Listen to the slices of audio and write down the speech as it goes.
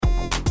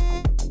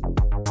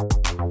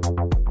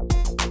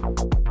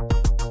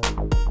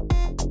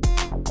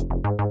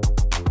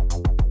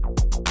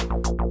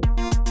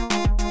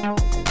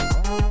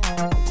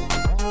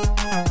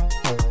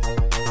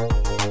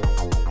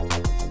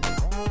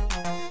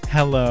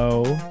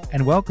Hello,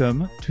 and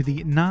welcome to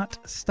the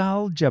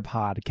Nostalgia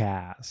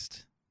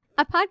Podcast.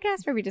 A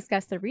podcast where we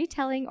discuss the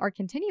retelling or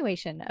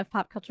continuation of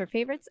pop culture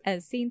favorites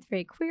as seen through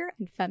a queer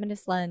and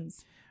feminist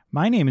lens.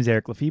 My name is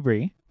Eric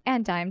Lefebvre.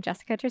 And I'm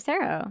Jessica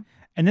Tercero.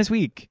 And this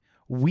week,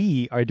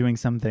 we are doing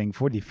something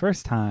for the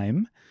first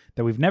time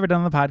that we've never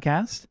done on the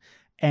podcast.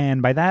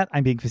 And by that,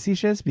 I'm being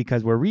facetious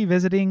because we're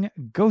revisiting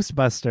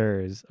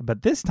Ghostbusters.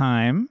 But this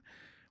time,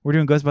 we're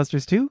doing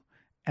Ghostbusters 2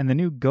 and the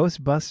new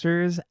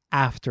Ghostbusters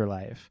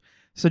Afterlife.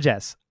 So,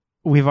 Jess,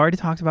 we've already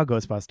talked about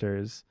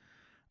Ghostbusters.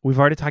 We've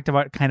already talked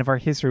about kind of our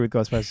history with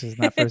Ghostbusters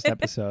in that first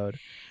episode.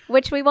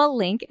 Which we will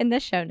link in the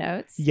show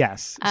notes.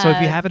 Yes. So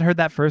if you haven't heard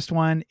that first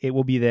one, it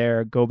will be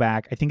there. Go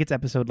back. I think it's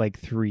episode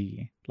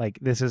 3.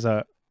 This is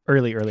a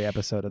early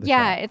episode of the show.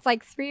 Yeah, it's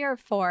 3 or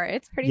 4.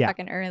 It's pretty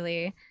fucking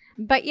early.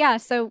 But yeah,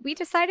 so we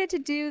decided to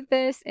do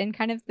this in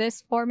kind of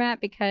this format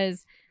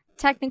because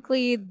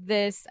technically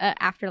this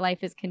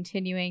Afterlife is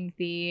continuing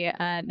the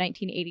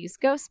 1980s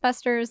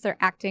Ghostbusters. They're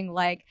acting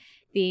like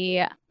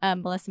the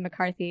Melissa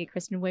McCarthy,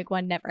 Kristen Wiig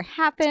one never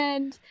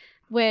happened,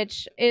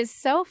 which is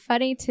so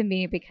funny to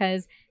me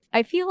because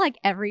I feel like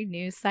every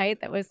news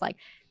site that was like,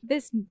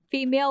 this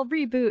female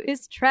reboot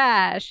is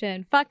trash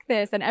and fuck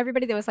this, and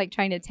everybody that was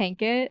trying to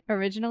tank it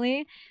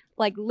originally,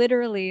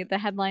 literally the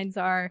headlines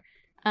are,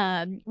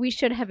 we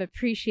should have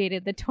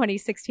appreciated the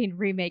 2016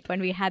 remake when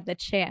we had the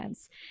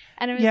chance.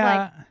 And I was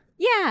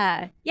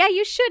yeah,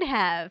 you should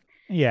have.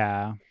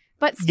 Yeah.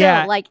 But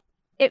still,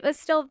 it was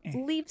still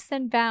leaps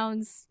and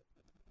bounds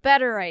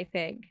better, I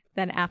think,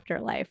 than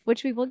Afterlife,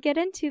 which we will get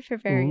into for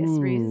various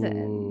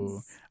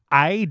reasons.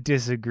 I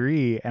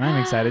disagree, and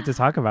I'm excited to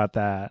talk about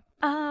that.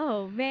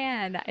 Oh,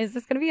 man. Is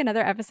this going to be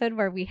another episode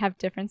where we have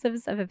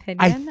differences of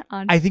opinion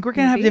on I think we're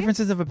going to have movies?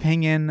 differences of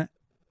opinion.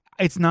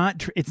 It's not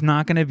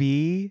going to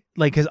be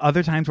because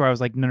other times where I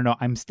was like, no,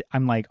 I'm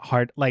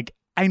hard.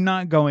 I'm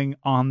not going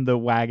on the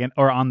wagon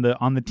or on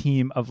the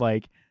team of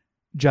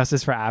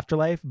justice for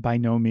Afterlife by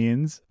no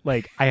means.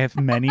 I have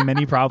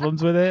many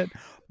problems with it,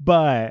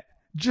 but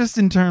just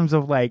in terms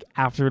of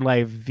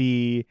Afterlife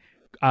v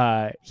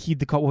Heed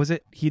the Call. What was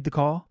it? Heed the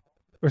Call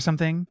or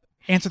something?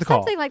 Answer the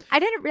Call. Something I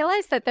didn't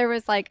realize that there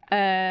was I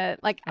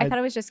thought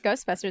it was just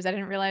Ghostbusters. I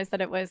didn't realize that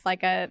it was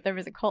there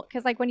was a cult,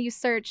 because when you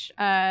search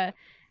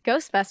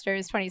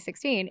Ghostbusters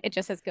 2016, it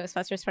just says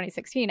Ghostbusters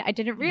 2016. I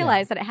didn't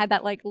realize that it had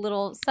that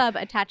little sub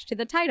attached to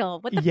the title.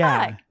 What the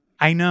fuck?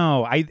 I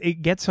know.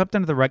 It gets swept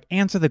under the rug.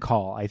 Answer the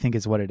Call, I think,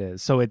 is what it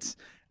is. So it's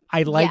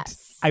I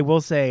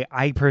will say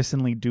I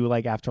personally do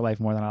like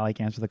Afterlife more than I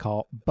like Answer the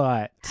Call,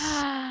 but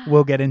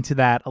we'll get into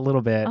that a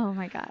little bit. Oh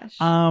my gosh.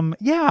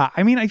 Yeah.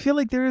 I mean, I feel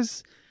like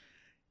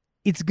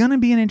it's gonna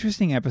be an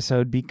interesting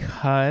episode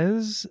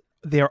because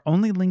they are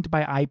only linked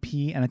by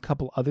IP and a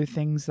couple other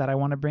things that I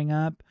want to bring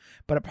up.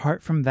 But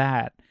apart from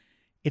that,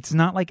 it's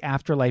not like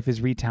Afterlife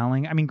is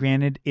retelling. I mean,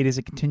 granted, it is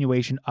a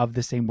continuation of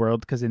the same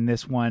world because in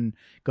this one,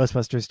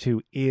 Ghostbusters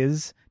 2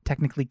 is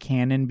technically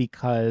canon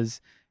because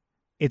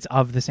it's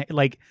of the same.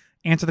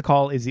 Answer the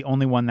Call is the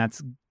only one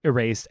that's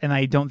erased. And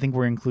I don't think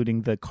we're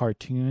including the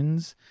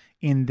cartoons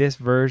in this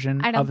version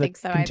of the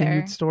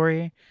continued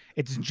story.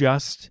 It's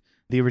just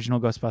the original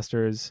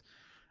Ghostbusters.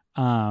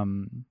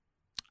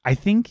 I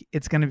think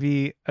it's going to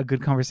be a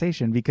good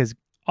conversation because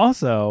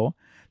also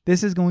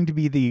this is going to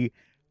be the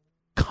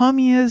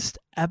cummiest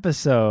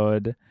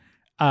episode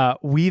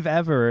we've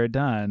ever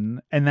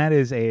done, and that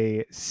is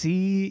a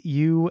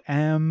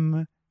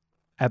CUM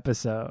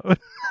episode.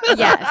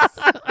 Yes,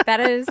 that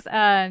is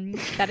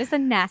a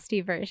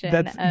nasty version.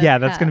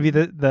 That's going to be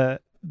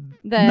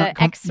the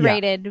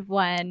X-rated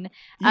one.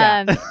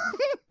 Yeah.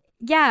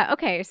 Yeah.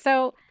 Okay.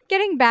 So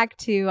getting back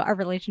to our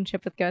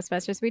relationship with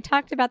Ghostbusters, we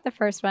talked about the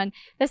first one.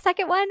 The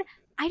second one,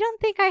 I don't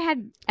think I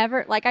had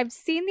ever I've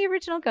seen the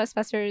original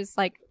Ghostbusters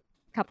a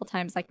couple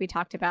times, we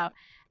talked about,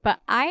 but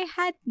I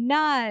had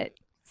not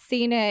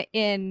seen it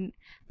in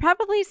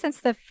probably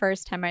since the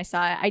first time I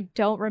saw it. I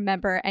don't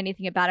remember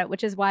anything about it,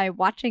 which is why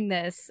watching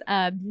this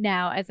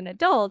now as an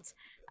adult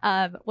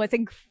was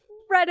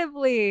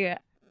incredibly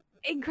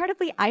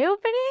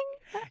eye-opening.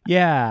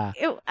 Yeah.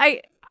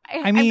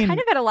 I'm kind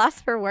of at a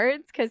loss for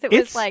words because it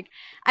was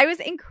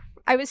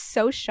I was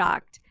so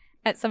shocked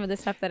at some of the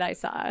stuff that I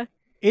saw.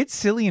 It's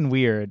silly and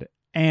weird,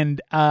 and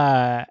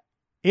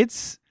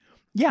it's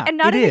and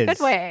not in a good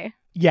way.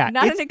 Yeah,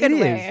 not in a good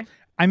way.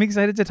 I'm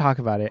excited to talk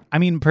about it. I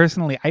mean,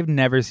 personally, I've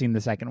never seen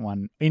the second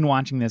one. In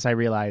watching this, I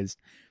realized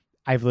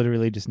I've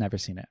literally just never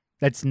seen it.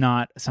 That's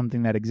not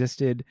something that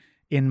existed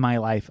in my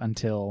life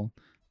until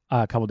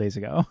a couple days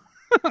ago.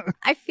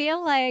 I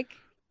feel like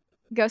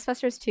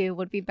Ghostbusters 2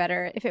 would be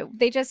better if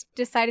they just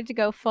decided to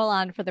go full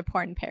on for the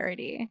porn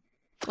parody.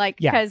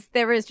 Because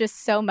there was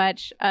just so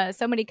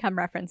many cum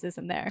references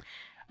in there.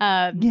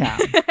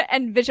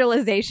 And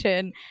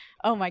visualization.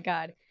 Oh my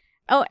God.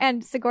 Oh,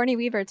 and Sigourney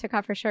Weaver took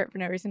off her shirt for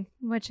no reason,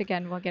 which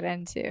again, we'll get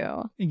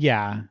into.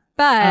 Yeah.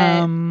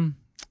 But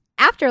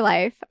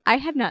Afterlife, I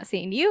had not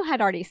seen. You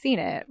had already seen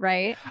it,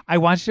 right? I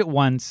watched it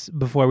once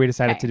before we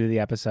decided to do the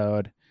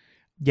episode.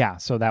 Yeah,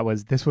 so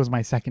this was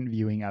my second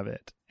viewing of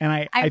it.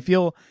 And I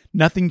feel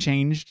nothing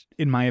changed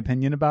in my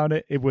opinion about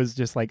it. It was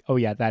just like, oh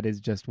yeah, that is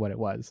just what it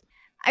was.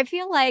 I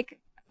feel like,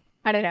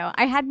 I don't know,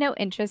 I had no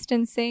interest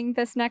in seeing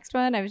this next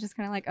one. I was just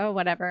kind of like, oh,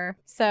 whatever.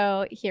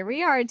 So here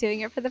we are doing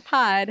it for the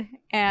pod.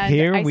 And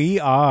here we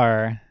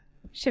are.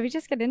 Should we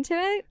just get into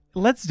it?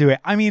 Let's do it.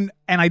 I mean,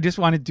 and I just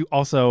wanted to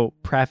also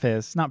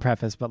not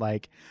preface, but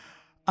like,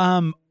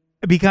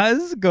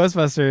 because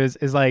Ghostbusters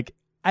is like,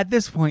 at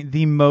this point,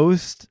 the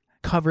most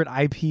covered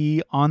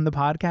IP on the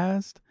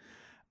podcast.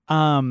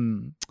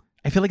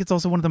 I feel like it's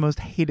also one of the most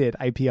hated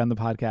IP on the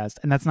podcast,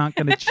 and that's not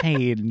going to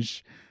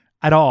change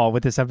at all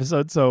with this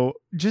episode. So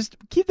just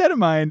keep that in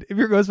mind. If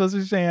you're a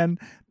Ghostbusters fan,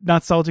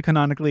 nostalgia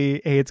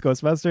canonically hates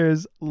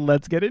Ghostbusters,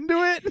 let's get into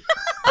it.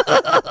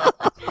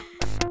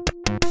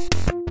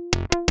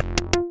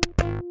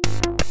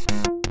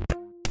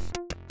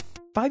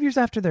 5 years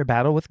after their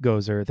battle with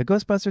Gozer, the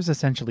Ghostbusters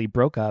essentially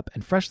broke up,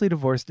 and freshly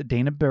divorced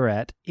Dana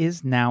Barrett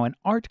is now an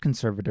art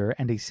conservator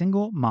and a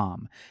single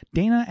mom.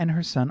 Dana and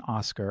her son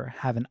Oscar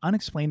have an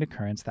unexplained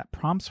occurrence that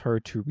prompts her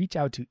to reach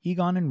out to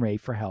Egon and Ray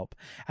for help,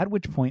 at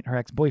which point her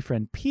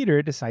ex-boyfriend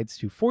Peter decides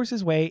to force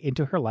his way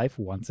into her life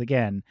once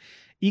again.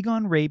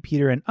 Egon, Ray,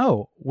 Peter, and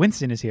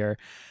Winston is here,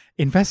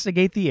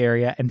 investigate the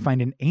area and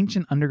find an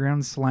ancient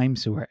underground slime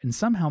sewer and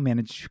somehow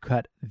manage to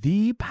cut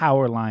the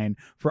power line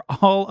for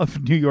all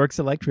of New York's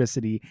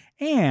electricity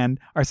and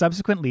are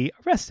subsequently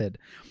arrested.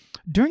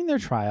 During their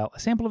trial, a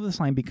sample of the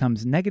slime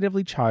becomes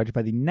negatively charged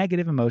by the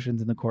negative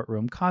emotions in the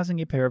courtroom,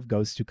 causing a pair of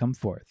ghosts to come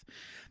forth.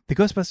 The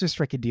Ghostbusters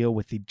strike a deal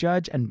with the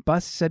judge and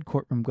bust said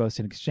courtroom ghost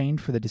in exchange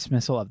for the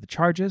dismissal of the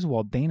charges,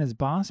 while Dana's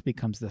boss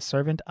becomes the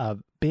servant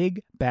of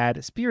Big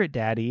Bad Spirit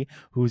Daddy,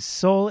 whose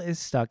soul is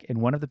stuck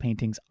in one of the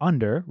paintings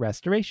under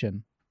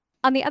restoration.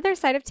 On the other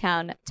side of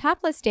town,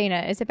 topless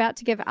Dana is about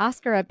to give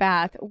Oscar a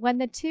bath when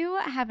the two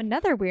have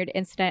another weird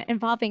incident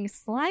involving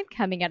slime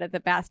coming out of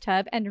the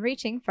bathtub and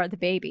reaching for the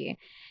baby.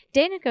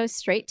 Dana goes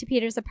straight to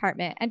Peter's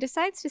apartment and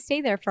decides to stay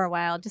there for a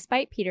while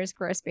despite Peter's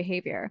gross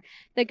behavior.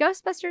 The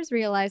Ghostbusters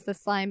realize the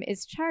slime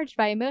is charged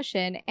by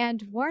emotion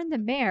and warn the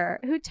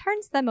mayor, who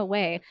turns them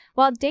away,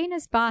 while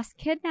Dana's boss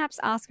kidnaps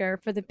Oscar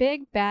for the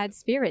Big Bad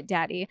Spirit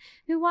Daddy,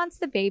 who wants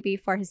the baby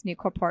for his new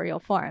corporeal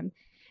form.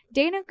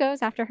 Dana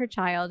goes after her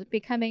child,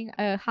 becoming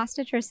a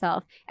hostage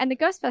herself, and the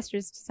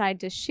Ghostbusters decide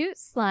to shoot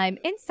slime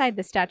inside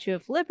the Statue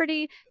of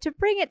Liberty to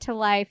bring it to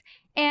life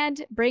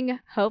and bring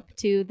hope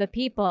to the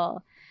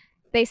people.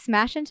 They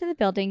smash into the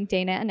building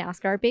Dana and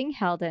Oscar are being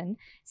held in,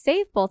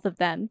 save both of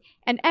them,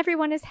 and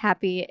everyone is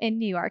happy in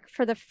New York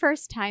for the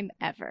first time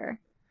ever.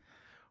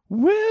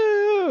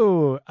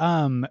 Woo!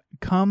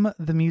 Come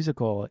the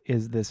Musical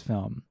is this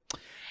film.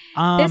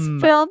 This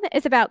film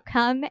is about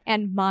cum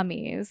and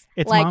mommies.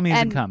 It's mommies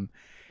and cum.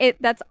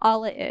 That's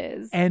all it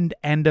is. And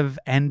end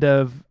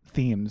of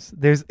themes.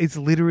 It's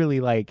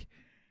literally like,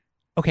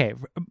 okay,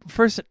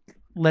 first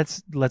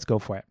let's go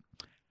for it.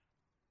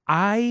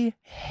 I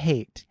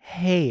hate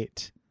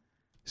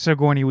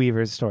Sigourney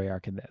Weaver's story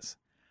arc in this.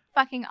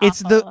 Fucking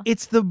awful.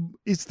 It's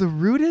the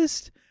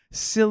rudest,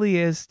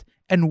 silliest,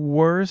 and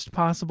worst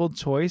possible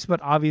choice,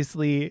 but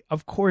obviously,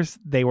 of course,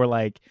 they were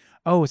like,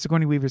 oh,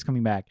 Sigourney Weaver's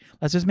coming back.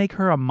 Let's just make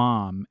her a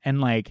mom. And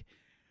like,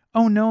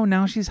 oh no,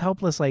 now she's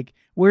helpless. Like,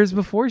 whereas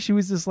before she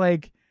was this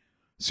like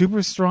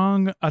super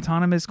strong,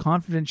 autonomous,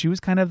 confident. She was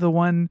kind of the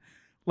one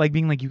like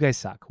being like, you guys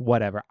suck,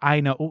 whatever.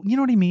 I know, you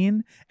know what I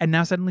mean? And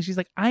now suddenly she's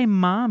like, I'm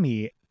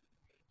mommy.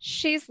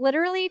 She's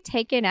literally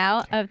taken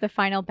out of the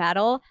final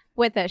battle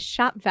with a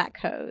shop vac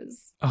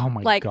hose. Oh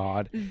my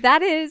God.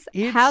 That is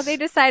how they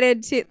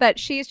decided that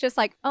she's just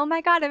like, oh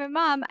my God, I'm a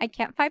mom. I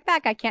can't fight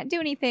back. I can't do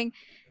anything.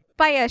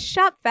 By a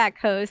shop vac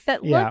hose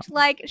that looked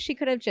like she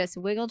could have just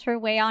wiggled her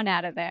way on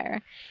out of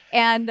there.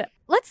 And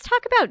let's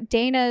talk about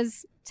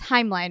Dana's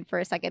timeline for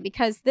a second,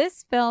 because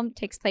this film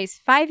takes place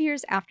 5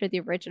 years after the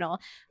original,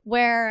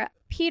 where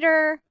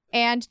Peter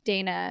and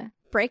Dana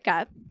break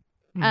up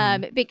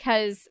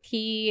because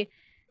he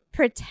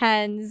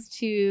pretends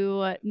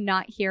to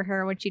not hear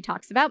her when she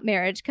talks about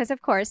marriage, because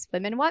of course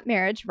women want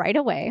marriage right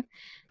away.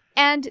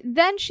 And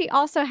then she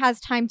also has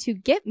time to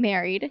get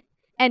married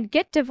and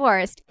get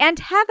divorced and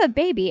have a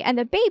baby. And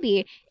the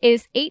baby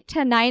is 8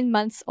 to 9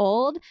 months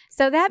old.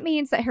 So that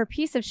means that her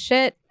piece of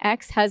shit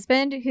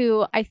ex-husband,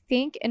 who I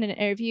think in an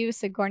interview,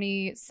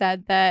 Sigourney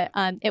said that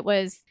it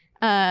was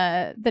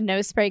the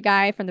nose spray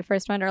guy from the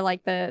first one, or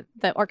like the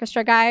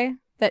orchestra guy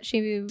that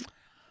she...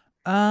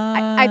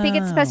 I think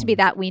it's supposed to be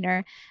that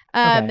wiener.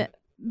 Okay.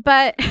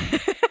 But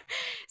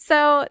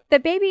so the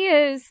baby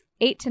is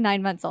 8 to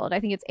 9 months old.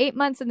 I think it's 8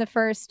 months in the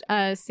first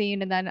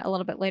scene, and then a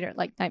little bit later,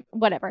 like 9,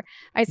 whatever.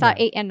 I saw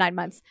 8 and 9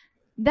 months.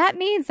 That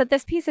means that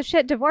this piece of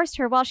shit divorced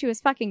her while she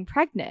was fucking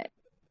pregnant.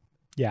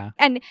 Yeah.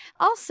 And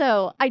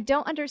also, I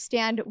don't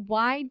understand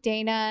why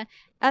Dana,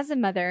 as a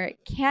mother,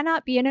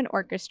 cannot be in an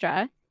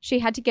orchestra. She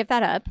had to give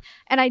that up.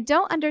 And I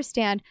don't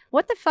understand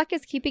what the fuck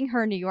is keeping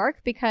her in New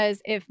York,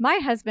 because if my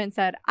husband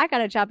said, I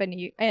got a job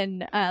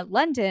in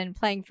London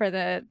playing for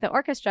the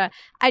orchestra,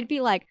 I'd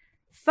be like,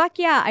 fuck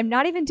yeah, I'm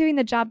not even doing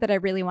the job that I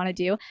really want to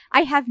do.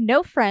 I have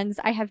no friends.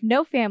 I have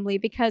no family,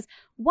 because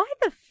why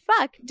the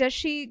fuck does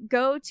she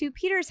go to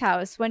Peter's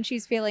house when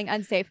she's feeling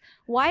unsafe?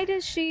 Why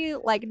does she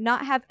like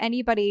not have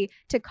anybody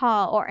to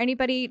call or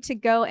anybody to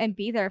go and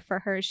be there for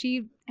her?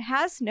 She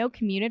has no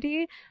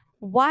community.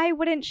 Why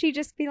wouldn't she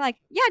just be like,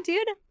 yeah,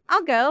 dude,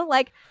 I'll go.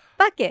 Like,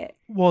 fuck it.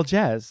 Well,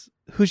 Jez,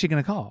 who's she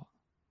going to call?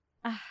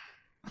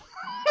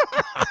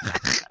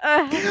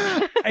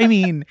 I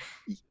mean,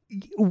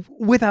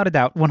 without a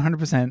doubt,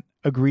 100%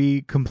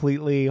 agree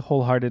completely,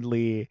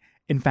 wholeheartedly,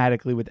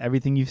 emphatically with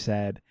everything you've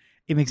said.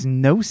 It makes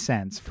no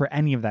sense for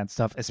any of that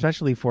stuff,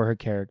 especially for her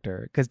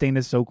character, because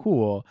Dana's so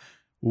cool.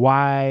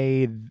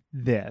 Why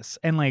this?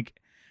 And like,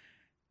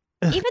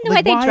 even the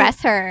way they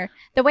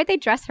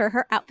dress her,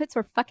 her outfits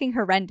were fucking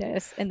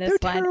horrendous in this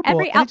one. Terrible.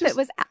 Every outfit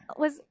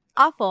was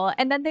awful.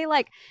 And then they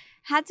like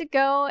had to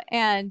go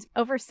and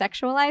over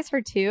sexualize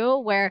her too,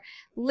 where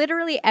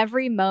literally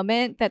every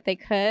moment that they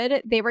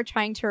could, they were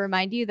trying to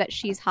remind you that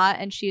she's hot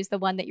and she's the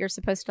one that you're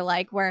supposed to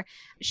like, where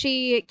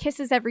she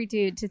kisses every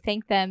dude to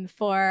thank them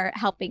for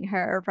helping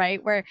her,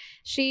 right? Where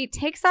she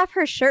takes off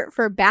her shirt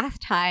for bath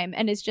time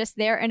and is just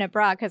there in a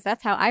bra, because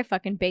that's how I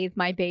fucking bathe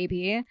my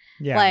baby.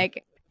 Yeah.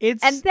 Like,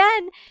 and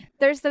then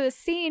there's the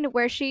scene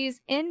where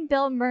she's in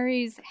Bill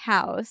Murray's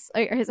house,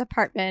 or his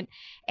apartment,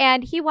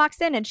 and he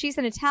walks in and she's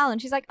in a towel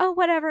and she's like, oh,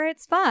 whatever,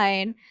 it's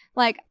fine.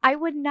 Like, I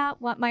would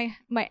not want my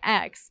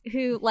ex,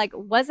 who like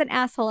was an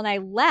asshole and I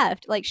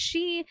left. Like,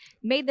 she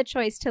made the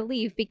choice to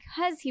leave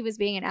because he was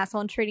being an asshole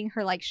and treating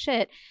her like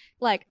shit.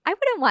 Like, I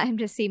wouldn't want him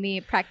to see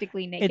me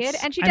practically naked.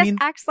 And she just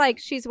acts like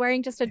she's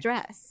wearing just a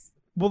dress.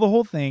 Well, the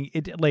whole thing,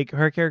 like,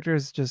 her character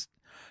is just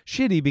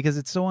shitty because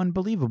it's so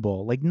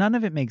unbelievable. Like, none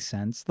of it makes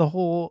sense. The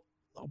whole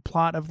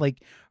plot of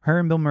like her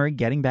and Bill Murray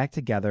getting back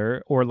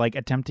together, or like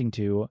attempting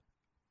to,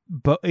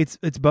 but it's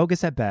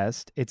bogus at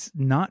best. It's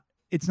not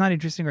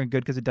interesting or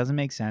good because it doesn't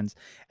make sense.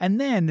 And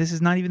then this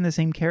is not even the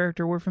same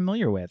character we're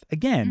familiar with.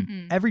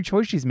 Again, every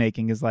choice she's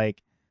making is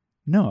like,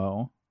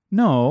 no,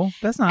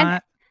 that's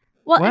not.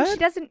 And she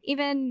doesn't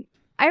even.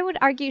 I would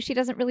argue she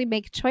doesn't really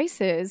make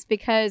choices,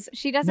 because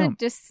she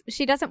doesn't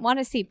she doesn't want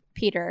to see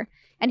Peter,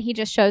 and he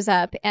just shows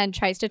up and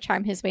tries to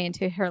charm his way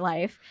into her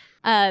life.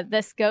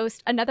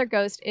 Another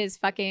ghost is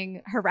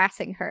fucking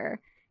harassing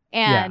her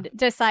and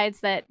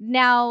decides that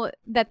now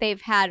that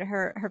they've had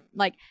her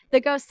like the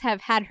ghosts have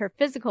had her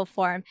physical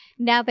form,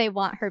 now they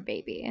want her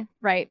baby,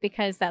 right?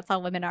 Because that's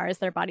all women are, is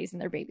their bodies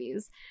and their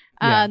babies.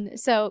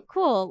 So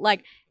cool.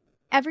 Like,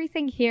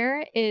 everything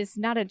here is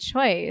not a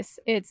choice.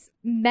 It's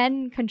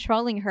men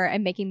controlling her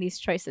and making these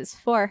choices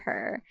for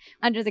her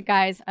under the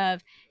guise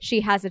of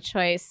she has a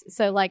choice.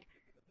 So like,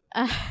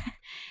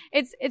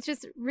 it's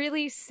just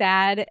really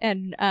sad,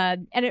 and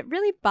it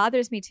really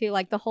bothers me too.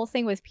 Like the whole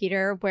thing with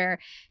Peter, where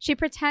she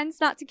pretends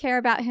not to care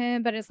about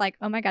him, but is like,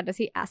 oh my God, does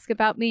he ask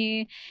about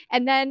me?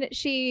 And then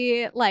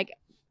she like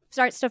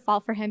starts to fall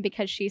for him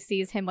because she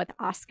sees him with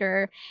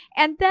Oscar.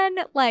 And then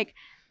like,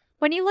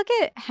 when you look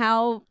at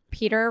how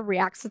Peter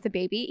reacts with the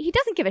baby, he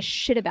doesn't give a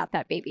shit about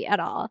that baby at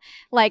all.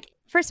 Like,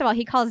 first of all,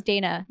 he calls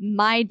Dana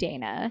my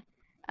Dana.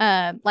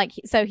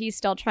 So he's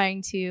still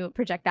trying to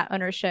project that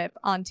ownership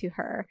onto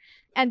her.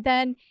 And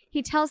then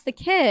he tells the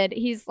kid,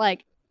 he's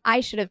like, I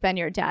should have been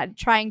your dad,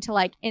 trying to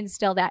like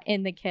instill that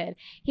in the kid.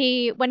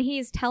 When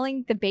he's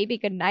telling the baby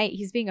goodnight,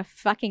 he's being a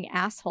fucking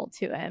asshole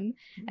to him,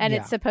 and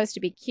it's supposed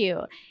to be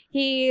cute.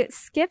 He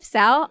skips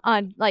out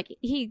on like,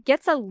 he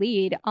gets a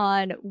lead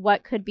on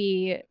what could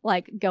be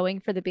like going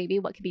for the baby,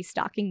 what could be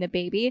stalking the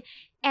baby,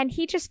 and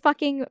he just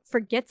fucking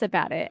forgets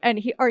about it. And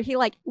he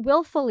like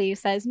willfully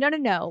says,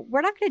 no,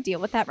 we're not going to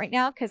deal with that right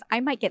now, because I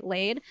might get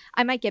laid,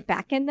 I might get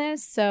back in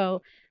this,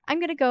 so I'm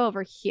going to go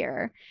over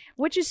here,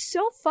 which is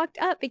so fucked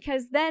up,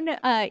 because then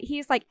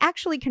he's like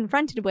actually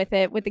confronted with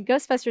it with the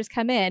Ghostbusters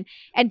come in,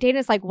 and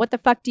Dana's like, what the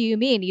fuck do you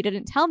mean? You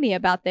didn't tell me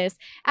about this,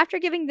 after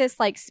giving this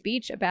like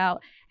speech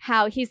about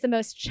how he's the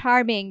most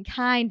charming,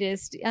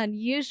 kindest,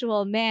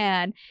 unusual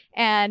man,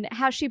 and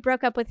how she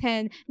broke up with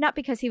him not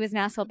because he was an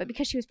asshole, but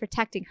because she was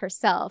protecting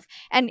herself.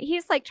 And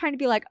he's like trying to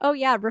be like, oh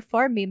yeah,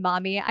 reform me,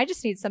 mommy, I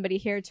just need somebody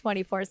here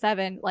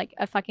 24/7, like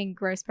a fucking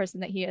gross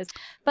person that he is.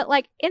 But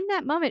like in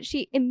that moment,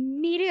 she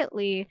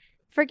immediately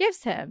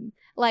forgives him.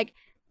 Like,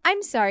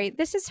 I'm sorry,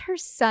 this is her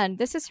son,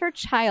 this is her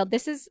child,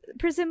 this is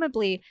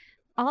presumably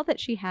all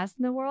that she has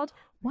in the world.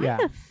 Why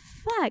the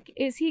fuck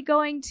is he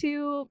going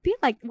to be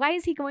like, why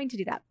is he going to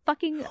do that?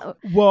 Fucking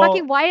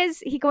why is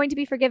he going to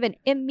be forgiven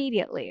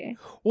immediately?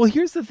 Well,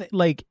 here's the thing.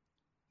 Like,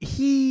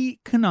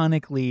 he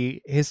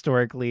canonically,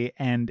 historically,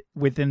 and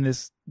within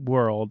this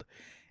world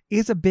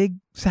is a big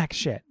sack of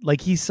shit.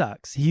 Like, he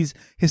sucks. He's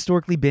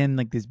historically been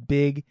like this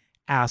big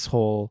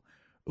asshole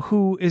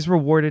who is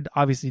rewarded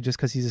obviously just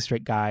because he's a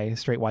straight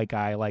white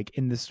guy, like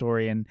in the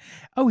story, and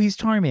he's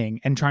charming,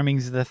 and charming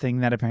is the thing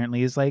that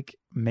apparently is like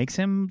makes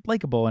him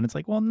likable. And it's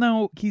like, well,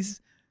 no,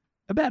 he's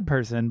a bad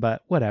person,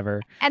 but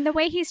whatever. And the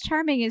way he's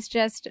charming is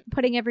just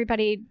putting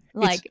everybody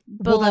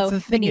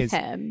beneath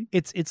him.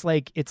 It's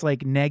like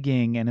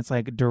negging, and it's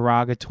like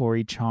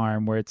derogatory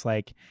charm where it's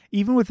like,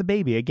 even with the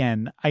baby,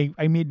 again,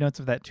 I made notes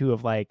of that too,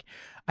 of like,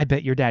 I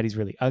bet your daddy's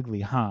really ugly,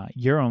 huh?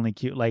 You're only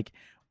cute. Like,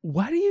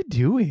 what are you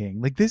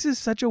doing? Like, this is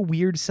such a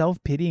weird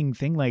self-pitying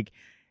thing. Like,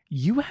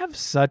 you have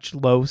such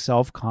low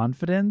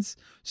self-confidence,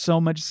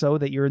 so much so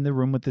that you're in the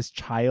room with this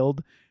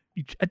child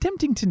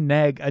attempting to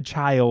neg a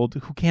child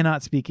who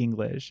cannot speak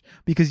English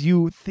because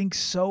you think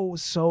so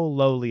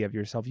lowly of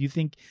yourself. You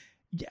think,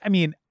 I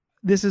mean,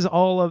 this is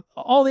all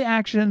the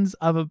actions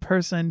of a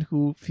person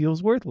who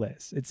feels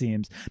worthless, it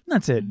seems.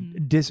 Not to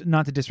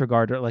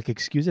disregard or like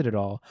excuse it at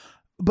all.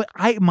 But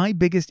my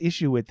biggest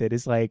issue with it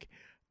is like,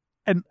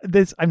 and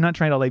this, I'm not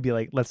trying to like be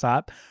like, let's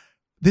stop.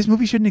 This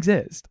movie shouldn't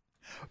exist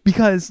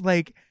because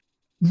like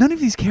none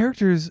of these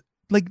characters,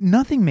 like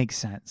nothing makes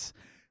sense.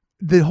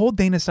 The whole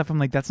Dana stuff, I'm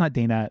like, that's not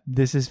Dana.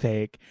 This is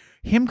fake.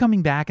 Him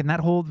coming back and that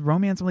whole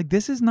romance, I'm like,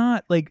 this is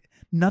not, like,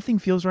 nothing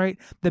feels right.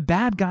 The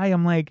bad guy,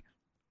 I'm like,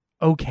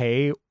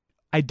 okay,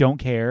 I don't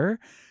care.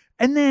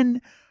 And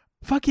then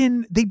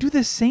fucking, they do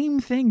the same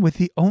thing with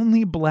the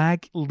only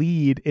black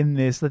lead in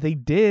this that they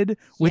did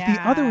with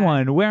the other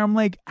one, where I'm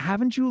like,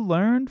 haven't you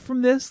learned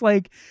from this?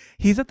 Like,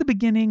 he's at the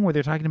beginning where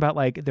they're talking about,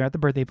 like, they're at the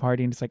birthday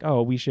party and it's like,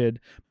 oh, we should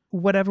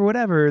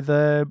whatever,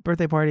 the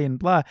birthday party and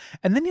blah.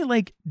 And then he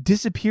like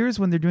disappears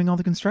when they're doing all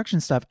the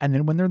construction stuff. And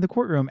then when they're in the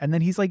courtroom, and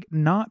then he's like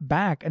not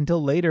back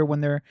until later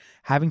when they're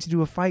having to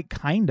do a fight,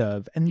 kind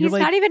of. And he's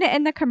not even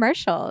in the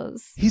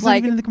commercials. He's not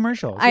even in the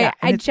commercials.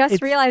 I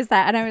just realized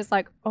that. And I was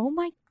like, oh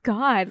my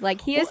God,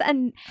 like he is,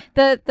 and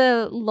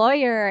the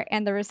lawyer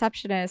and the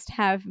receptionist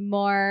have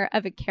more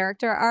of a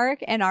character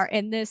arc and are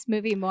in this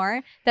movie more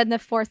than the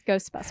fourth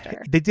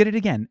Ghostbuster. They did it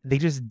again. They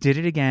just did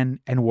it again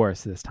and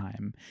worse this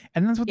time.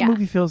 And that's what the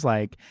movie feels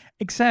like,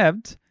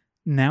 except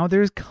now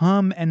there's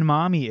cum and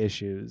mommy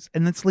issues.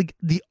 And that's like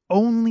the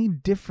only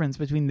difference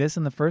between this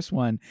and the first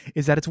one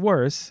is that it's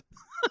worse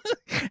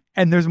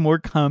and there's more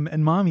cum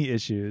and mommy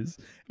issues.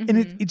 And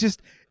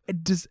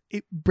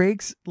it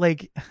breaks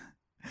like...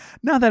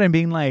 Not that I'm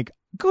being like,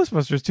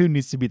 Ghostbusters 2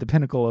 needs to be the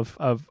pinnacle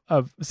of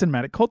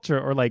cinematic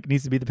culture or like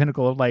needs to be the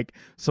pinnacle of like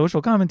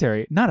social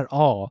commentary. Not at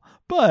all.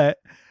 But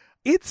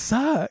it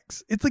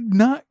sucks. It's like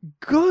not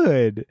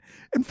good.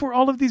 And for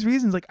all of these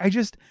reasons, like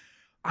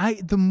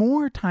the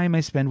more time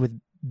I spend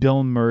with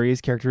Bill Murray's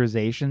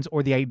characterizations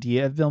or the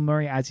idea of Bill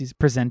Murray as he's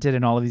presented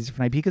in all of these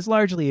different IP, because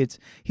largely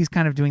he's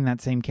kind of doing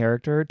that same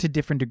character to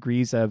different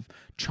degrees of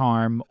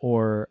charm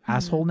or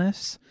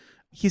assholeness.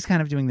 He's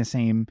kind of doing the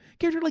same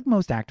character like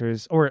most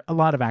actors, or a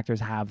lot of actors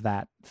have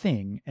that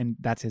thing, and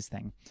that's his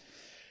thing.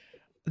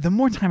 The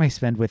more time I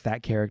spend with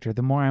that character,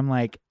 the more I'm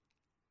like,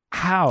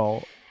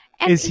 how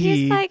did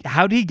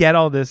he get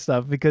all this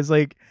stuff? Because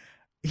like,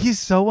 he's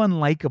so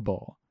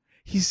unlikable.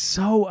 He's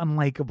so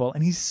unlikable,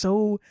 and he's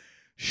so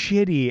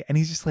shitty, and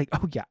he's just like,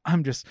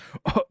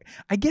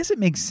 I guess it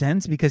makes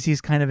sense because he's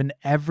kind of an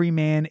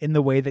everyman in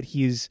the way that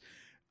he's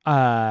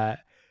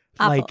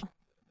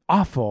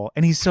awful,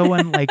 and he's so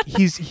like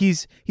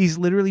he's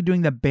literally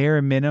doing the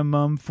bare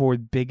minimum for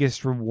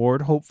biggest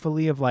reward,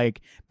 hopefully, of like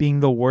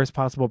being the worst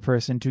possible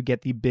person to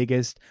get the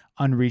biggest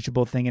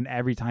unreachable thing, and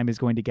every time is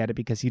going to get it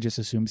because he just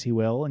assumes he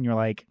will. And you're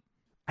like,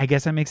 I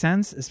guess that makes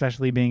sense,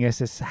 especially being a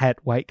cishet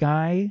white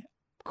guy.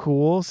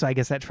 Cool, so I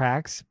guess that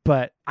tracks.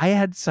 But I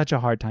had such a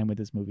hard time with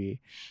this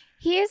movie.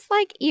 He is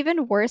like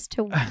even worse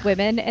to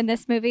women in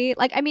this movie.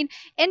 Like, I mean,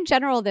 in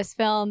general, this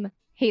film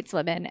hates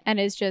women and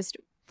is just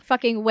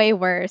fucking way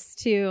worse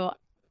to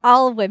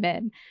all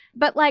women.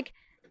 But like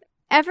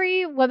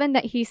every woman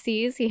that he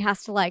sees, he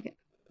has to like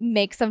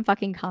make some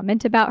fucking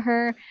comment about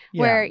her,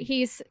 where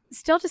he's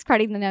still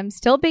discrediting them,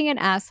 still being an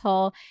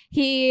asshole.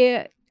 He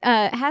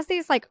has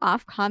these like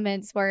off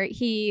comments where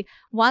he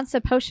wants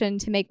a potion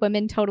to make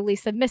women totally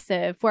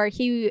submissive, where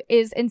he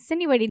is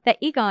insinuating that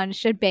Egon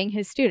should bang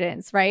his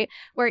students, right?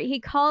 Where he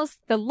calls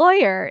the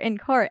lawyer in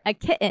court a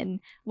kitten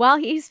while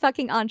he's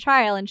fucking on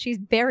trial and she's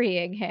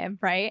burying him,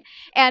 right?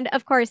 And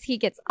of course he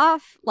gets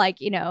off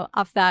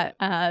off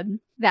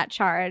that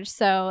charge.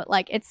 So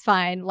like, it's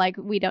fine. Like,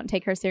 we don't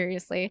take her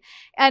seriously.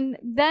 And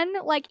then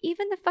like,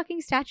 even the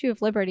fucking Statue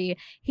of Liberty,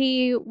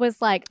 he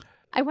was like,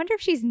 I wonder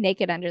if she's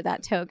naked under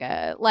that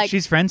toga. Like,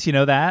 she's French, you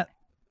know that?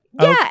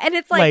 Yeah, and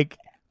it's like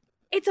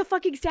it's a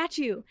fucking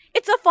statue.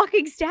 It's a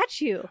fucking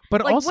statue.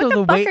 But like, also, what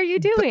the fuck are you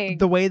doing?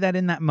 The way that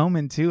in that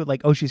moment too,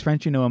 like, oh, she's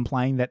French,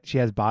 implying that she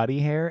has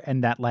body hair,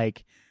 and that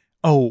like,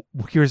 oh,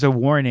 here's a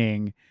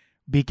warning.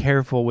 Be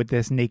careful with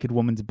this naked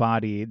woman's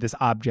body, this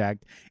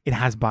object. It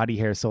has body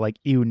hair, so like,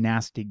 ew,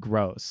 nasty,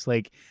 gross.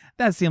 Like,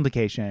 that's the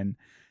implication.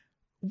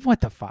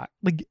 What the fuck?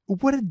 Like,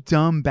 what a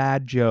dumb,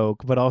 bad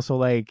joke, but also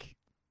like,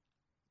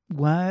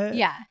 what?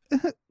 Yeah.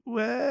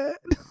 What?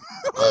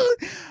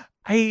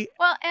 And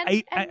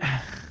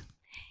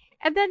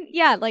then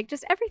like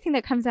just everything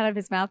that comes out of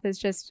his mouth is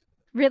just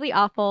really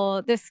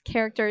awful. This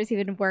character is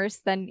even worse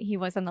than he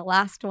was in the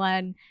last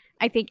one.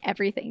 I think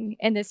everything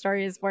in this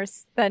story is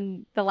worse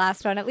than the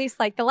last one. At least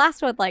like the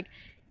last one, like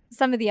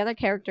some of the other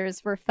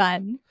characters were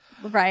fun,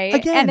 right?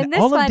 Again, and in this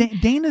all one,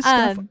 of Dana's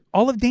stuff,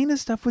 all of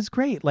Dana's stuff was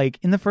great. Like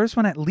in the first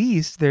one, at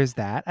least there's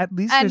that. At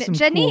least and there's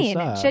some cool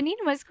stuff.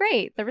 Janine was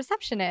great, the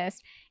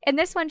receptionist. In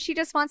this one, she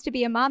just wants to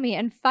be a mommy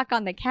and fuck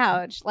on the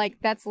couch. Like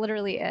that's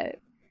literally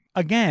it.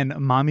 Again,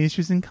 mommy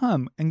issues and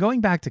Cum. And going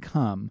back to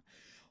Cum,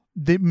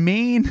 the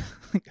main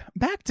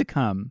back to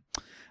Cum.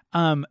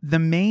 The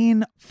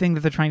main thing that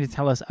they're trying to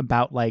tell us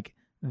about like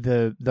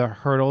the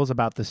hurdles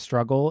about the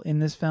struggle in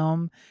this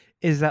film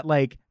is that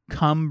like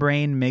cum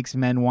brain makes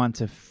men want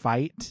to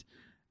fight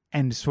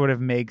and sort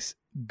of makes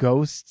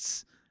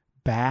ghosts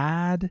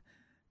bad,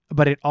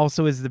 but it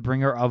also is the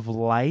bringer of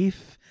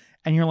life.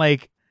 And you're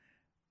like,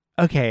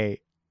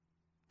 okay,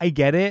 I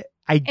get it.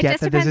 I get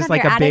that this is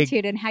like a big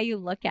attitude and how you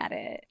look at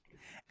it.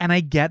 And I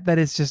get that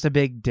it's just a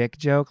big dick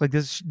joke. Like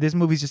this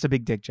movie's just a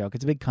big dick joke.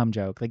 It's a big cum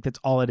joke. Like that's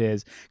all it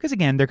is. Because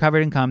again, they're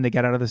covered in cum. They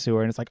get out of the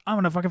sewer and it's like, I'm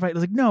gonna fucking fight. It's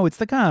like, no, it's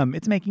the cum.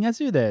 It's making us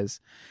do this.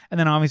 And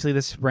then obviously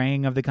the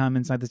spraying of the cum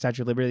inside the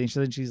Statue of Liberty.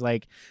 And she's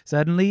like,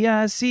 suddenly,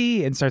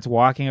 see, and starts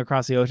walking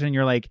across the ocean. And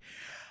you're like,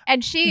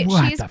 and she's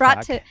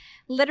brought to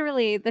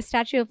literally the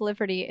Statue of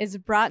Liberty is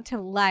brought to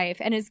life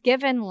and is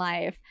given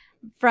life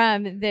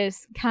from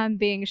this cum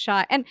being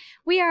shot. And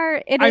we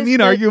are,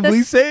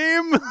 arguably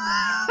same.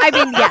 I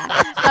mean,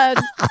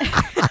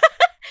 yeah.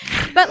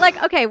 But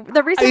like, okay,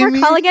 the reason we're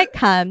calling it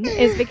cum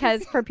is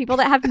because for people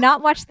that have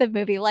not watched the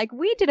movie, like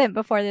we didn't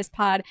before this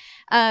pod,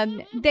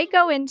 they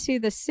go into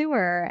the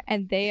sewer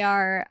and they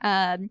are,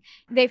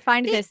 they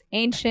find this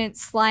ancient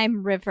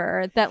slime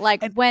river that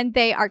like when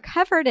they are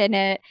covered in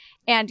it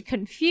and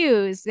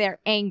confused, they're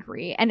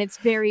angry and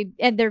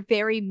they're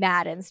very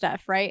mad and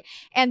stuff, right?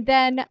 And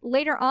then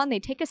later on, they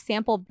take a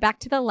sample back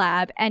to the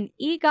lab and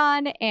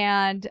Egon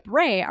and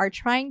Ray are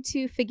trying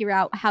to figure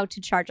out how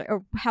to charge it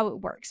or how it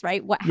works,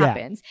 right? What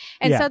happens.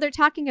 And so they're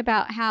talking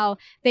about how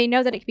they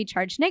know that it can be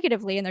charged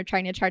negatively and they're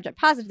trying to charge it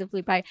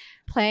positively by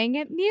playing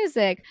it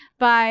music,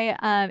 by,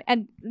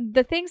 and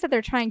the things that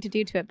they're trying to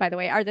do to it, by the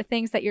way, are the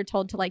things that you're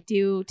told to like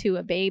do to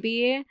a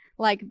baby,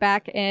 like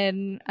back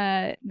in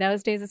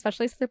those days,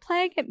 especially. So they're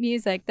playing it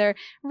music, they're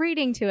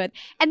reading to it,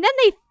 and then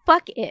they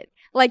fuck it.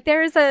 Like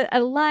there's a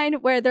line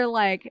where they're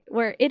like,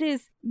 where it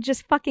is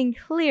just fucking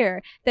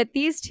clear that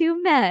these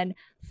two men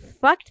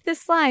fucked the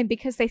slime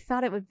because they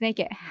thought it would make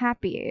it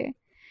happy.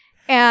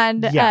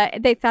 And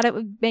they thought it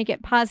would make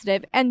it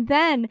positive. And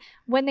then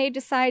when they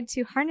decide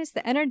to harness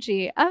the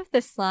energy of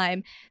the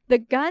slime, the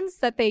guns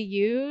that they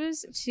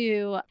use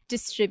to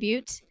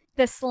distribute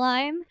the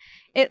slime,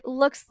 it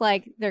looks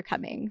like they're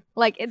coming.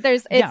 Like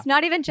it's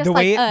not even just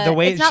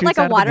it's not like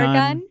a water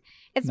gun.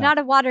 It's not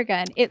a water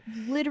gun. It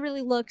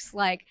literally looks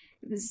like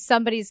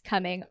somebody's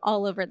coming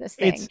all over this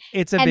thing.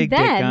 It's a big dick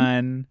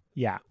gun.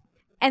 Yeah.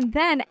 And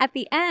then at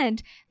the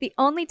end, the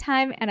only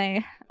time, and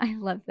I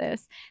love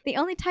this, the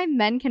only time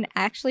men can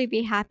actually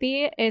be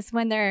happy is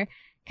when they're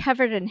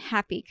covered in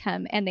happy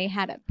cum and they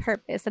had a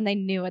purpose and they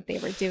knew what they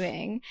were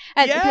doing.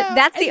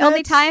 That's the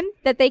only time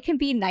that they can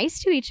be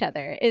nice to each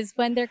other is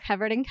when they're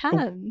covered in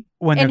cum.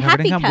 When they're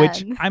covered in cum,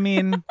 which, I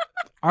mean,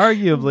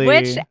 arguably.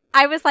 Which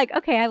I was like,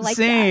 okay, I like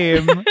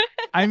same. that.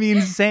 I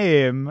mean,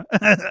 same.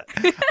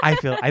 I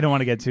don't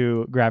want to get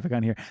too graphic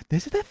on here.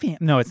 This is the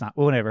no, it's not.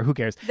 Well, whatever. Who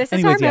cares? This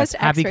is our most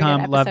happy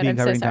cum, love being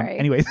covered in cum.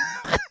 Anyways,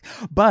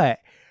 but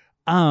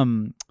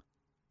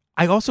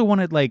I also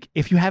wanted, like,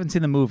 if you haven't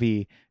seen the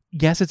movie,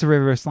 yes, it's a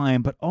river of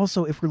slime, but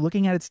also if we're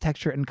looking at its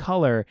texture and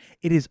color,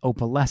 it is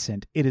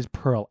opalescent. It is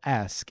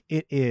pearl-esque.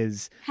 It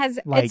is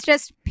it's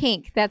just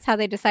pink. That's how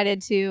they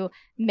decided to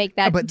make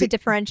that to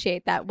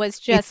differentiate that. Was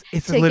just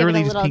it's to literally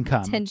give it a little just pink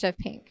cum. tinge of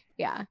pink.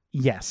 Yeah.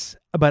 Yes,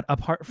 but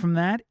apart from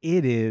that,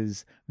 it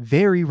is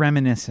very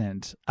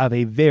reminiscent of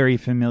a very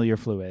familiar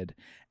fluid,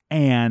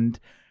 and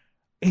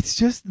it's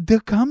just the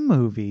cum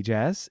movie,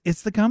 Jess.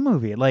 It's the cum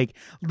movie. Like,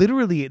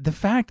 literally, the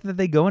fact that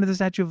they go into the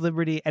Statue of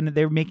Liberty and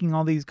they're making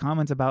all these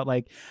comments about,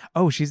 like,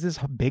 oh, she's this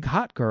big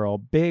hot girl,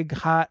 big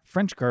hot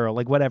French girl,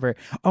 like, whatever.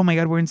 Oh, my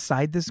God, we're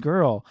inside this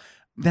girl.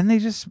 Then they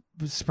just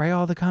spray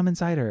all the cum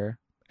inside her.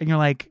 And you're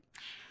like...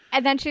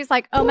 And then she's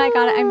like, oh, my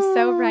God, I'm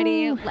so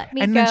ready. Let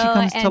me go. And then she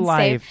comes to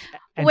life.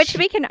 Which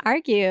we can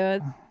argue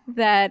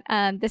that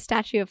the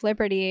Statue of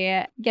Liberty,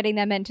 getting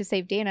them in to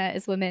save Dana,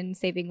 is women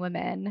saving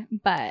women.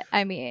 But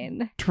I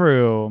mean,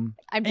 true.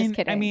 I'm just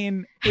kidding. I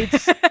mean,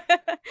 it's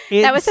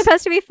that was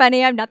supposed to be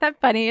funny. I'm not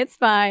that funny. It's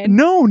fine.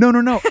 No.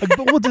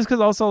 Well, just because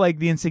also like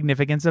the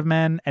insignificance of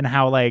men and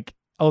how like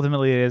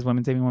ultimately it is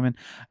women saving women.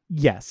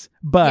 Yes,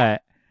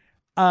 but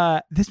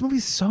this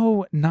movie's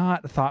so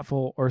not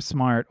thoughtful or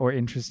smart or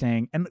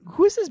interesting. And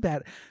who is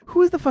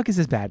the fuck is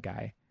this bad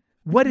guy?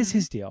 What is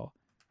his deal?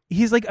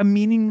 He's like a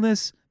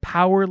meaningless,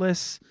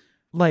 powerless,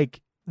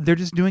 like they're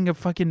just doing a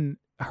fucking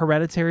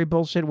hereditary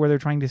bullshit where they're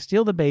trying to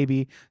steal the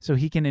baby so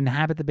he can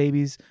inhabit the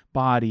baby's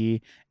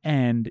body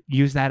and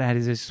use that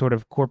as his sort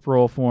of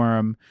corporal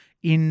form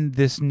in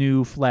this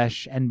new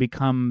flesh and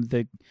become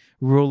the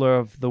ruler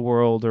of the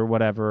world or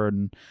whatever.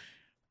 And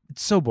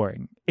it's so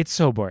boring. It's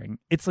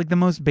like the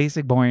most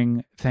basic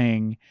boring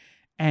thing.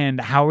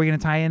 And how are we going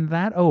to tie into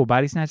that? Oh,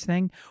 body snatch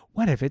thing.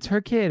 What if it's her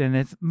kid and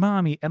it's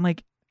mommy? And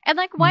like,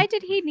 why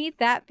did he need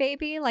that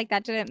baby? Like,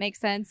 that didn't make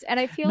sense. And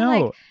I feel no,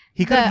 like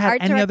he could have had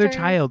art any other director-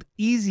 child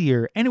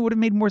easier, and it would have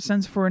made more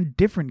sense for a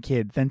different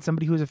kid than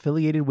somebody who is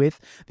affiliated with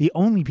the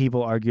only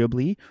people,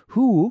 arguably,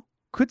 who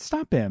could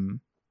stop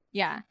him.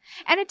 Yeah.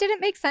 And it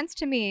didn't make sense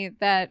to me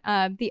that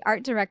the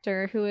art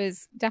director, who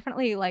is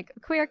definitely like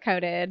queer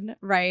coded,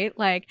 right?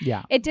 Like,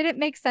 Yeah. it didn't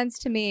make sense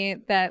to me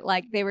that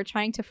like they were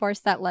trying to force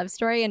that love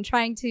story and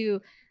trying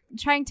to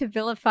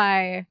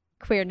vilify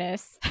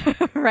queerness,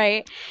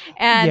 right?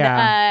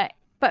 And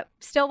but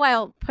still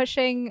while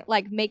pushing,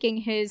 like, making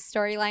his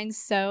storyline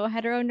so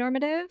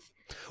heteronormative.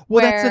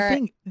 Well, that's the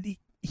thing.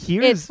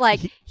 It's like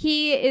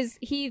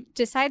he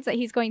decides that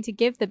he's going to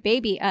give the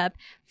baby up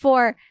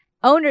for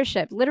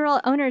literal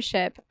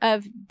ownership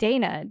of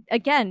Dana.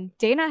 Again,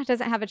 Dana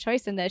doesn't have a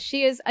choice in this.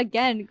 She is,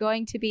 again,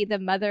 going to be the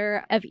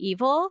mother of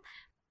evil.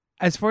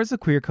 As far as the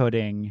queer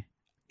coding,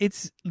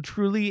 it's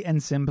truly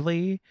and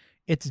simply,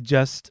 it's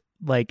just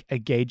like a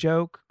gay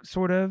joke,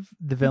 sort of,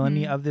 the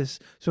villainy of this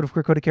sort of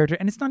queer coded character.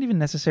 And it's not even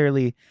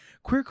necessarily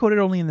queer coded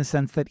only in the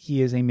sense that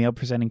he is a male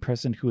presenting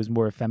person who is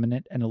more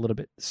effeminate and a little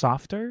bit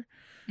softer.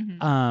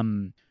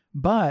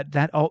 But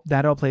that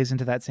all plays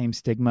into that same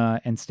stigma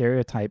and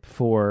stereotype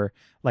for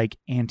like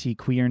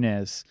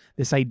anti-queerness.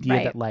 This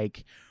idea that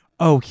like,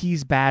 oh,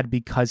 he's bad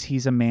because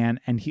he's a man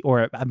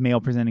or a male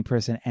presenting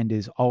person and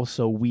is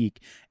also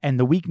weak. And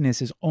the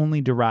weakness is only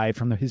derived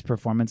from his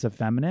performance of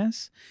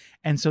feminist.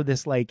 And so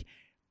this like,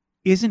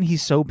 isn't he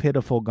so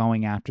pitiful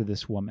going after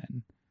this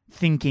woman,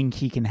 thinking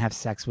he can have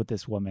sex with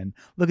this woman?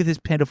 Look at this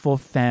pitiful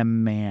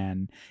femme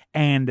man.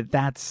 And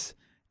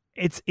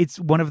it's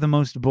one of the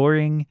most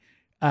boring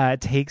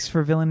takes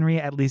for villainry,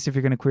 at least if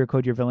you're going to queer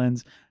code your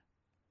villains.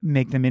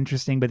 Make them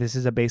interesting, but this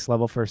is a base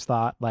level first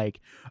thought.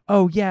 Like,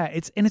 oh yeah,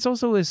 it's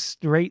also a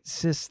straight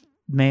cis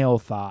male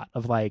thought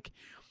of like,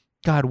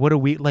 God, what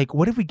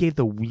if we gave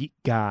the weak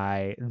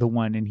guy the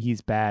one and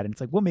he's bad? And it's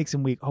like, what makes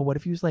him weak? Oh, what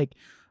if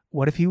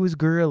he was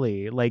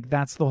girly? Like,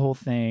 that's the whole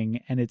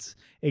thing. And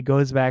it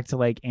goes back to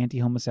like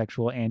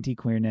anti-homosexual,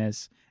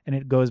 anti-queerness, and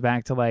it goes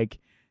back to like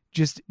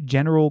just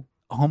general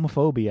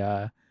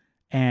homophobia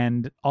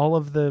and all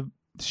of the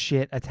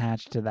shit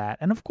attached to that.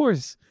 And of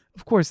course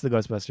the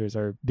Ghostbusters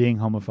are being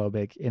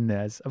homophobic in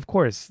this. Of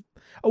course.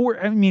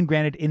 Or I mean,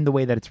 granted, in the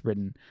way that it's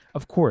written,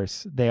 of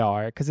course they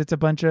are, because it's a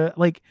bunch of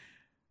like,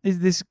 is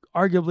this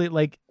arguably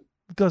like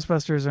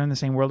Ghostbusters are in the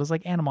same world as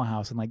like Animal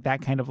House and like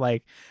that kind of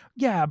like,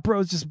 yeah,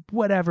 bros, just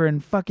whatever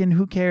and fucking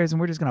who cares, and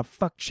we're just gonna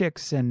fuck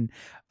chicks and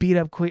beat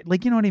up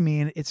like, you know what I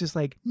mean? It's just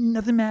like,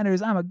 nothing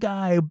matters, I'm a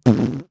guy,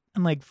 and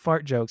like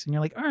fart jokes, and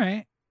you're like, all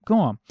right, go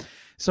on.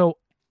 So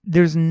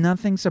there's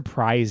nothing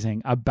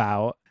surprising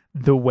about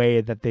the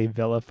way that they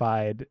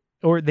vilified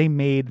or they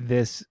made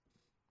this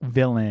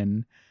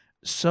villain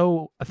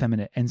so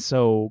effeminate and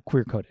so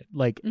queer coded,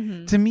 like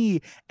to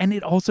me. And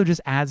it also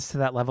just adds to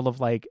that level of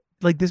like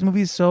this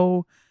movie is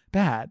so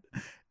bad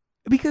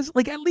because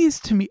like, at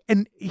least to me,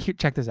 and here,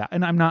 check this out.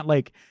 And I'm not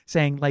like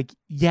saying like,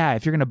 yeah,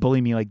 if you're going to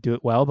bully me, like do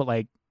it well. But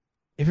like,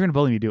 if you're going to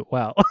bully me, do it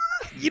well.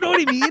 You know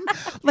what I mean?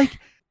 Like,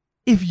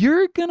 if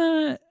you're going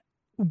to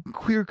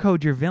queer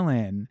code your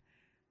villain,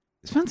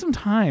 spend some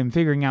time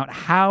figuring out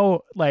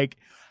how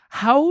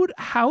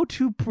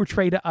to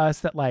portray to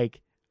us that,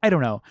 like, I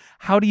don't know,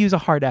 how to use a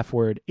hard F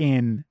word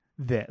in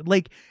this.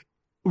 Like,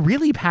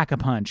 really pack a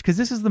punch, because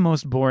this is the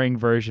most boring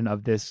version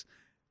of this.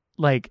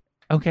 Like,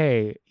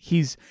 okay,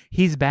 he's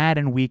bad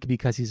and weak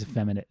because he's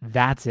effeminate.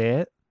 That's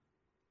it.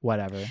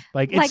 Whatever.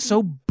 Like, it's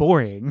so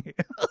boring.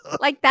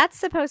 Like, that's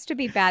supposed to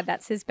be bad.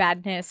 That's his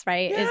badness,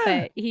 right? Yeah. Is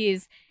that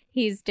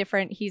he's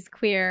different, he's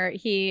queer,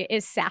 he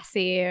is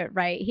sassy,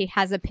 right? He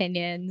has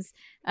opinions,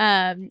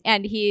 and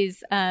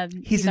he's an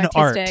artistic.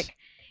 art.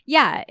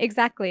 Yeah,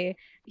 exactly.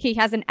 He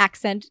has an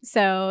accent,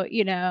 so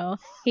you know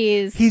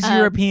he's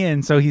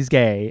European, so he's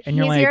gay, and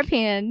you're like, he's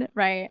European,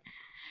 right?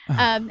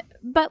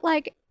 But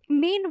like,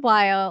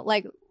 meanwhile,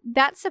 like,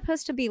 that's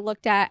supposed to be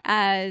looked at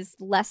as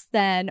less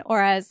than,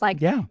 or as like,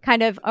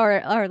 kind of,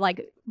 or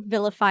like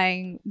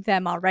vilifying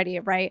them already,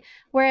 right?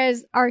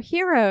 Whereas our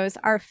heroes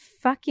are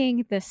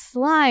fucking the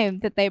slime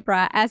that they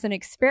brought as an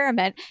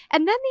experiment.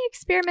 And then the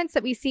experiments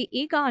that we see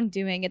Egon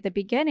doing at the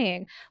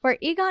beginning, where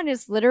Egon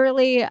is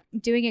literally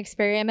doing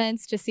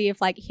experiments to see if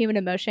like human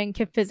emotion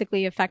can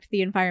physically affect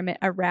the environment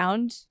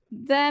around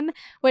them,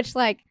 which,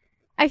 like,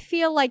 I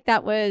feel like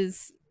that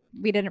was,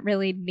 we didn't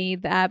really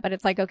need that, but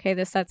it's like, okay,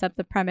 this sets up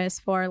the premise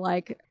for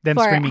like them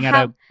screaming at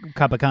a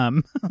cup of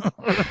cum.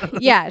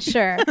 Yeah,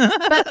 sure.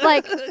 But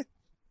like,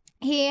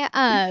 he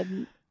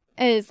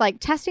is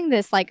like testing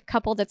this like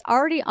couple that's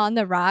already on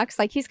the rocks.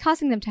 Like, he's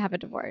causing them to have a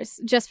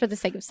divorce just for the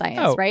sake of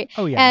science, right?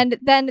 Oh yeah. And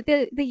then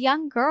the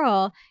young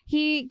girl,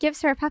 he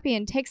gives her a puppy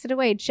and takes it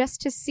away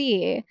just to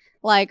see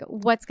like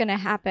what's gonna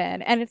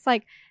happen. And it's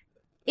like,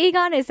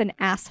 Egon is an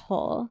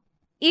asshole.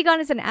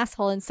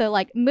 And so,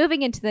 like,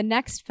 moving into the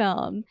next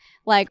film,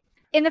 like,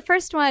 In the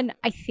first one,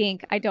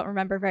 I don't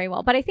remember very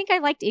well, but I think I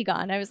liked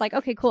Egon. I was like,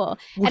 okay, cool.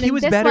 Well, and he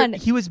was this better. one,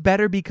 He was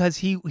better because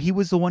he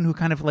was the one who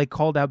kind of like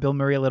called out Bill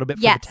Murray a little bit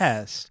for the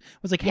test.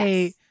 Was like,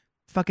 hey, Yes.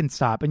 fucking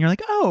stop. And you're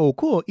like, oh,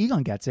 cool.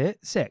 Egon gets it.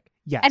 Sick.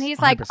 Yes. and he's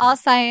 100%. like all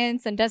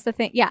science and does the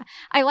thing. Yeah,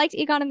 I liked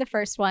Egon in the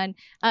first one.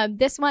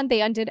 This one,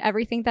 they undid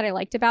everything that I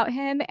liked about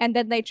him, and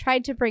then they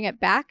tried to bring it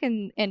back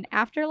in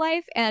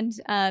Afterlife, and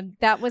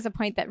that was a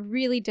point that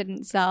really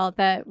didn't sell.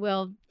 That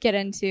we'll get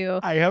into.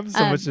 I have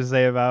so much to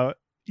say about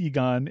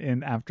Egon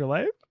in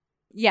Afterlife.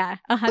 Yeah,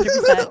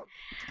 100%.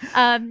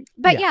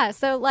 But Yeah. yeah,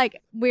 so like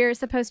we're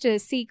supposed to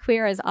see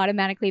queer as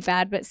automatically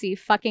bad, but see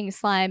fucking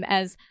slime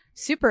as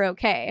super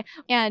okay.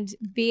 And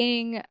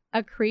being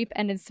a creep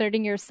and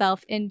inserting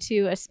yourself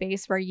into a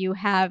space where you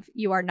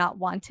are not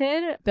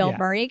wanted, Bill Yeah.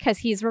 Murray, because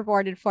he's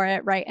rewarded for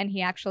it, right? And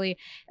he actually,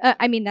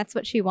 I mean, that's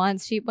what she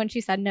wants. When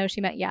she said no,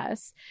 she meant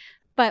yes.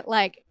 But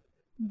like,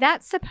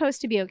 that's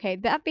supposed to be okay.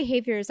 That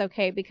behavior is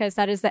okay because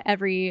that is the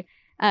every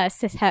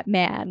cishet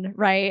man,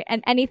 right?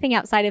 And anything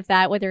outside of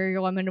that, whether you're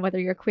a woman, whether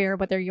you're queer,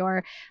 whether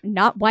you're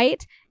not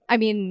white, I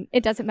mean,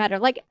 it doesn't matter.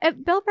 Like,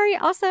 Bill Murray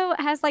also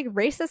has like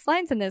racist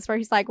lines in this where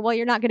he's like, well,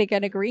 you're not going to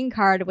get a green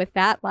card with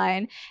that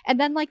line. And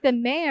then like the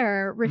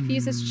mayor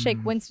refuses to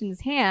shake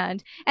Winston's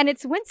hand, and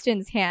it's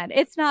Winston's hand.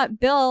 It's not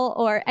Bill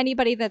or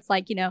anybody that's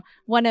like, you know,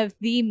 one of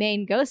the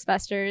main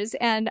Ghostbusters.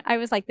 And I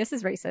was like, this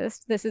is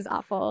racist. This is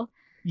awful.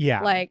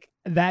 Yeah. Like,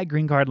 that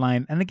green card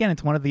line, and again,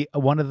 it's one of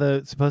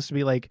the supposed to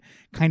be like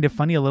kind of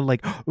funny, a little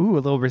like a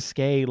little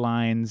risque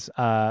lines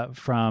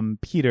from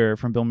Peter,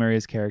 from Bill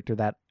Murray's character,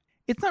 that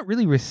it's not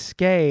really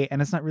risque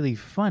and it's not really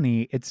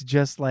funny. It's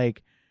just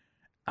like,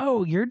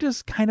 oh, you're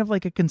just kind of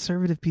like a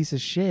conservative piece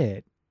of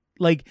shit.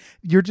 Like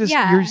you're just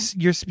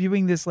you're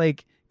spewing this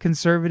like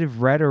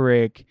conservative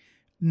rhetoric,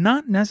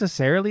 not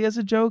necessarily as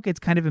a joke. It's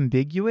kind of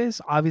ambiguous.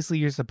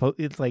 Obviously,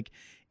 it's like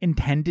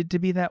intended to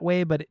be that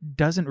way, but it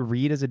doesn't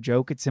read as a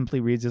joke. It simply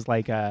reads as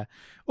like oh,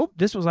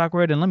 this was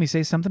awkward and let me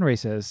say something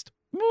racist.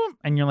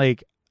 And you're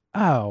like,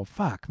 oh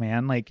fuck,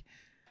 man. Like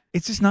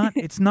it's just not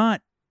it's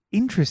not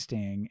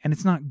interesting, and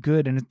it's not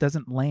good, and it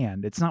doesn't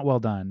land. It's not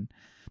well done.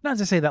 Not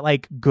to say that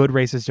like good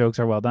racist jokes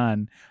are well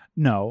done.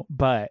 No,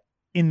 but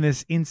in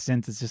this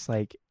instance, it's just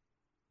like,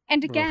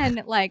 and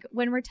again, like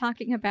when we're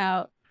talking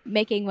about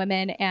making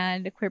women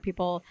and queer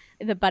people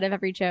the butt of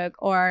every joke,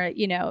 or,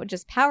 you know,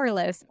 just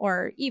powerless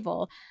or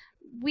evil,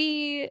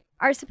 we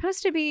are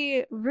supposed to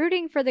be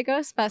rooting for the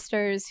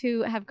Ghostbusters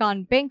who have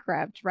gone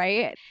bankrupt,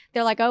 right?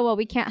 They're like, oh, well,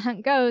 we can't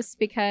hunt ghosts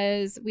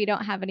because we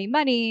don't have any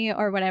money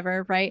or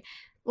whatever, right?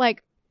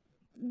 Like,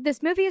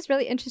 this movie is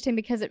really interesting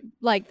because it,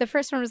 like, the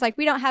first one was like,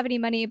 we don't have any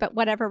money, but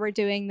whatever, we're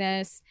doing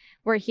this,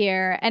 we're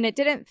here. And it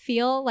didn't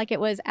feel like it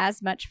was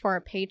as much for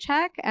a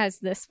paycheck as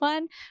this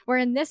one, where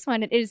in this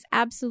one, it is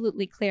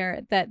absolutely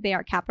clear that they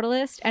are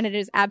capitalist, and it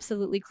is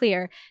absolutely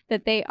clear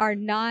that they are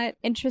not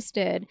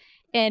interested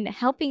in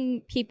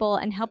helping people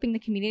and helping the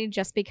community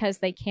just because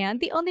they can.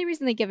 The only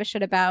reason they give a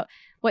shit about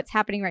what's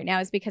happening right now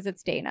is because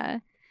it's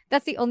Dana.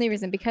 That's the only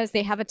reason, because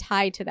they have a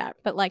tie to that.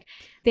 But like,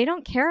 they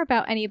don't care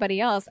about anybody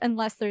else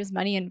unless there's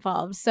money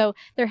involved. So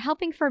they're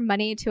helping for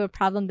money to a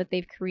problem that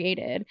they've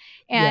created.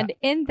 And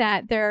in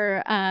that,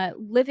 they're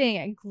living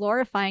and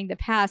glorifying the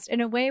past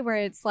in a way where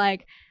it's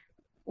like,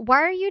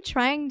 why are you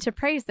trying to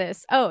praise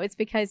this? Oh, it's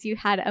because you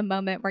had a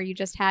moment where you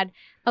just had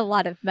a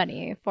lot of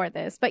money for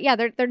this. But yeah,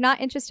 they're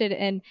not interested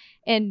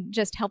in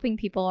just helping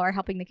people or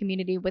helping the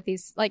community with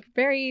these like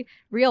very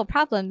real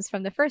problems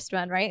from the first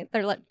one, right?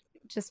 They're like,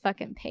 just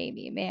fucking pay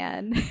me,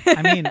 man.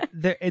 I mean,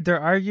 they're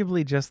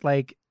arguably just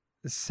like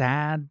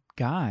sad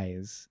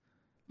guys.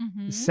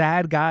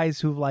 Sad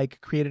guys who've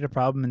like created a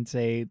problem and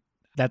say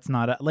that's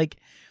not a, like,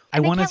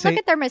 and I want to say, look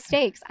at their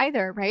mistakes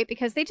either, right?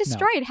 Because they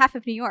destroyed half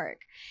of New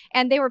York,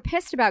 and they were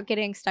pissed about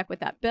getting stuck with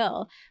that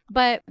bill.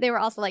 But they were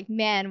also like,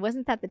 man,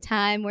 wasn't that the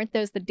time? Weren't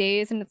those the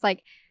days? And it's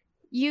like,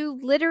 you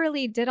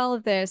literally did all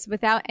of this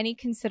without any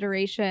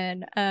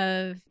consideration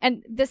of,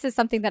 and this is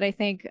something that I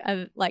think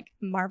of, like,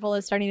 Marvel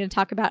is starting to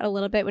talk about a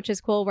little bit, which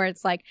is cool, where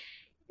it's like,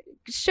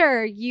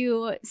 sure,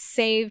 you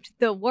saved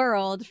the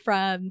world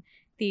from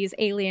these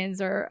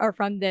aliens or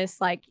from this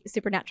like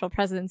supernatural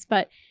presence,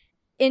 but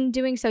in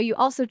doing so, you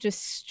also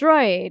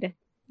destroyed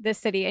the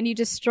city and you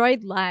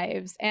destroyed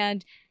lives,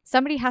 and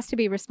somebody has to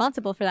be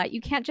responsible for that.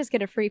 You can't just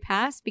get a free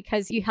pass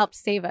because you helped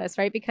save us,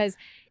 right? Because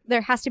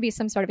there has to be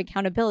some sort of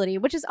accountability,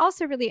 which is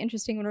also really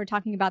interesting when we're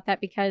talking about that,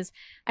 because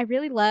I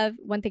really love,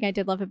 one thing I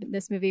did love in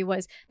this movie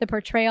was the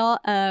portrayal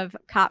of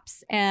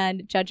cops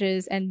and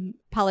judges and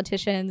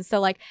politicians. So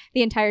like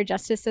the entire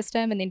justice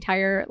system and the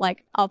entire,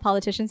 like, all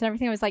politicians and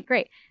everything. I was like,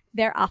 great,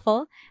 they're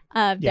awful,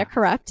 they're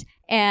corrupt,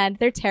 and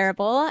they're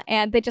terrible,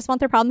 and they just want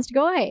their problems to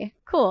go away.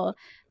 Cool.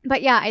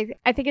 But yeah,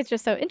 I think it's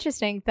just so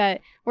interesting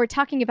that we're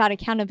talking about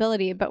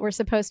accountability, but we're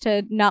supposed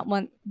to not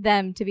want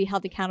them to be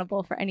held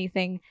accountable for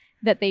anything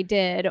that they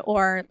did,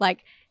 or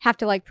like have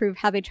to like prove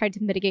how they tried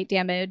to mitigate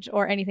damage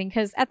or anything.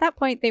 Because at that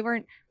point, they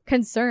weren't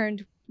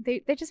concerned.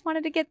 They just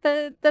wanted to get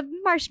the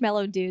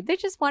marshmallow dude. They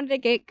just wanted to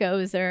get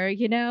Gozer,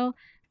 you know?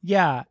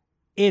 Yeah,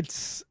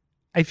 it's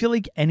I feel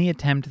like any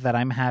attempt that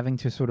I'm having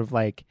to sort of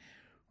like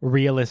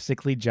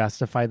realistically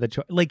justify the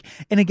choice, like,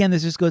 and again,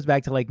 this just goes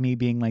back to like me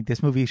being like,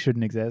 this movie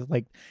shouldn't exist.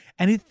 Like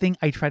anything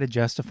I try to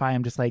justify,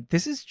 I'm just like,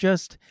 this is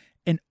just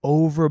an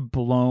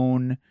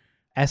overblown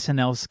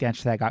SNL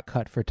sketch that got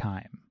cut for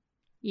time.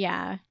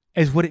 Yeah.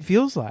 Is what it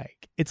feels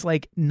like. It's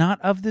like not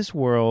of this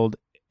world.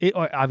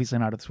 Or obviously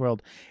not of this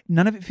world.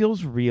 None of it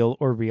feels real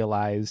or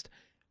realized.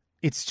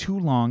 It's too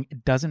long.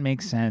 It doesn't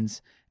make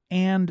sense.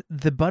 And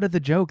the butt of the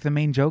joke, the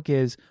main joke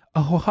is,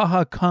 oh,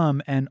 haha,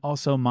 come, and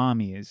also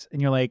mommies.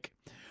 And you're like,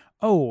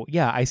 oh,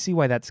 yeah, I see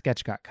why that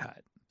sketch got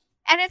cut.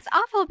 And it's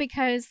awful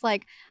because,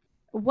 like,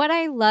 what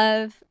I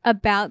love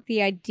about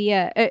the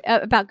idea,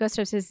 about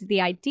Ghostbusters,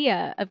 the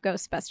idea of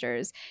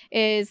Ghostbusters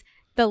is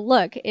the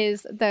look,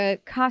 is the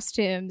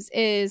costumes,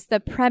 is the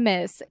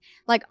premise.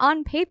 Like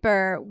on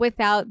paper,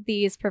 without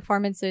these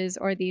performances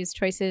or these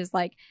choices,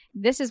 like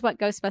this is what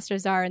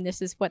Ghostbusters are and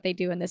this is what they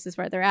do and this is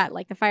where they're at.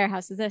 Like the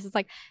firehouse is this. It's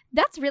like,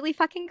 that's really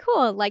fucking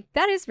cool. Like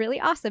that is really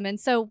awesome. And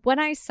so when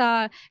I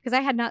saw, because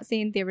I had not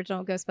seen the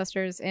original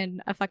Ghostbusters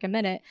in a fucking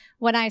minute,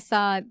 when I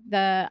saw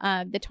the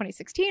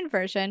 2016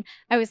 version,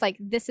 I was like,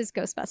 this is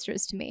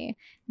Ghostbusters to me.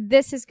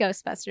 This is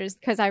Ghostbusters,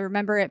 because I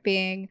remember it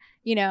being,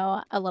 you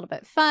know, a little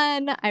bit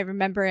fun. I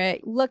remember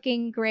it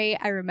looking great.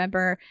 I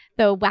remember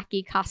the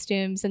wacky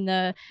costumes and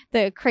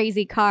the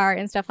crazy car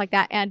and stuff like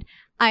that. And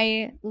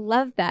I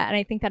love that. And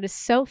I think that is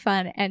so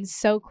fun and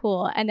so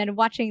cool. And then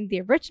watching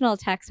the original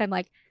text, I'm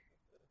like,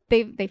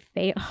 they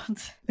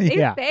failed.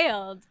 They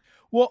failed.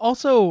 Well,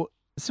 also,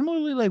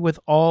 similarly, like with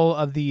all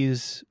of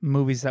these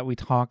movies that we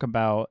talk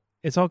about,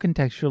 it's all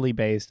contextually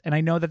based. And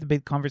I know that the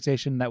big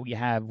conversation that we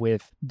have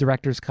with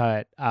director's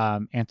cut,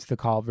 Answer the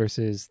Call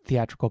versus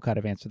theatrical cut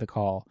of Answer the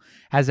Call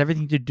has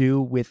everything to do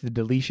with the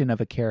deletion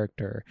of a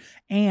character.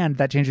 And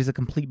that changes the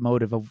complete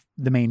motive of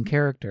the main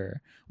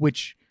character,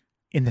 which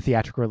in the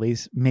theatrical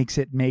release makes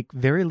it make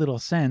very little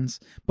sense.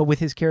 But with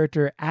his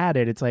character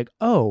added, it's like,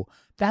 oh,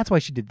 that's why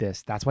she did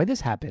this. That's why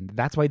this happened.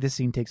 That's why this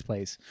scene takes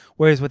place.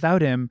 Whereas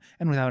without him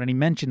and without any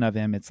mention of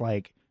him, it's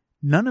like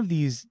none of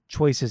these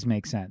choices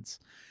make sense.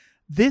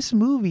 This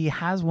movie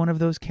has one of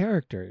those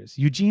characters.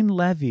 Eugene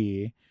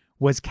Levy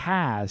was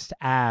cast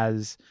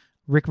as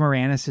Rick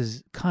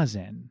Moranis'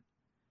 cousin,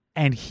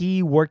 and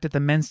he worked at the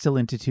Menstill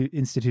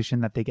institution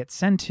that they get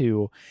sent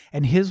to,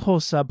 and his whole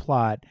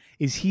subplot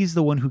is he's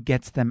the one who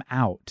gets them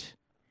out.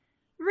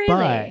 Really?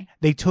 But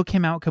they took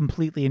him out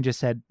completely and just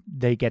said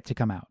they get to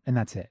come out, and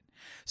that's it.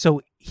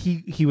 So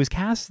he was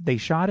cast, they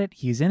shot it,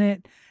 he's in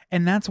it,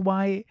 and that's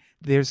why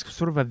there's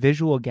sort of a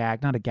visual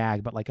gag, not a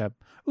gag, but like a,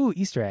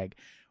 Easter egg.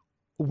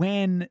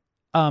 When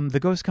the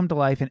ghosts come to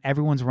life and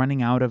everyone's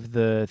running out of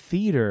the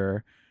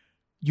theater,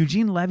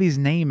 Eugene Levy's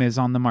name is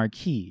on the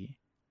marquee.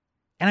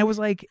 And I was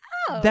like,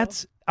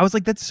 that's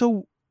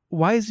so,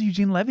 why is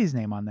Eugene Levy's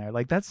name on there?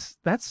 Like, that's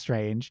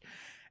strange.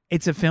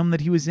 It's a film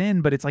that he was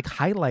in, but it's like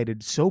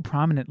highlighted so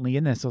prominently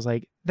in this. I was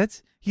like,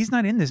 he's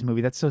not in this movie.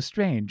 That's so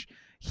strange.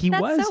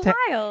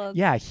 Wild.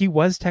 Yeah, he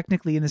was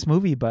technically in this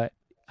movie, but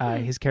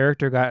his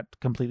character got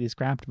completely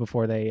scrapped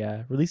before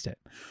they released it.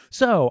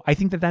 So I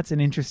think that that's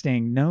an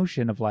interesting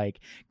notion of like,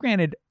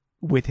 granted,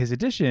 with his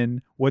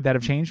addition, would that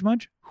have changed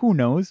much? Who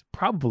knows?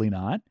 Probably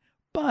not.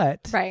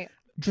 But right.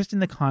 Just in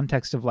the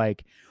context of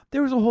like,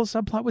 there was a whole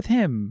subplot with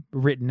him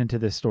written into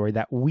this story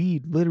that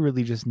we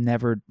literally just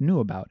never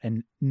knew about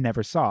and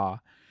never saw.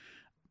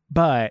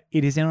 But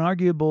it is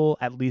inarguable,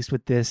 at least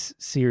with this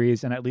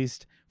series, and at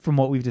least from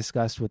what we've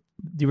discussed with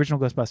the original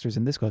Ghostbusters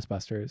and this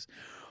Ghostbusters,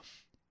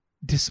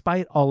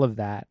 despite all of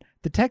that,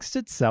 the text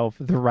itself,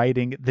 the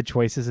writing, the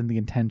choices, and the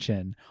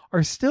intention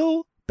are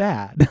still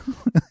bad.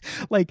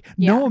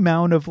 No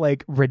amount of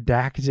like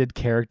redacted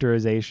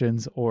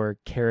characterizations or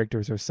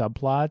characters or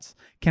subplots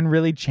can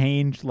really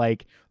change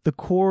like the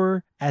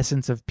core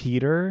essence of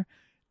Peter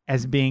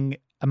as being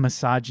a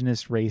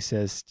misogynist,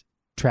 racist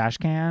trash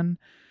can.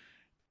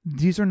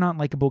 These are not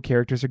likable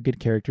characters or good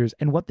characters,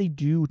 and what they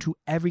do to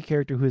every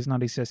character who is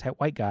not a cishet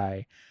white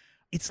guy,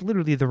 it's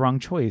literally the wrong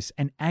choice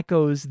and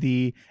echoes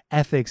the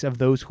ethics of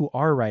those who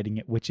are writing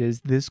it, which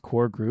is this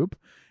core group.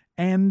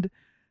 And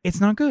it's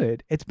not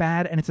good. It's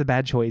bad, and it's a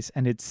bad choice,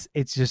 and it's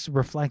just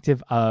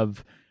reflective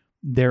of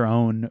their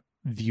own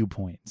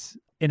viewpoints.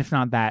 And if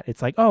not that,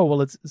 it's like, oh,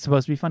 well, it's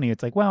supposed to be funny.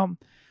 It's like, well,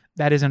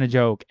 that isn't a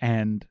joke,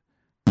 and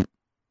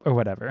or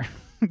whatever.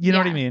 You know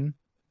what I mean?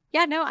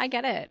 Yeah, no, I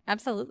get it.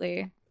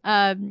 Absolutely.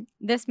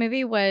 This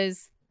movie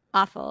was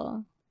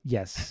awful.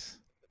 Yes,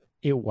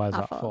 it was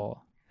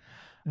awful.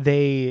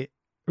 They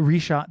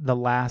reshot the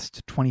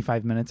last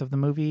 25 minutes of the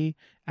movie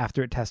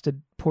after it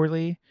tested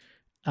poorly.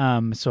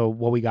 So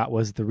what we got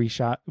was the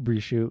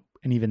reshoot,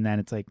 and even then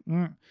it's like,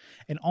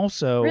 And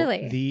also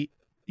really?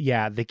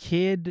 the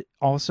kid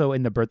also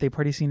in the birthday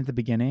party scene at the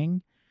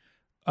beginning,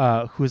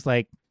 who's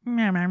like,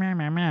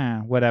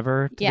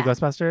 whatever to the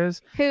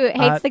Ghostbusters. Who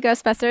hates the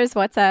Ghostbusters?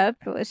 What's up?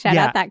 Shout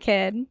out that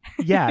kid.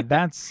 Yeah,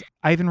 that's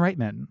Ivan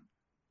Reitman,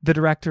 the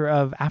director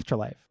of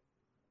Afterlife.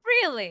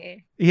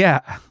 Really? Yeah.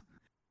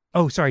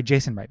 Oh, sorry,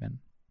 Jason Reitman.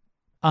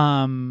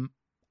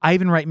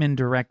 Ivan Reitman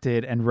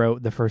directed and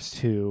wrote the first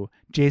two.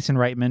 Jason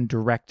Reitman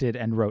directed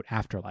and wrote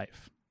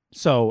Afterlife.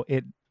 So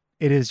it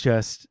is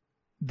just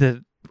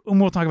and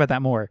we'll talk about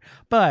that more.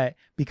 But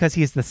because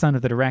he's the son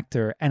of the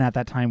director and at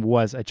that time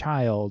was a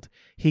child,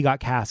 he got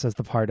cast as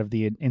the part of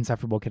the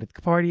insufferable kid at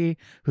the party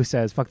who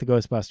says, fuck the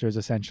Ghostbusters,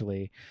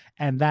 essentially.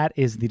 And that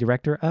is the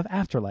director of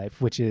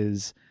Afterlife, which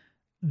is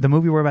the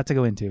movie we're about to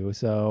go into.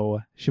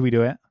 So should we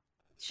do it?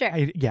 Sure.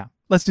 Yeah.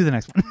 Let's do the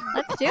next one.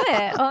 Let's do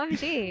it.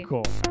 OMG.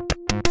 Cool.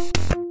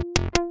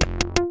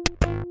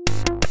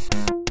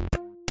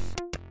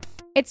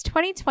 It's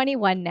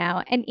 2021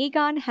 now, and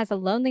Egon has a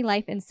lonely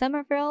life in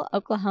Somerville,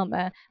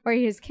 Oklahoma, where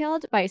he is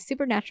killed by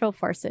supernatural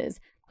forces.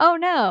 Oh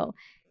no!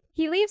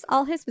 He leaves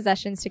all his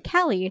possessions to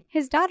Callie,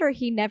 his daughter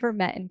he never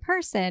met in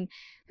person,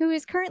 who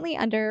is currently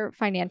under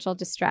financial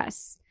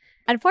distress.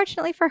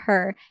 Unfortunately for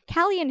her,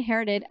 Callie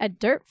inherited a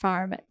dirt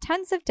farm,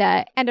 tons of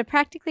debt, and a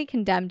practically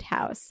condemned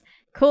house.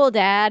 Cool,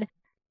 Dad!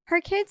 Her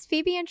kids,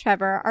 Phoebe and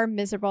Trevor, are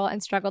miserable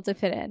and struggle to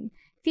fit in.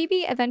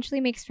 Phoebe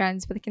eventually makes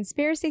friends with a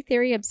conspiracy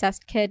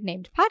theory-obsessed kid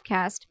named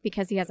Podcast,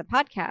 because he has a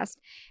podcast,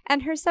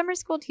 and her summer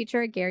school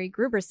teacher, Gary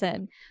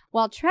Gruberson,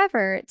 while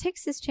Trevor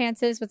takes his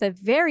chances with a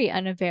very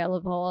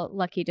unavailable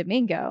Lucky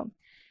Domingo.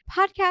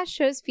 Podcast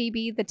shows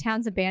Phoebe the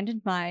town's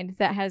abandoned mine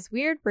that has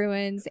weird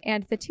ruins,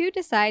 and the two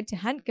decide to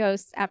hunt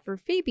ghosts after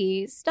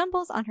Phoebe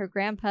stumbles on her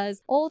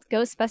grandpa's old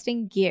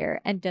ghost-busting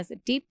gear and does a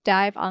deep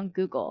dive on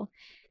Google.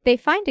 They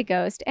find a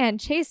ghost and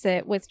chase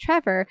it with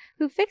Trevor,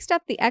 who fixed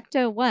up the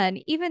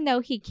Ecto-1 even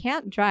though he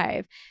can't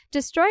drive,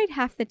 destroyed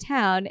half the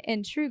town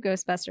in true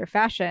Ghostbuster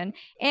fashion,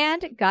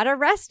 and got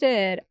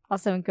arrested,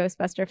 also in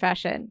Ghostbuster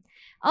fashion.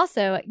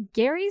 Also,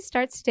 Gary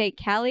starts to date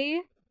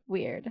Callie.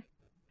 Weird.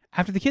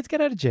 After the kids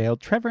get out of jail,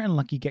 Trevor and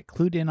Lucky get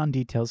clued in on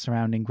details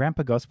surrounding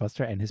Grandpa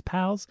Ghostbuster and his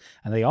pals,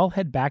 and they all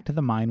head back to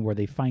the mine where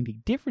they find a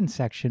different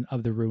section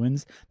of the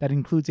ruins that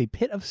includes a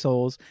pit of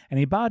souls and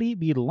a body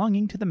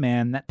belonging to the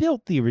man that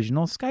built the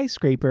original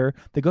skyscraper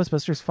the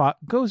Ghostbusters fought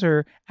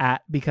Gozer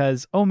at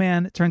because, oh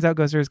man, it turns out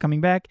Gozer is coming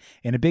back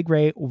in a big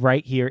way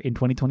right here in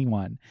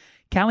 2021.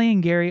 Callie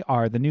and Gary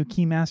are the new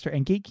Keymaster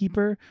and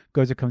Gatekeeper.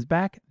 Gozer comes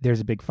back.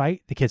 There's a big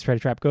fight. The kids try to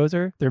trap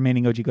Gozer. The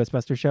remaining OG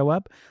Ghostbusters show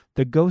up.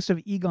 The ghost of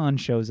Egon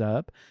shows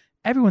up.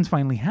 Everyone's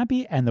finally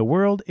happy, and the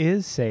world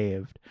is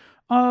saved.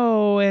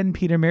 Oh, and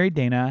Peter married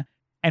Dana,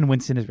 and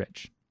Winston is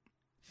rich.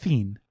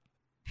 Fiend.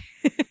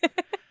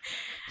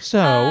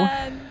 So...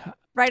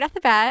 Right off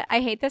the bat, I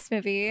hate this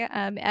movie,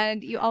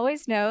 and you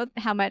always know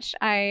how much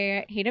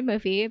I hate a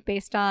movie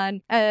based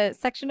on a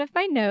section of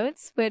my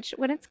notes, which,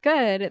 when it's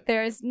good,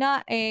 there's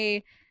not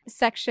a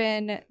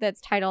section that's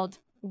titled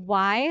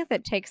Why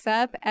that takes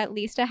up at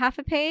least a half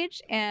a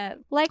page.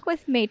 And like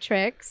with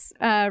Matrix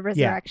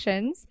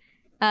Resurrections,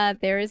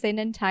 there is an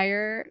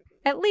entire,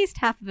 at least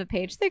half of a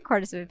page,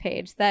 3/4 of a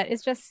page, that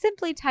is just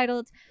simply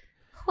titled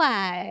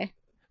Why.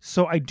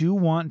 So I do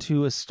want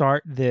to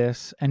start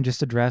this and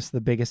just address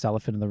the biggest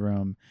elephant in the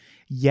room.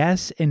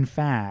 Yes, in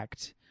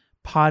fact,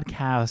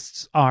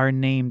 podcasts are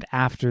named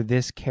after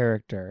this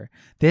character.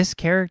 This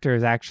character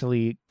is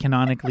actually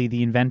canonically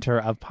the inventor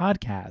of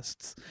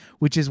podcasts,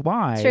 which is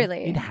why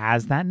it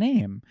has that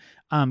name.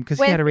 Because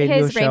he had a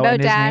radio show Rainbow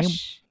and his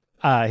Dash.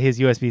 name, his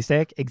USB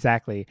stick,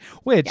 exactly.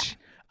 Which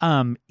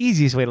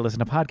easiest way to listen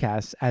to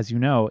podcasts, as you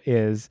know,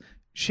 is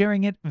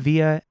sharing it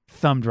via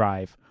thumb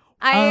drive.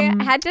 I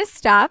had to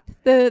stop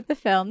the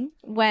film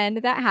when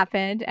that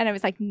happened, and I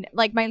was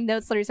like my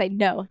notes literally say,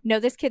 no,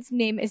 this kid's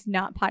name is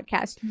not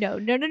Podcast. No.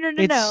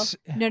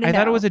 I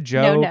thought it was a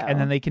joke, and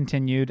then they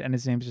continued, and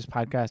his name's just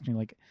Podcast, and you're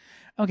like,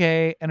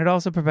 okay. And it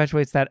also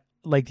perpetuates that,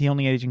 like, the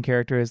only aging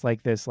character is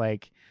like this,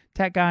 like,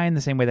 tech guy in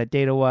the same way that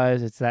Data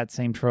was. It's that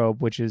same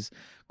trope, which is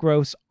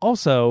gross.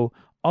 Also,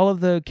 all of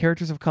the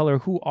characters of color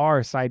who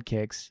are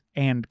sidekicks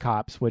and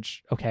cops,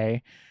 which,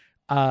 okay,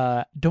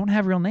 don't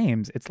have real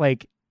names. It's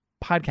like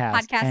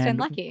Podcast and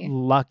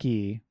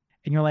Lucky.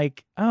 And you're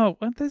like, oh,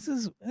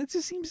 it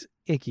just seems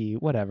icky,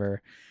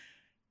 whatever.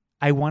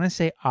 I want to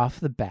say off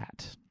the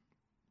bat,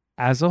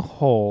 as a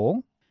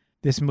whole,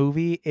 this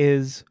movie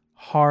is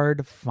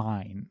hard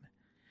fine.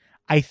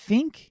 I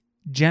think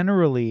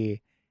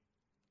generally,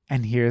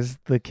 and here's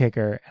the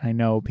kicker, and I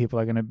know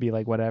people are going to be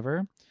like,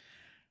 whatever.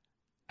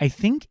 I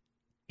think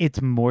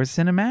it's more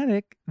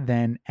cinematic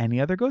than any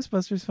other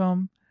Ghostbusters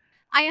film.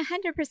 I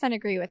 100%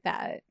 agree with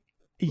that.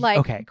 Like,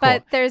 okay, cool.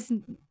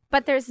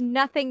 But there's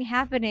nothing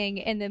happening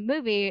in the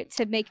movie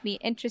to make me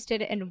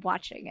interested in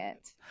watching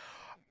it.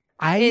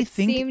 It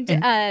seemed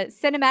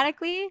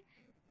cinematically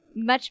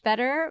much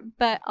better,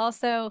 but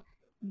also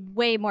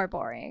way more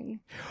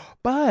boring.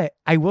 But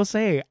I will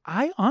say,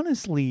 I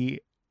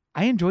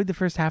enjoyed the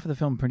first half of the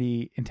film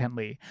pretty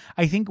intently.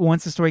 I think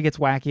once the story gets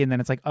wacky and then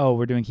it's like, oh,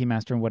 we're doing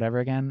Keymaster and whatever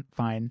again,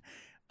 fine.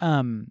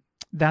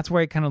 That's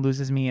where it kind of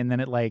loses me. And then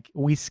it, like,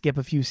 we skip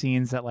a few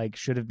scenes that, like,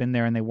 should have been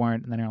there and they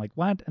weren't. And then you're like,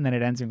 what? And then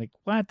it ends and you're like,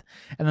 what?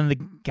 And then the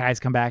guys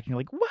come back and you're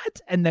like,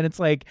 what? And then it's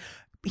like,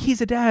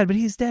 he's a dad, but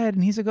he's dead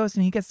and he's a ghost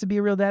and he gets to be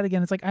a real dad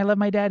again. It's like, I love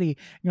my daddy.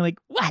 And you're like,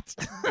 what?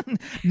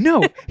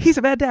 No, he's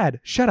a bad dad.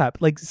 Shut up.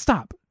 Like,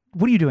 stop.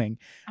 What are you doing?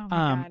 Oh my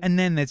God. And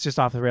then it's just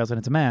off the rails and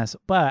it's a mess.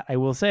 But I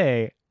will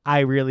say, I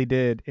really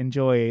did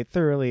enjoy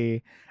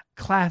thoroughly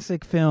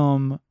classic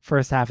film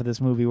first half of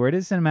this movie where it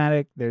is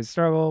cinematic, there's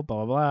struggle,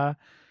 blah, blah, blah.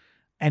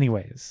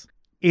 Anyways,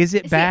 is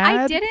it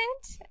bad?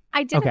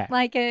 I didn't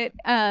like it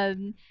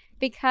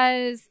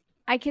because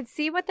I could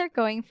see what they're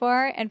going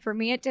for. And for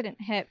me, it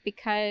didn't hit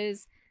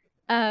because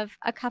of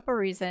a couple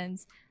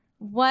reasons.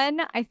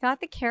 One, I thought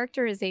the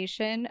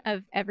characterization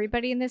of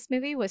everybody in this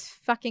movie was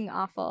fucking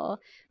awful.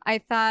 I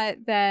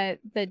thought that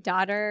the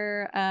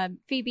daughter,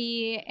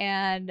 Phoebe,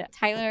 and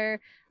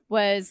Tyler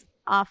was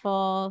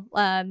awful.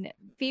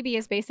 Phoebe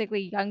is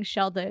basically young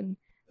Sheldon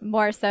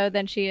more so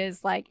than she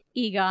is like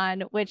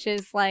Egon, which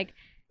is like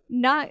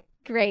not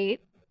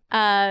great,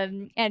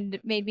 and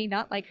made me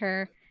not like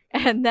her.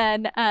 And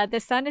then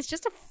the son is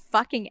just a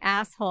fucking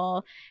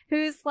asshole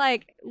who's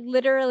like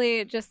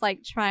literally just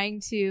like trying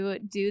to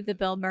do the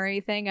Bill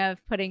Murray thing of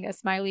putting a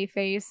smiley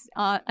face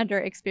under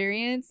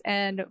experience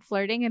and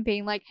flirting and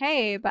being like,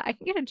 hey, but I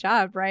can get a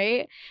job,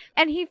 right?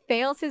 And he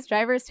fails his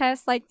driver's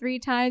test like 3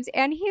 times,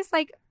 and he's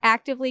like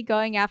actively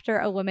going after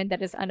a woman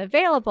that is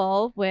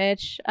unavailable,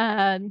 which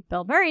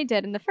Bill Murray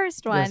did in the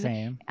first one. The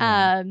same.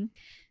 Yeah.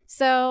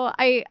 So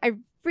I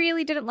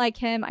really didn't like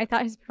him. I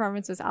thought his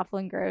performance was awful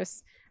and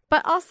gross.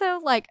 But also,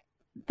 like,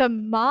 the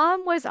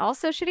mom was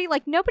also shitty.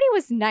 Like, nobody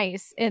was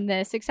nice in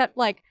this except,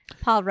 like,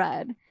 Paul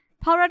Rudd.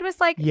 Paul Rudd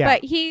was like,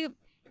 but he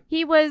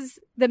was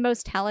the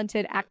most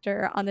talented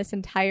actor on this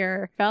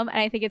entire film. And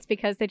I think it's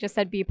because they just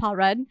said, be Paul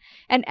Rudd.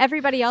 And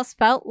everybody else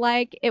felt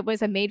like it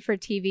was a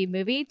made-for-TV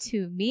movie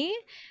to me.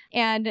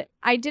 And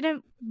I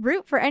didn't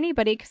root for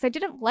anybody because I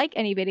didn't like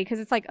anybody. Because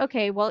it's like,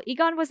 okay, well,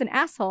 Egon was an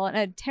asshole and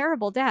a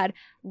terrible dad.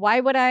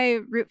 Why would I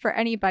root for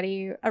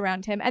anybody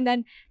around him? And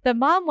then the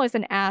mom was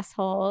an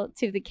asshole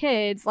to the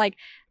kids. Like,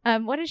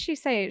 what does she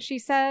say? She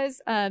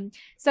says,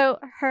 so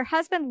her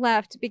husband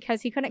left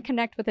because he couldn't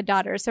connect with the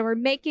daughter. So we're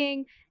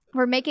making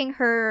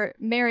her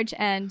marriage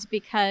end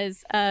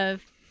because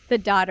of the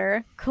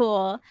daughter.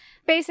 Cool.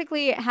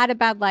 Basically had a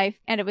bad life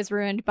and it was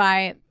ruined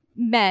by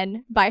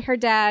men, by her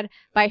dad,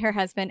 by her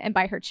husband, and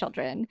by her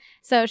children.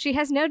 So she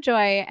has no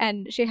joy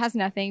and she has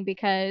nothing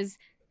because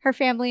her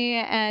family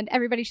and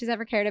everybody she's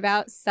ever cared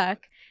about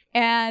suck.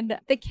 And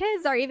the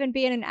kids are even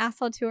being an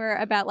asshole to her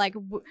about like,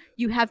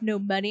 you have no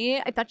money.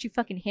 I thought you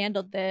fucking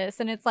handled this.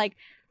 And it's like,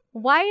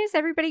 why is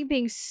everybody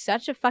being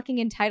such a fucking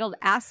entitled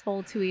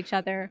asshole to each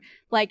other?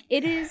 Like,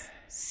 it is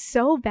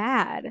so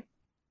bad.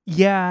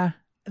 Yeah,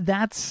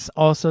 that's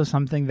also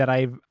something that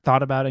I've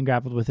thought about and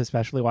grappled with,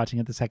 especially watching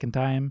it the second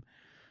time.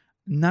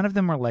 None of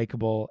them are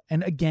likable.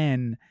 And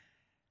again,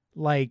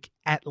 like,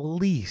 at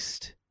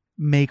least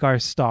make our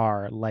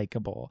star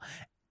likable.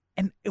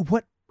 And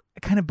what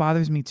kind of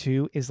bothers me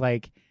too is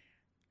like,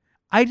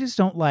 I just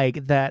don't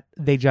like that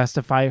they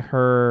justify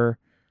her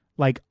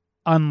like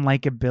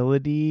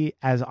unlikability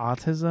as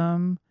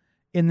autism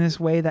in this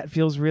way that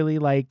feels really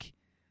like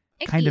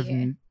Icky. kind of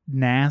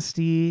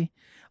nasty.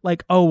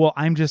 Like, oh, well,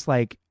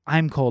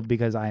 I'm cold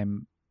because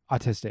I'm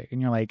autistic.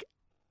 And you're like,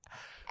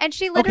 and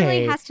she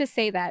literally okay. has to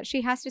say that.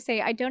 She has to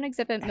say, I don't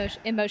exhibit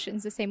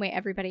emotions the same way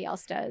everybody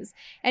else does.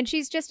 And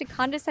she's just a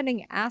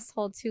condescending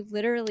asshole to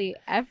literally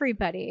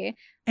everybody.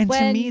 And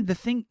to me, the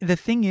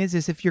thing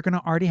is if you're going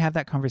to already have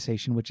that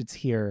conversation, which it's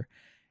here,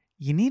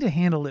 you need to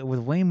handle it with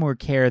way more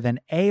care than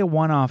a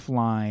one-off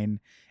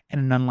line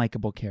and an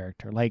unlikable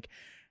character. Like,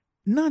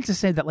 not to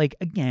say that, like,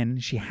 again,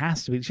 she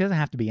doesn't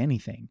have to be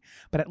anything,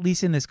 but at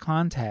least in this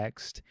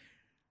context,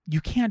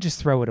 you can't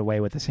just throw it away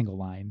with a single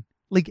line.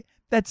 Like,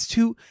 that's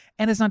too,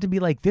 and it's not to be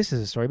like, this is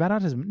a story about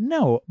autism.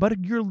 No,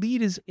 but your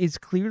lead is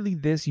clearly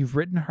this. You've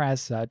written her as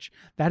such.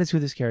 That is who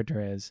this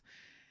character is.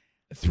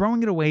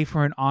 Throwing it away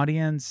for an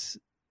audience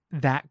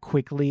that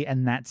quickly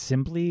and that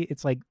simply,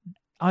 it's like,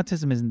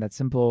 autism isn't that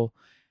simple.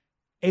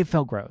 It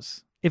felt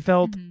gross. It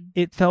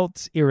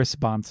felt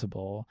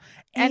irresponsible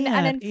and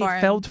uninformed.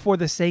 It felt for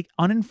the sake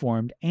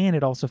uninformed, and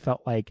it also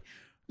felt like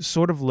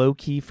sort of low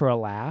key for a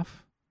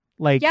laugh.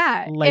 Like,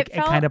 yeah, like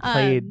it kind of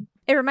played.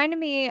 It reminded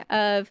me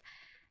of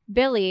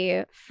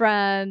Billy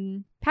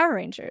from Power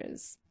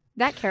Rangers.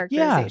 That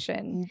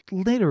characterization.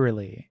 Yeah,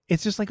 literally,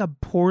 it's just like a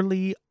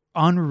poorly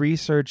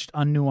unresearched,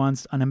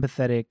 unnuanced,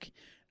 unempathetic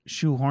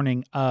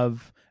shoehorning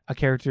of a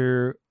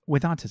character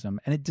with autism,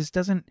 and it just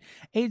it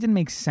didn't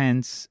make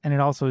sense, and it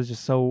also is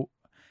just so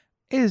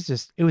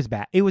it was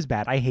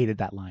bad. I hated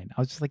that line.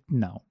 I was just like,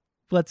 no,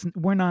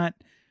 we're not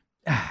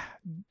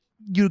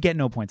you get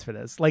no points for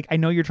this. Like, I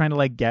know you're trying to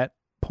like get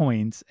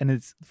points, and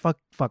it's fuck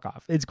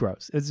off. It's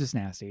gross. It's just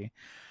nasty.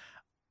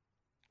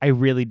 I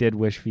really did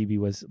wish Phoebe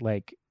was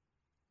like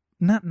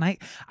not nice.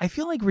 I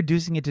feel like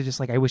reducing it to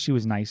just like, I wish she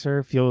was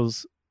nicer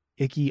feels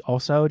icky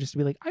also, just to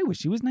be like, I wish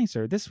she was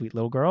nicer, this sweet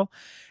little girl.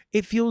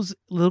 It feels a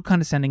little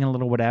condescending and a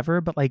little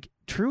whatever, but like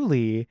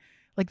truly,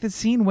 like the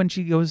scene when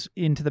she goes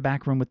into the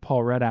back room with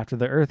Paul Rudd after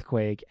the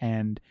earthquake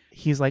and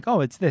he's like,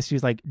 oh, it's this.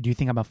 She's like, do you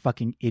think I'm a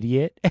fucking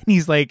idiot? And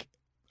he's like,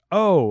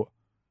 oh,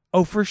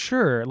 for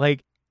sure.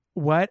 Like,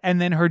 what? And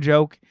then her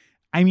joke,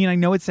 I mean, I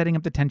know it's setting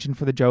up the tension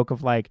for the joke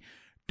of like,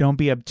 don't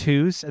be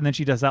obtuse. And then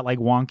she does that like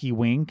wonky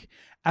wink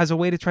as a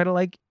way to try to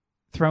like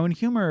throw in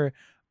humor.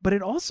 But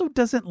it also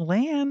doesn't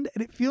land.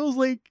 And it feels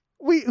like,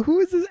 wait,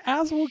 who is this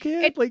asshole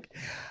kid?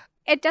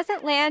 It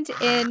doesn't land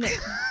in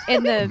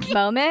the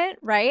moment,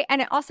 right?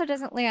 And it also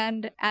doesn't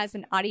land as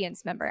an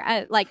audience member.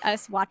 Like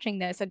us watching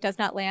this, it does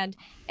not land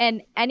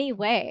in any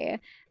way.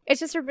 It's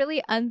just a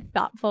really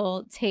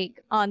unthoughtful take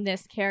on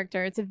this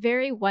character. It's a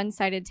very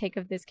one-sided take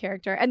of this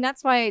character. And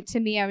that's why, to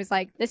me, I was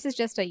like, this is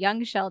just a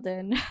young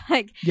Sheldon.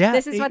 Like, yeah,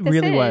 this is what this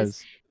really is.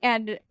 Was.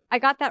 And I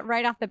got that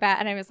right off the bat,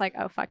 and I was like,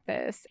 oh, fuck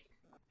this.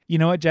 You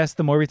know what, Jess?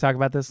 The more we talk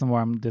about this, the more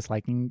I'm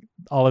disliking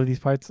all of these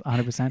parts,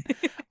 100%.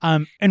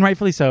 And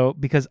rightfully so,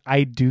 because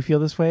I do feel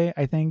this way,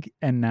 I think.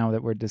 And now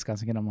that we're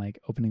discussing it, I'm like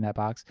opening that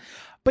box.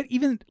 But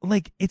even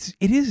like it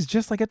is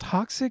just like a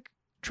toxic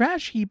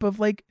trash heap of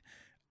like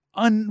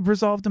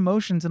unresolved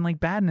emotions and like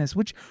badness,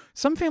 which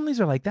some families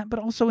are like that. But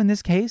also in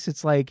this case,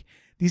 it's like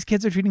these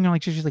kids are treating her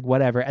like she's like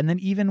whatever. And then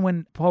even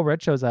when Paul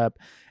Rudd shows up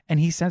and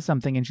he says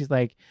something and she's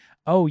like,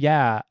 oh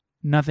yeah,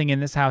 nothing in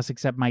this house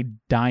except my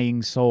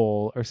dying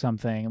soul or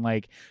something.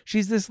 Like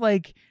she's this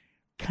like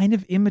kind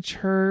of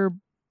immature,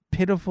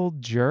 pitiful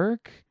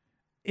jerk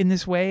in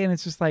this way. And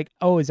it's just like,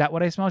 oh, is that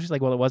what I smell? She's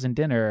like, well, it wasn't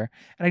dinner.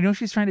 And I know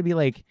she's trying to be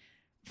like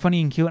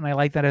funny and cute. And I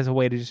like that as a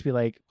way to just be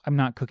like, I'm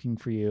not cooking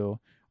for you.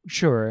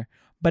 Sure.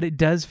 But it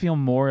does feel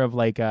more of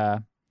like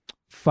a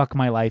fuck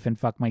my life and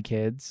fuck my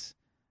kids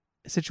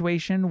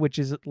situation, which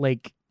is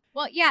like,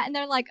 well, yeah, and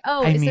they're like,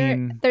 oh,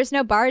 there's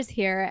no bars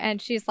here. And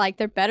she's like,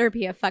 there better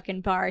be a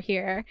fucking bar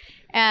here.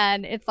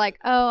 And it's like,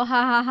 oh,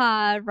 ha, ha,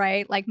 ha,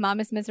 right? Like, mom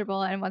is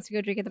miserable and wants to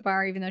go drink at the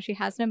bar even though she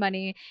has no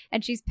money.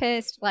 And she's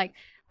pissed. Like,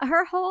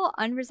 her whole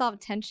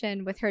unresolved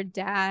tension with her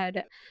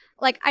dad.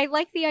 Like, I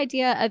like the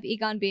idea of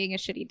Egon being a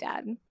shitty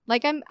dad.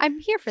 Like, I'm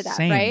here for that,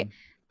 Same. Right?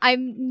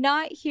 I'm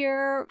not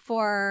here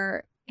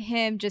for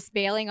him just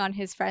bailing on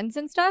his friends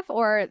and stuff,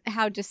 or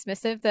how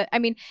dismissive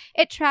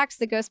it tracks.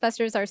 The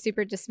Ghostbusters are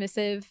super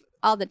dismissive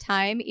all the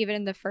time, even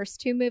in the first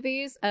two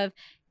movies, of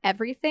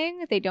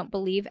everything. They don't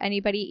believe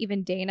anybody,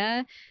 even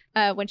Dana,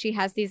 when she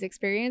has these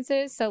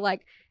experiences. So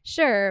like,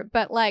 sure,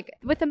 but like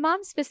with the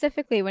mom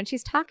specifically, when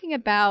she's talking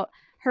about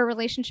her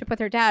relationship with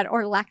her dad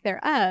or lack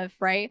thereof,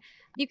 right?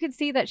 You could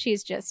see that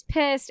she's just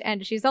pissed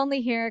and she's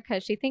only here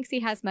because she thinks he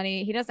has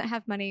money. He doesn't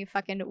have money,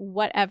 fucking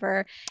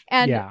whatever.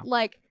 And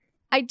like,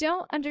 I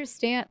don't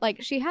understand.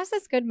 Like, she has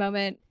this good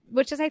moment,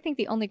 which is, I think,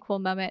 the only cool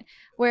moment,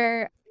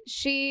 where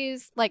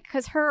she's like,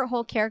 because her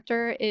whole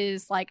character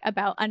is like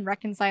about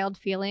unreconciled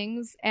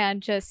feelings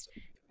and just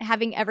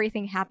having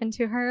everything happen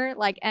to her.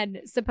 Like,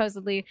 and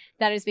supposedly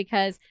that is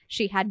because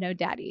she had no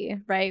daddy,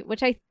 right?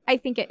 Which I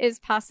think it is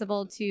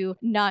possible to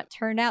not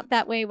turn out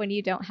that way when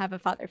you don't have a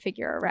father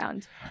figure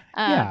around.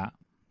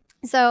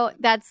 So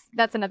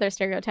that's another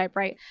stereotype,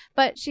 right?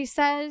 But she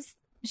says,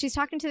 she's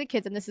talking to the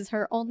kids, and this is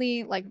her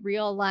only like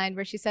real line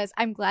where she says,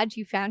 I'm glad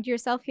you found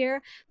yourself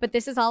here, but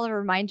this is all a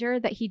reminder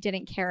that he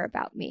didn't care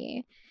about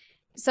me.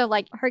 So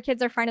like her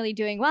kids are finally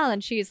doing well,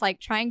 and she's like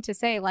trying to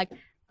say like,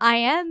 I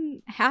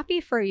am happy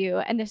for you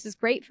and this is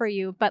great for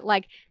you, but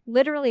like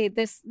literally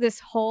this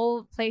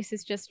whole place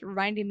is just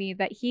reminding me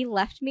that he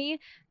left me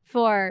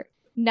for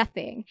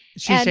nothing.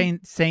 She's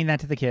saying that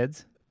to the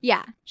kids?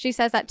 Yeah, she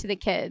says that to the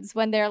kids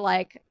when they're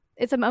like,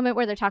 it's a moment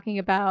where they're talking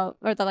about,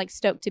 or they're like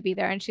stoked to be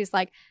there. And she's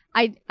like,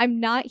 I'm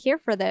not here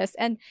for this.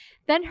 And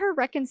then her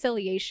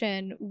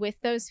reconciliation with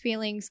those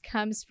feelings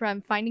comes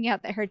from finding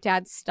out that her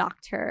dad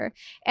stalked her.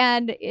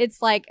 And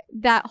it's like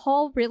that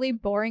whole really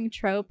boring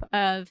trope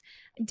of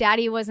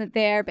daddy wasn't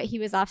there, but he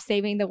was off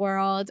saving the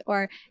world,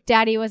 or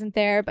daddy wasn't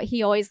there, but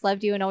he always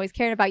loved you and always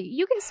cared about you.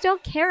 You can still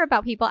care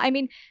about people. I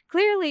mean,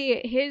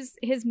 clearly his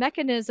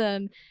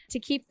mechanism to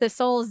keep the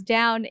souls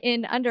down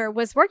in under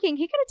was working.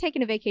 He could have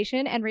taken a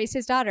vacation and raised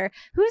his daughter.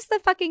 Who's the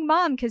fucking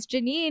mom? Because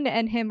Janine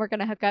and him were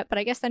going to hook up, but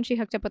I guess then she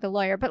hooked up with a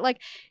lawyer. But like,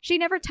 she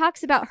never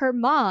talks about her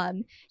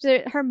mom.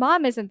 Her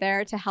mom isn't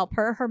there to help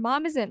her. Her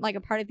mom isn't like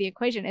a part of the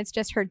equation. It's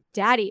just her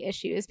daddy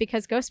issues,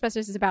 because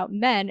Ghostbusters is about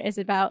men, is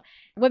about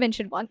women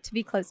should want to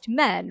be close to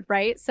men,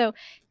 right? So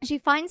she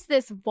finds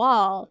this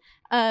wall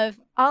of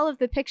all of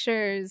the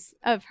pictures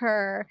of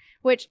her,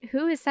 which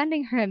who is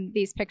sending him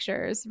these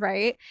pictures,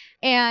 right?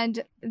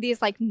 And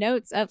these like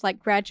notes of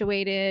like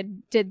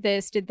graduated, did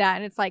this, did that.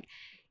 And it's like,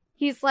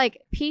 he's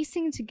like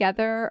piecing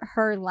together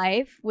her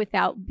life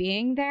without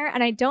being there.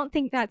 And I don't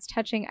think that's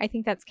touching. I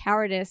think that's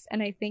cowardice.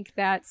 And I think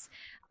that's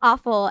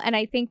awful. And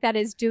I think that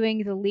is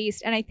doing the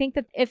least. And I think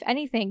that if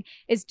anything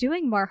is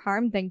doing more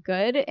harm than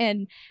good.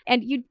 And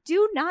you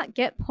do not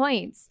get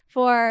points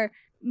for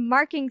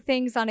marking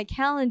things on a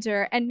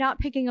calendar and not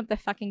picking up the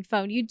fucking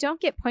phone. You don't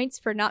get points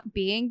for not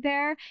being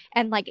there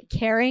and like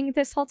caring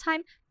this whole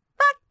time.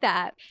 Fuck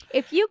that.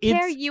 If you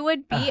care, you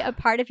would be a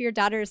part of your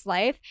daughter's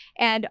life.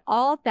 And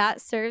all that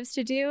serves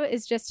to do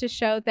is just to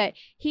show that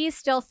he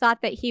still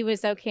thought that he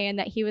was okay and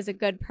that he was a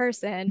good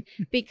person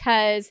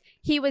because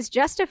he was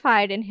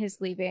justified in his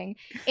leaving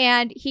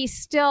and he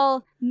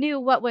still knew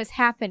what was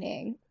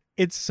happening.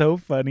 It's so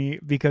funny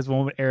because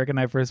when Eric and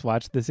I first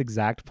watched this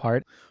exact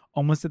part,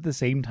 almost at the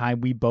same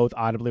time, we both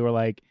audibly were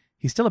like,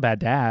 He's still a bad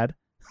dad.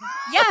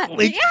 Yeah.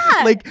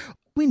 Like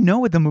we know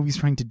what the movie's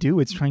trying to do.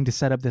 It's trying to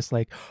set up this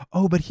like,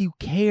 oh, but he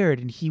cared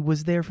and he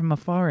was there from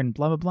afar and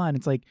blah, blah, blah. And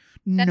it's like,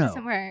 That no.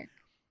 doesn't work.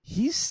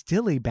 He's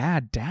still a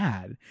bad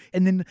dad.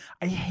 And then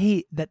I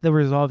hate that the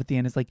resolve at the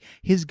end is like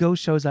his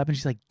ghost shows up and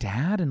she's like,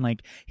 Dad? And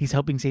like he's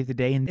helping save the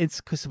day. And it's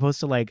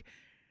supposed to like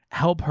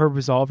help her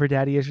resolve her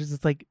daddy issues.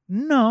 It's like,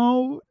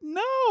 no.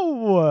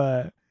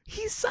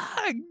 He sucked.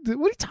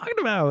 What are you talking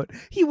about?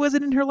 He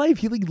wasn't in her life.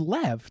 He like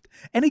left.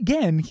 And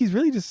again, he's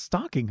really just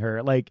stalking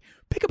her. Like,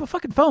 pick up a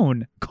fucking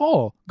phone.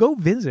 Call. Go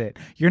visit.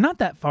 You're not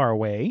that far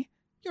away.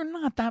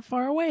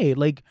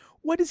 Like,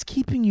 what is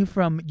keeping you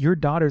from your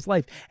daughter's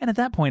life? And at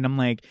that point, I'm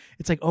like,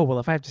 it's like, oh, well,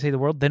 if I have to save the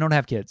world, then don't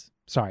have kids.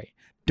 Sorry.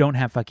 Don't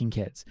have fucking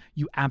kids.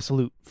 You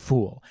absolute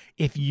fool.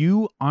 If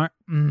you aren't,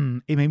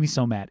 it made me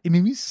so mad. It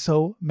made me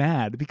so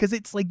mad because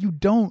it's like you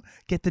don't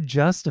get to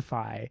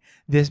justify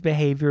this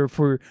behavior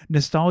for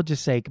nostalgia's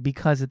sake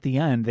because at the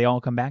end they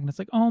all come back and it's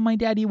like, oh, my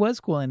daddy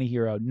was cool and a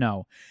hero.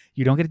 No,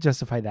 you don't get to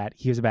justify that.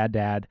 He was a bad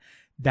dad.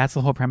 That's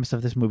the whole premise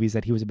of this movie is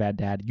that he was a bad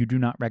dad. You do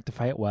not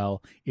rectify it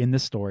well in the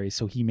story,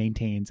 so he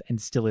maintains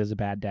and still is a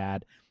bad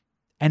dad.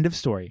 End of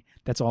story.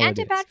 That's all And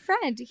it a is. bad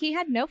friend. He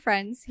had no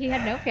friends. He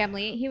had no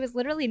family. He was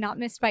literally not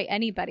missed by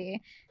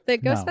anybody. The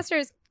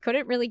Ghostbusters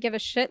couldn't really give a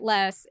shit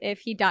less if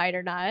he died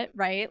or not,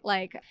 right?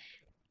 Like,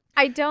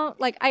 I don't,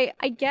 like,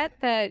 I get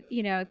that,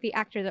 you know, the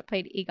actor that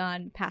played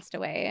Egon passed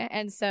away.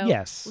 And so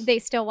Yes. they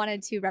still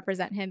wanted to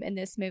represent him in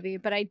this movie.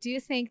 But I do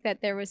think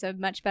that there was a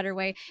much better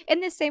way, in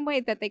the same way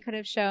that they could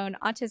have shown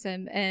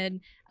autism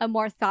in a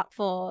more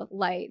thoughtful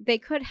light. This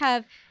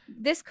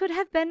could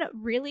have been a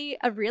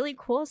really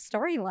cool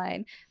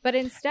storyline. But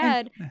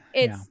instead,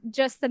 it's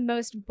just the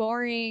most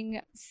boring,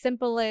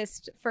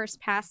 simplest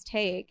first pass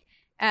take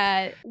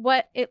at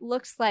what it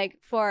looks like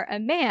for a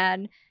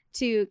man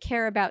to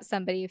care about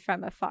somebody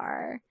from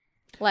afar,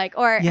 like,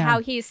 or how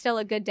he's still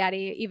a good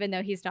daddy even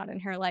though he's not in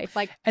her life,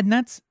 like. And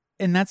that's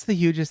the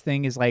hugest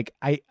thing is like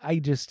I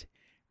just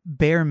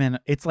bare minimum.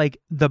 It's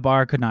like the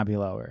bar could not be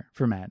lower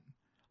for men.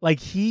 Like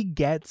he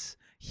gets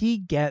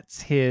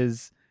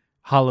his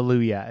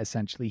hallelujah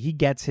essentially. He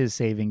gets his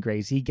saving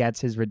grace. He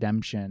gets his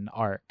redemption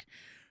arc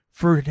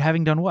for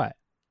having done what?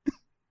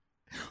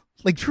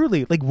 Like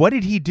truly, like what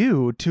did he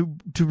do to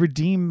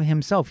redeem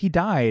himself? He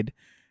died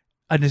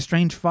an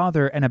estranged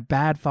father and a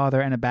bad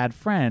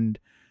friend,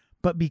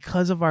 but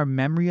because of our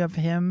memory of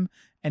him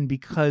and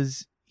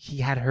because he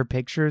had her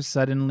pictures,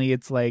 suddenly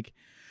it's like,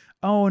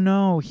 oh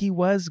no, he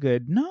was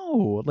good.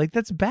 No, like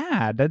that's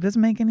bad. That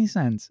doesn't make any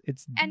sense.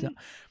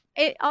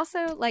 It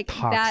also like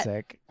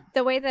toxic.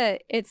 The way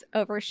that it's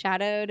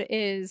overshadowed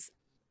is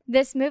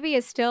this movie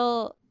is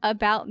still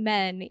about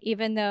men,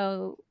 even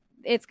though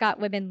it's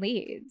got women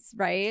leads,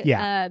 right?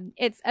 Yeah.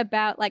 It's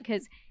about like,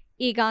 because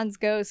Egon's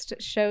ghost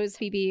shows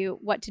Phoebe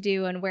what to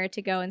do and where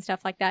to go and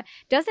stuff like that.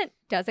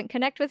 Doesn't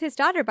connect with his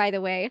daughter, by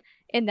the way,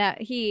 in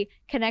that he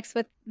connects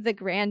with the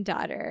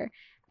granddaughter.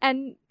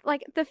 And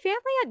like the family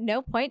at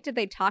no point did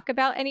they talk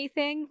about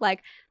anything.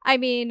 Like, I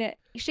mean,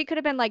 she could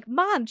have been like,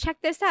 Mom, check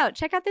this out.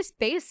 Check out this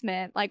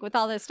basement, like with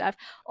all this stuff.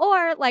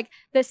 Or like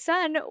the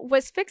son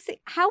was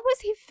how was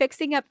he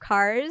fixing up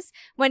cars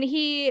when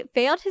he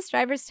failed his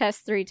driver's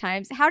test 3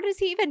 times? How does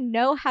he even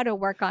know how to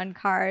work on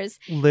cars?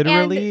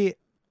 Literally.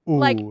 Ooh.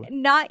 Like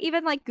not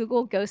even like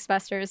Google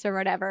Ghostbusters or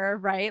whatever,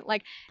 right?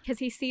 Like because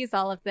he sees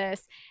all of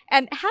this.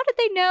 And how did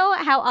they know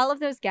how all of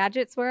those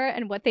gadgets were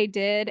and what they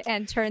did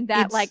and turned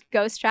that like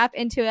ghost trap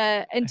into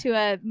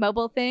a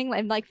mobile thing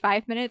in like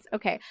 5 minutes?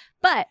 Okay.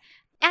 But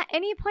at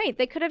any point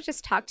they could have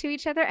just talked to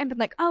each other and been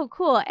like, oh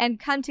cool, and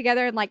come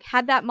together and like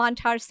had that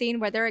montage scene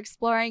where they're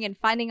exploring and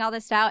finding all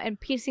this out and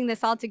piecing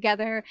this all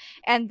together.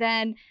 And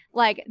then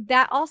like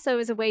that also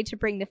is a way to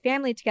bring the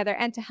family together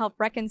and to help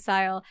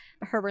reconcile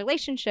her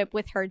relationship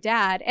with her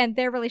dad and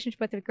their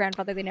relationship with their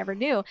grandfather they never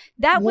knew.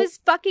 That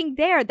was fucking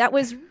there. That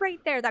was right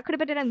there. That could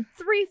have been done in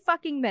 3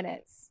 fucking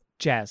minutes.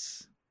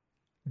 Jess,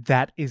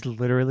 that is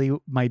literally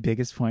my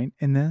biggest point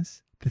in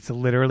this. That's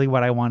literally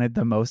what I wanted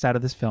the most out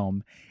of this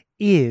film.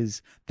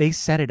 Is they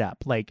set it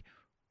up like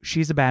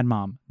she's a bad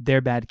mom,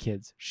 they're bad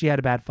kids, she had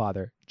a bad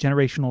father,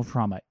 generational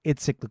trauma,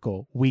 it's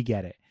cyclical, we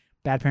get it,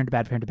 bad parent to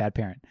bad parent to bad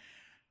parent.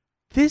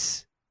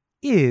 This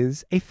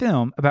is a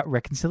film about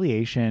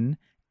reconciliation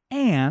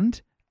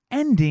and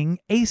ending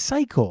a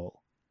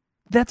cycle.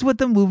 That's what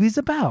the movie's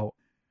about.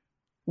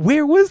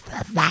 Where was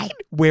the scene?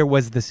 Where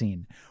was the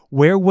scene?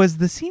 Where was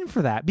the scene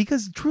for that?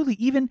 Because truly,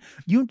 even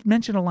you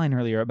mentioned a line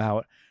earlier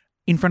about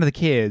in front of the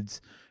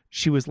kids,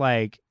 she was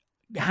like,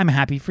 I'm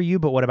happy for you,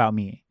 but what about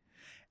me?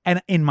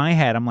 And in my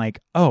head, I'm like,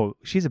 oh,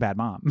 she's a bad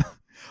mom.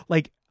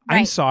 Like, right.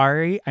 I'm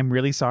sorry. I'm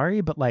really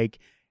sorry. But like,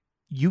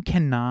 you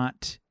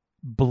cannot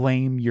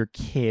blame your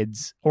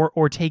kids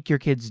or take your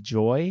kids'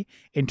 joy,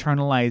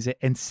 internalize it,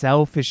 and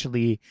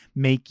selfishly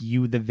make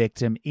you the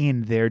victim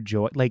in their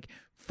joy. Like,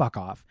 fuck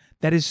off.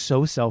 That is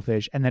so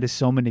selfish and that is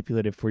so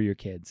manipulative for your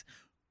kids.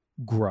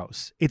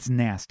 Gross. It's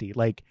nasty.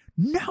 Like,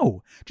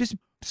 no, just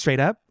straight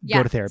up, Yeah,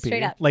 go to therapy.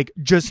 straight up. Like,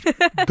 just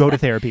go to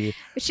therapy.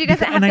 She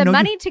doesn't And I have the know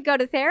money to go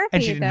to therapy.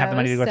 And she didn't have the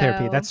money to go to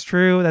therapy. That's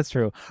true. That's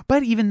true.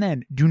 But even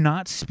then, do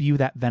not spew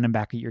that venom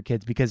back at your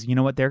kids, because you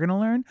know what they're going to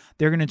learn?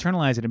 They're going to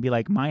internalize it and be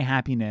like, my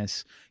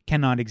happiness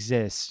cannot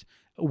exist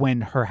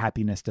when her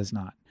happiness does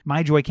not.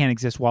 My joy can't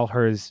exist while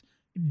hers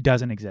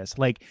doesn't exist.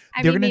 Like,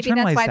 they're going to internalize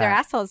maybe that's why that. they're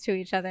assholes to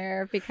each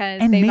other,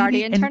 because And they've maybe-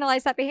 already and-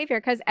 internalized that behavior,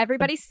 because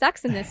everybody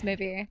sucks in this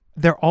movie.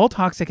 They're all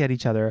toxic at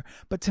each other.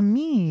 But to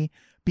me,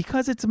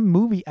 because it's a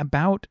movie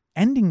about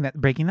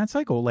breaking that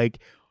cycle, like,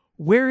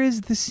 where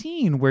is the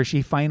scene where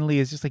she finally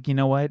is just like, you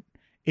know what?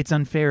 It's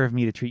unfair of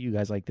me to treat you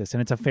guys like this.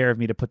 And it's unfair of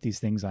me to put these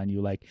things on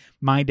you. Like,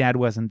 my dad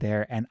wasn't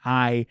there, and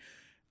I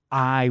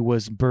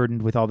was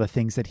burdened with all the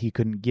things that he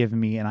couldn't give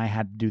me, and I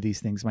had to do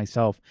these things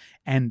myself.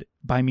 And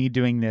by me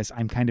doing this,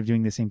 I'm kind of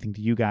doing the same thing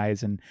to you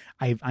guys. And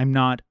I'm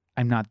not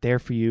there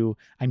for you.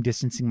 I'm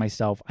distancing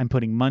myself. I'm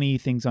putting money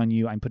things on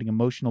you. I'm putting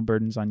emotional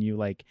burdens on you.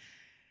 Like,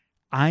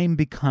 I'm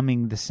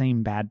becoming the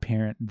same bad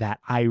parent that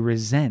I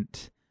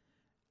resent.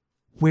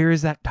 Where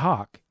is that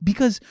talk?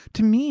 Because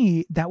to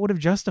me, that would have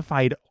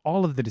justified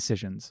all of the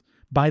decisions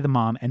by the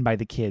mom and by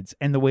the kids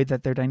and the way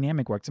that their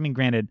dynamic works. I mean,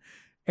 granted,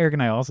 Eric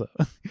and I also,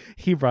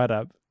 he brought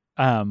up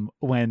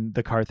when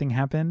the car thing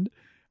happened,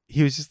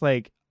 he was just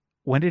like,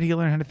 when did he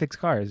learn how to fix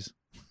cars?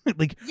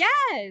 Like,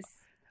 Yes.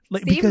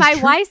 like, See, because my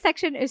why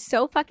section is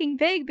so fucking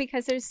big,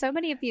 because there's so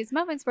many of these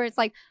moments where it's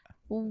like,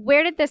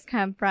 where did this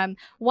come from?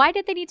 Why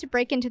did they need to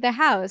break into the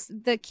house?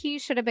 The key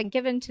should have been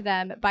given to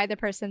them by the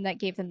person that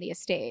gave them the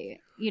estate,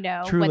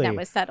 when Truly. that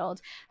was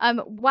settled.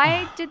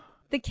 Why did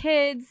the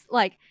kids,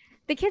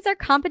 the kids are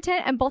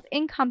competent and both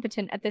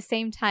incompetent at the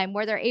same time,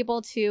 where they're able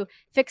to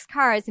fix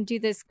cars and do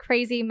this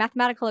crazy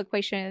mathematical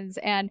equations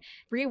and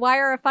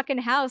rewire a fucking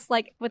house,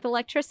 like with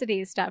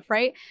electricity stuff,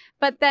 right?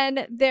 But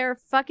then they're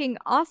fucking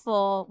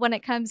awful when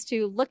it comes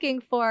to looking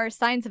for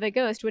signs of a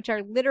ghost, which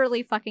are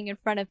literally fucking in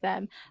front of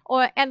them.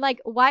 And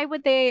why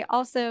would they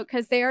also,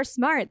 because they are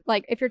smart,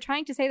 like, if you're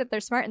trying to say that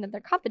they're smart and that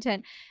they're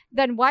competent,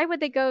 then why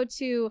would they go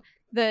to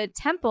the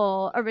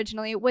temple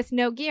originally with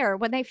no gear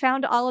when they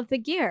found all of the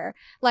gear?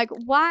 Like,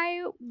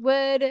 why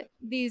would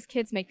these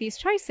kids make these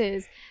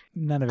choices?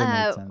 none of it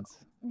made sense.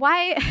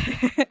 Why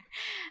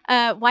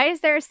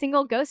is there a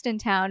single ghost in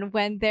town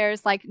when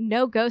there's like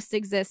no ghosts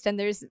exist, and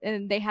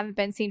they haven't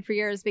been seen for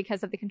years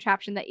because of the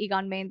contraption that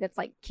Egon made that's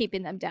like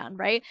keeping them down,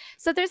 right?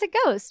 So there's a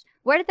ghost.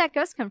 Where did that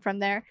ghost come from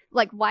there?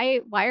 Like,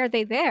 why are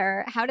they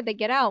there? How did they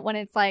get out when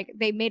it's like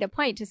they made a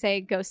point to say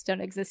ghosts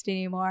don't exist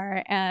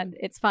anymore and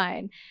it's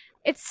fine?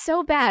 It's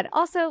so bad.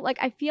 Also, like,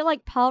 I feel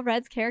like Paul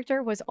Rudd's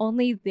character was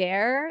only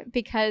there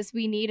because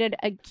we needed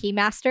a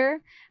keymaster,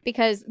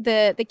 because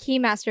the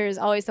keymaster is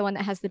always the one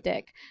that has the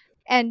dick.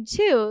 And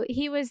two,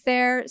 he was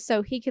there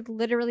so he could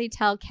literally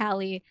tell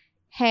Callie,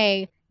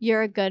 hey,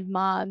 you're a good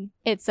mom.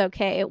 It's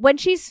okay. When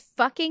she's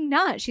fucking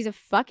not. She's a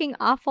fucking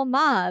awful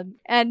mom.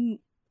 And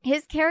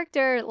his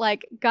character,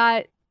 like,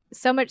 got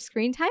so much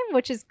screen time,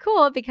 which is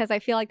cool because I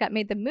feel like that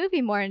made the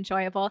movie more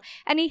enjoyable.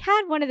 And he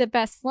had one of the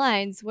best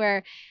lines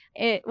where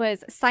it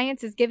was,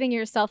 science is giving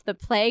yourself the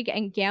plague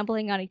and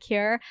gambling on a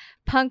cure.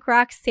 Punk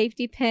rock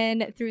safety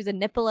pin through the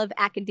nipple of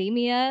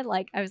academia.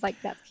 Like, I was like,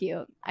 that's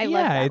cute. I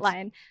love that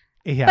line.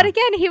 Yeah. But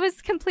again, he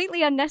was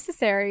completely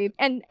unnecessary.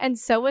 And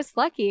so was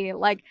Lucky.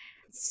 Like,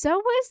 so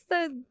was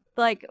the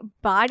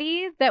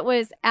body that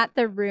was at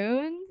the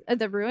ruins.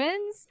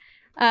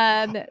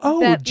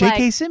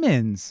 J.K.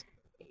 Simmons.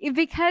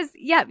 Because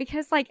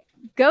like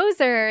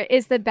Gozer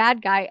is the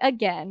bad guy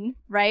again,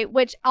 right?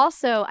 Which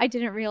also I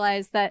didn't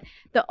realize that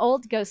the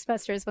old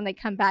Ghostbusters, when they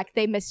come back,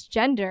 they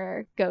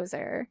misgender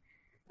Gozer.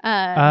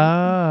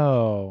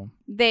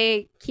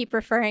 They keep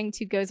referring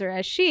to Gozer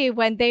as she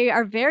when they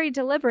are very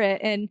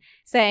deliberate in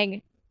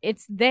saying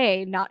it's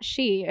they, not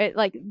she.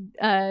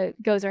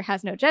 Gozer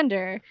has no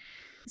gender.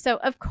 So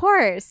of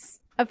course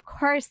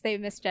they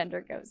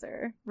misgender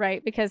Gozer,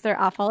 right? Because they're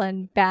awful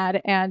and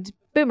bad and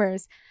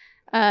boomers.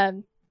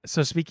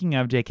 So speaking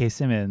of J.K.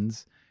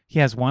 Simmons, he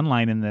has one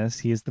line in this.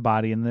 He is the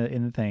body in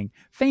the thing.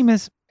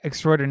 Famous,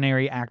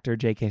 extraordinary actor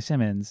J.K.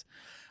 Simmons.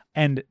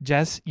 And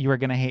Jess, you are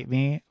going to hate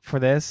me for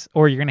this,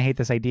 or you're going to hate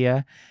this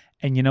idea.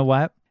 And you know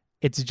what?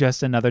 It's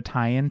just another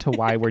tie-in to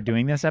why we're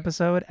doing this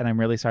episode. And I'm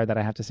really sorry that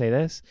I have to say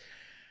this.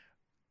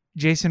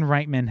 Jason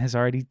Reitman has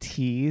already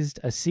teased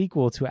a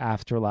sequel to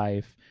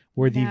Afterlife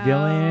where the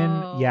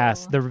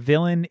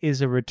villain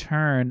is a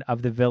return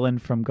of the villain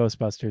from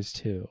Ghostbusters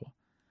 2.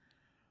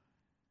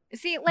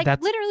 See,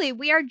 literally,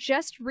 we are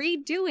just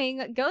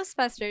redoing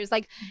Ghostbusters.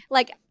 Like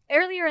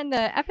earlier in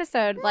the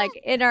episode, like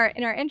in our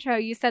intro,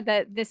 you said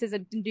that this is a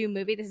new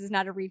movie. This is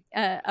not a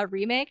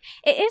remake.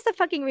 It is a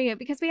fucking remake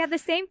because we have the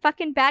same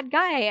fucking bad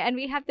guy and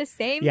we have the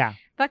same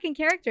fucking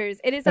characters.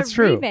 It is a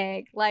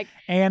remake. Like,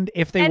 and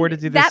if they were to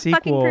do the that sequel,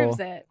 fucking proves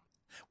it.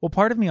 Well,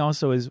 part of me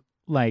also is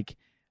like,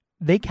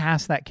 they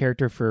cast that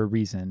character for a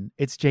reason.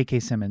 It's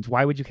J.K. Simmons.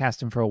 Why would you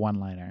cast him for a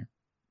one-liner?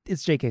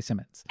 It's J.K.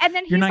 Simmons. And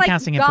then you're not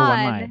casting him for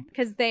one line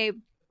because they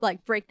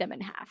break them in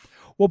half.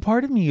 Well,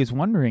 part of me is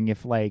wondering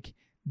if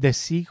the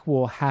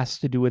sequel has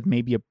to do with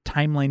maybe a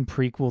timeline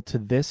prequel to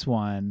this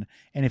one.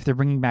 And if they're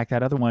bringing back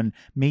that other one,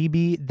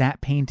 maybe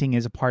that painting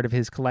is a part of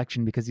his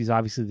collection because he's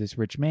obviously this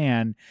rich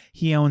man.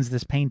 He owns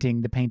this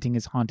painting. The painting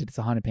is haunted. It's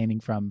a haunted painting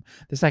from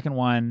the second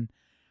one.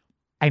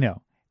 I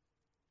know.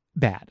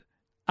 Bad.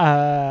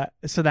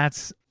 So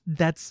that's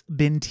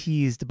been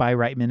teased by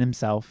Reitman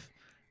himself.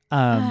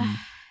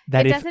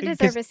 That it doesn't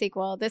deserve a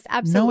sequel. This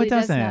absolutely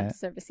does not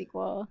deserve a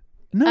sequel.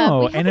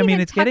 No, and I mean,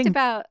 it's getting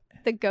about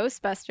the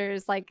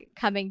Ghostbusters like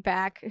coming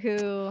back.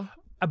 Who?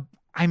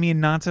 I mean,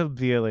 not to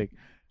be like,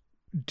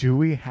 do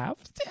we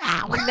have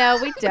to? No,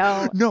 we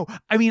don't. No,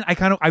 I mean,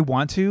 I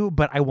want to,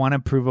 but I want to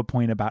prove a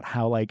point about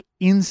how like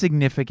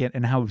insignificant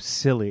and how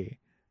silly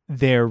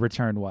their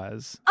return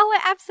was. Oh,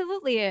 it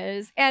absolutely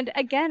is. And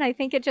again, I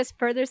think it just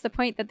furthers the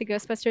point that the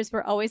Ghostbusters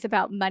were always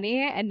about money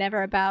and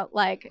never about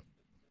like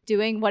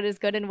doing what is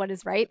good and what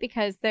is right,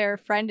 because their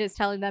friend is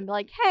telling them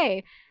like,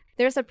 hey,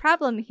 there's a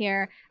problem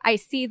here. I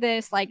see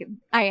this, like,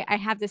 I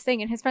have this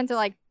thing. And his friends are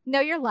like, no,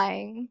 you're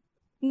lying.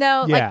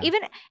 No, Yeah. like,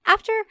 even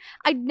after,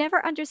 I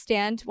never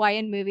understand why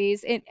in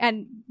movies,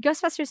 and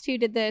Ghostbusters 2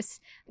 did this,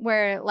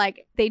 where,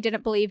 like, they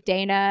didn't believe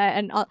Dana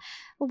and all.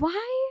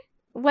 Why?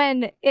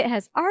 When it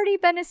has already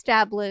been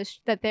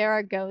established that there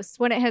are ghosts,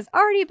 when it has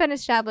already been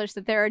established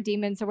that there are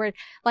demons, or where,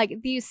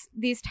 like, these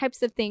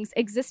types of things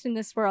exist in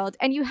this world,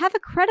 and you have a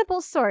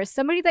credible source,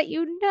 somebody that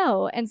you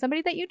know and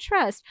somebody that you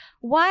trust,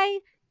 why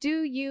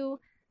do you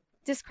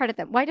discredit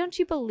them? Why don't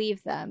you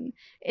believe them?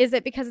 Is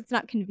it because it's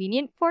not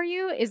convenient for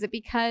you? Is it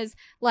because,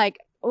 like,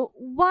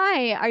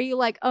 why are you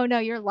like, oh no,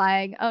 you're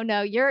lying, oh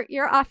no, you're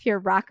off your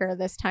rocker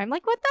this time?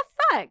 Like, what the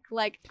fuck?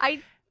 Like,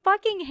 I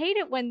fucking hate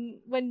it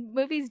when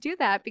movies do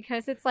that,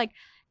 because it's like,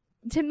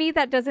 to me,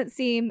 that doesn't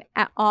seem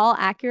at all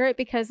accurate.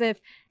 Because if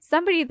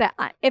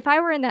I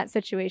were in that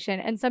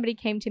situation and somebody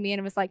came to me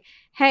and was like,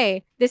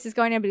 hey, this is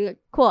going to be like,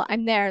 cool,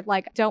 I'm there,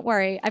 like, don't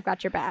worry, I've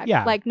got your back.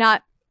 Yeah. Like,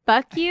 not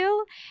fuck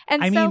you.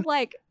 And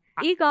like,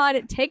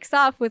 Egon takes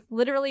off with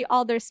literally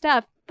all their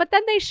stuff, but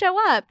then they show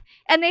up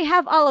and they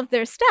have all of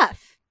their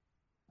stuff.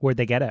 Where'd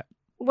they get it?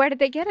 Where did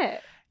they get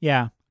it?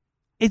 Yeah.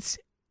 It's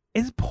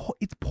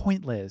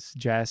pointless,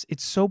 Jess.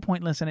 It's so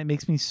pointless, and it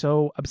makes me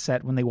so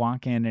upset when they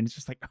walk in and it's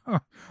just like, oh,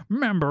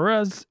 remember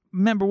us?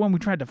 Remember when we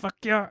tried to fuck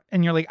you?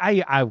 And you're like,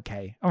 I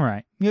okay, all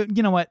right. You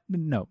know what?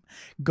 No,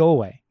 go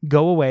away.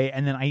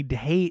 And then I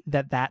hate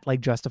that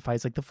like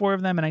justifies like the four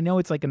of them, and I know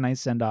it's like a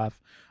nice send off.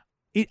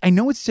 I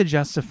know it's to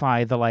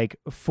justify the like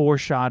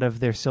foreshot of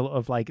their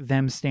of like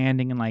them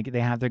standing and like they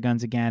have their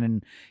guns again,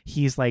 and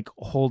he's like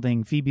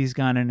holding Phoebe's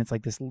gun, and it's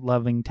like this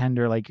loving,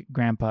 tender like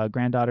grandpa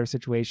granddaughter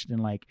situation,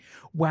 and like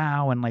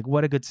wow, and like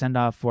what a good send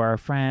off for our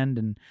friend.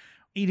 And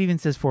it even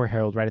says for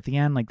Harold right at the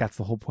end, like that's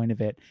the whole point of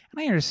it.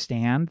 And I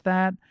understand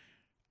that,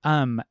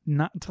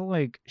 not to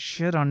like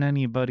shit on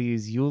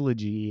anybody's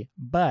eulogy,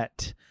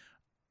 but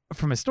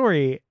from a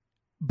story,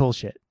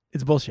 bullshit.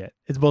 It's bullshit.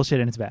 It's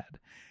bullshit, and it's bad.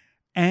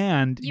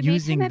 And you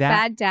using made him a that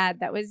bad dad.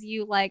 That was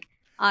you like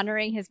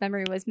honoring his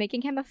memory, was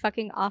making him a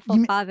fucking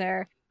awful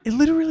father.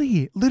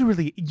 Literally,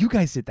 you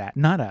guys did that,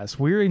 not us.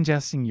 We're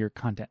ingesting your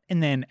content,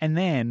 and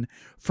then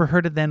for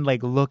her to then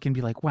like look and be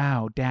like,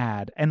 "Wow,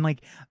 Dad," and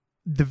like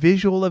the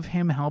visual of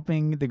him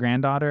helping the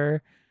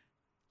granddaughter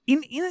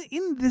in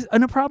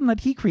a problem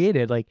that he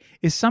created, like,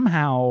 is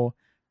somehow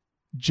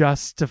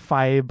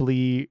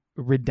justifiably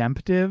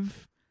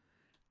redemptive,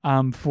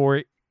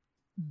 for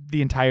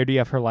the entirety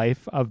of her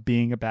life of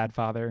being a bad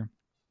father.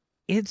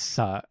 It's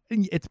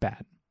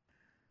bad.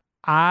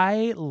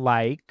 I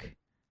like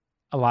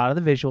a lot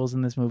of the visuals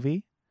in this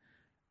movie.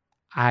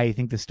 I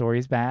think the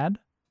story's bad.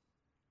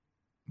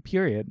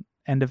 Period.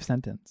 End of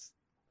sentence.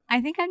 I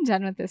think I'm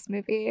done with this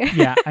movie.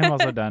 Yeah, I'm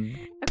also done.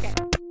 Okay.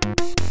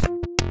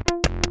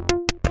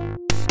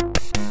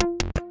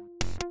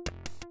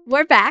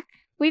 We're back.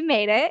 We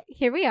made it.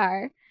 Here we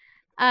are.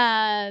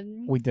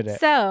 We did it.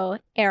 So,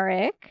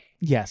 Eric.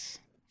 Yes.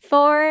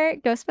 For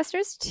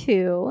Ghostbusters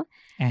 2,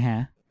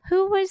 Uh-huh.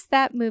 Who was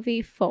that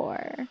movie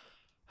for?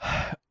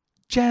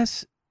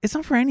 Jess, it's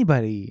not for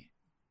anybody.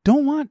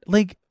 Don't want,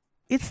 like,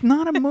 it's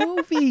not a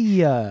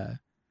movie.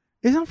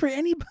 It's not for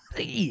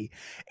anybody.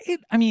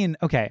 I mean,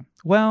 okay,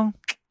 well,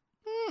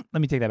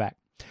 let me take that back.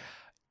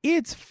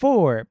 It's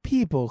for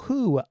people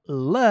who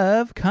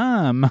love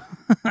cum.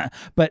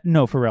 But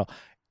no, for real.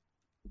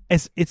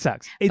 It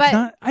sucks. It's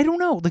not. I don't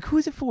know. Like, who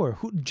is it for?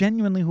 Who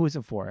is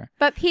it for?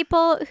 But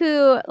people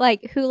who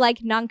like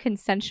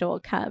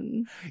non-consensual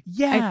cum.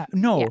 Yeah.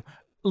 Yeah.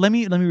 Let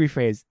me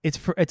rephrase. It's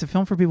a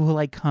film for people who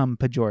like cum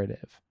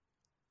pejorative.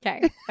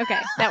 Okay,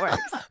 that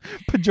works.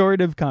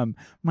 Pejorative cum.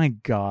 My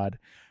God.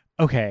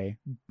 Okay.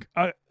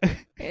 How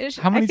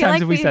many times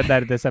have we said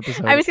that at this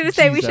episode? I was going to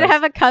say we should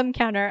have a cum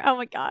counter. Oh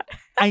my God.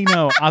 I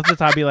know. Off the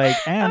top, be like,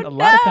 and a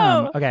lot of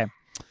cum. Okay.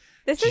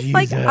 This is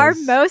like our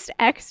most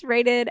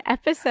X-rated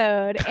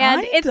episode,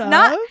 and it's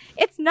not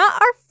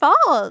our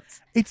fault.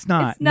 It's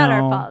not. It's not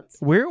our fault.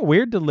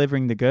 We're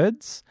delivering the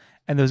goods,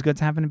 and those goods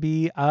happen to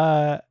be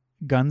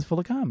guns full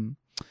of cum.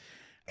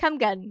 Cum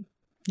gun.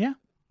 Yeah.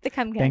 The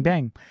cum gun. Bang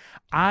bang.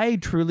 I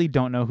truly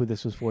don't know who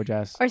this was for,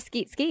 Jess. Or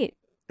skeet skeet.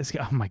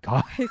 Oh my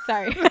God.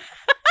 Sorry.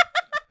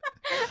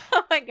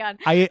 Oh my God.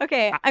 I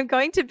Okay, I'm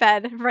going to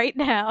bed right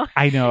now.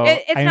 I know.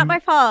 It's not my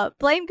fault.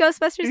 Blame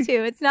Ghostbusters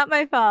 2. It's not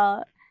my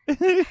fault.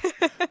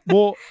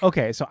 Well,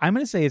 okay, so I'm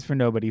going to say it's for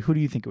nobody. Who do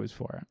you think it was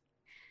for?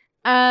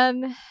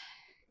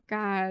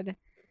 God.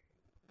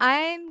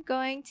 I'm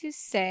going to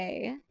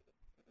say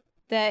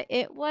that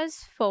it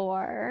was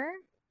for...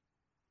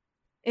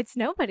 It's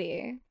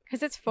nobody.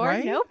 Because it's for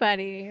Right?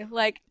 nobody.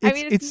 Like,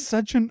 It's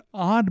such an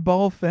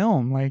oddball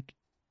film. Like,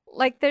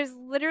 there's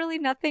literally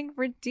nothing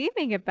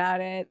redeeming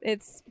about it.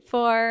 It's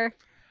for...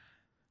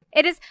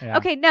 It is... Yeah.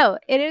 Okay, no.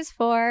 It is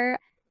for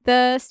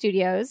the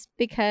studios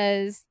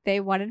because they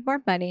wanted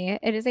more money.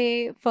 It is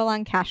a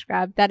full-on cash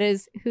grab. That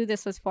is who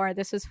this was for.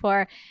 This was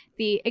for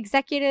the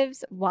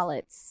executives'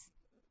 wallets.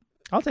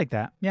 I'll take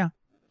that. Yeah.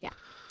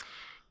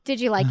 Did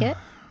you like it?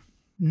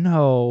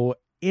 No,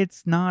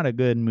 it's not a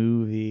good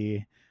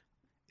movie.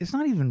 It's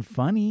not even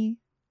funny.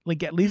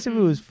 Like, at least if it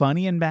was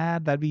funny and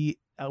bad, that'd be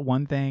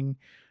one thing.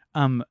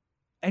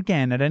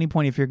 Again, at any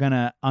point, if you're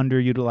gonna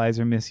underutilize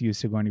or misuse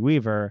Sigourney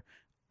Weaver,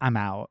 I'm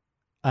out.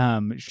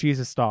 She's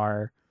a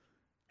star,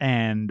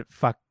 and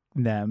fuck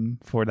them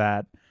for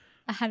that.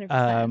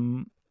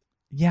 100%.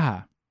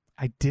 Yeah,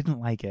 I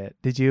didn't like it.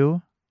 Did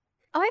you?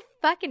 Oh, I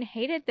fucking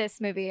hated this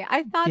movie.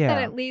 I thought Yeah.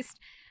 that at least,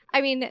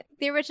 I mean,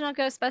 the original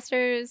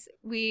Ghostbusters,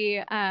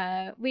 we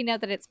know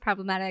that it's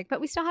problematic,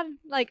 but we still had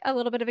like a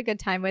little bit of a good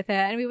time with it,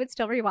 and we would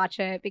still rewatch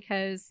it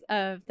because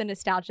of the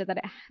nostalgia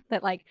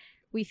that like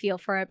we feel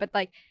for it. But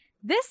like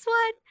this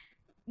one,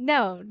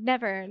 no,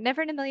 never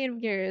in a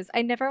million years.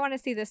 I never want to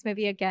see this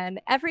movie again.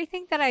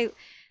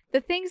 The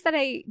things that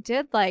I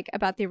did like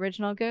about the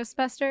original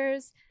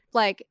Ghostbusters,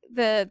 like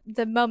the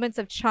moments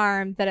of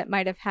charm that it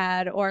might have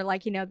had, or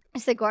like, you know,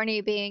 Sigourney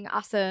being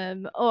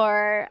awesome,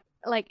 or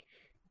like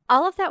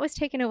all of that was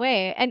taken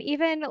away. And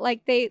even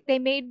like they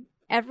made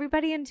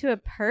everybody into a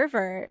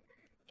pervert,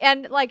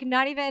 and like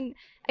not even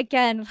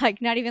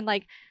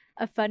like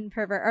a fun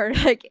pervert, or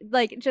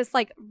like just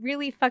like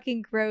really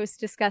fucking gross,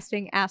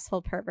 disgusting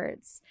asshole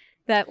perverts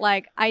that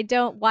like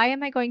why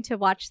am I going to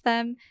watch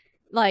them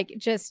like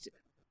just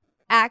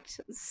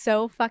act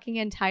so fucking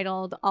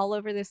entitled all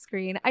over the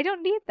screen? I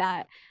don't need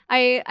that.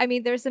 I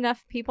mean, there's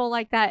enough people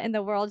like that in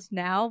the world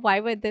now. Why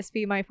would this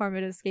be my form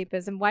of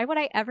escapism? Why would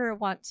I ever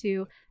want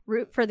to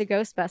root for the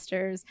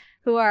Ghostbusters,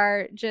 who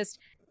are just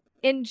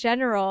in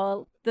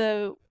general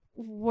the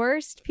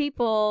worst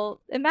people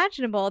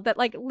imaginable, that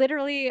like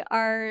literally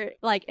are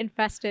like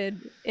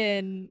infested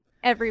in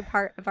every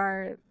part of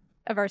our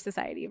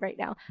society right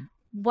now?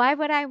 Why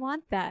would I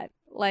want that?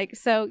 Like,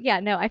 so yeah,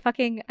 no, I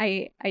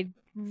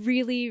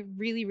really,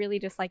 really, really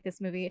dislike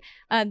this movie.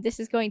 This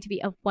is going to be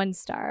a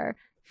 1-star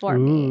for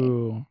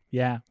me.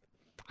 Yeah.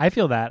 I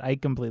feel that. I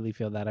completely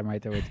feel that. I'm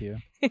right there with you.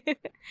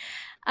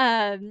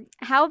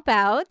 How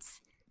about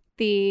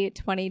the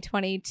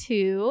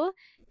 2022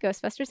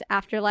 Ghostbusters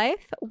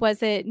Afterlife?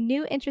 Was it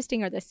new,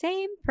 interesting, or the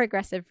same?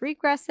 Progressive,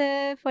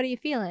 regressive? What are you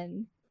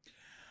feeling?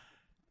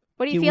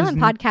 What are you feeling,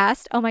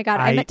 podcast? Oh my God,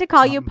 I meant to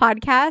call you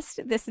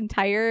podcast this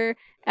entire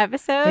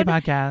episode. Hey,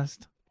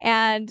 podcast.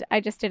 And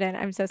I just didn't.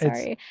 I'm so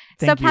sorry.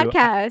 So Thank you.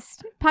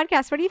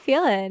 podcast, what are you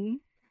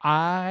feeling?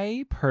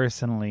 I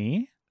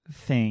personally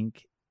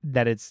think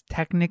that it's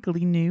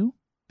technically new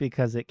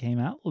because it came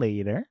out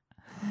later.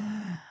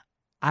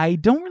 I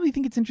don't really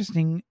think it's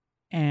interesting,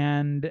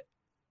 and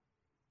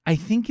I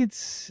think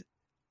it's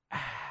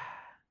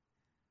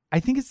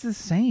the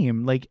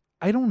same. Like,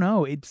 I don't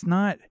know. It's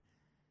not.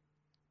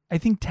 I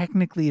think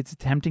technically it's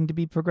attempting to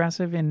be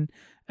progressive, and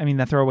I mean,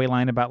 that throwaway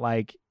line about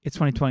like it's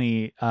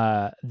 2020,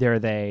 they're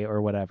they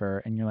or whatever,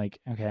 and you're like,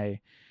 okay.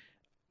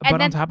 And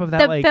but on top of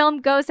that, the film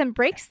goes and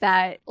breaks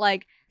that,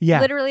 like,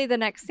 literally the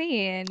next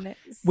scene.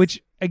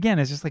 Which again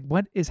is just like,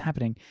 what is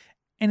happening?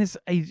 And it's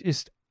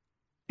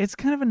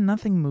kind of a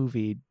nothing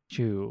movie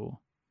too.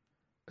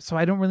 So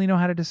I don't really know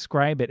how to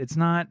describe it. It's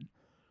not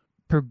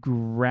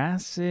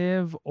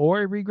progressive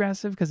or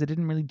regressive because it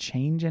didn't really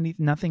change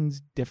anything.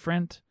 Nothing's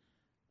different.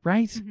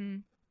 Right? Mm-hmm.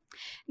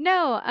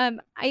 No,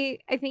 I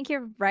think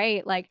you're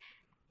right. Like,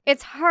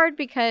 it's hard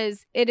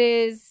because it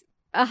is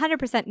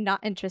 100% not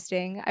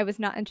interesting. I was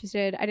not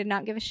interested. I did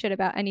not give a shit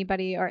about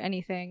anybody or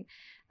anything.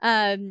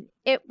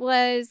 It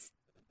was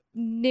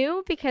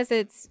new because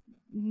it's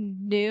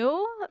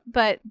new,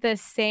 but the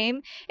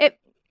same.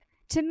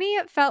 To me,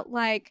 it felt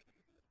like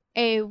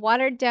a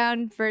watered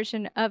down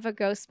version of a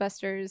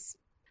Ghostbusters,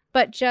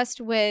 but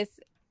just with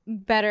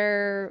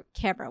better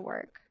camera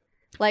work.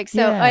 Like,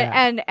 so,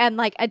 and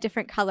like a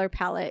different color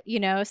palette, you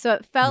know? So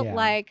it felt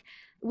like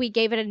we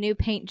gave it a new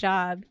paint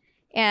job,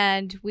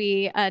 and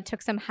we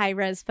took some high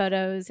res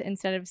photos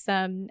instead of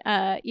some,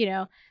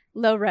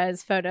 low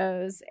res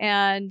photos.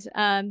 And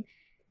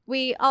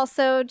we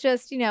also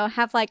just,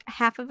 have like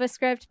half of a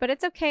script, but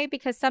it's okay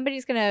because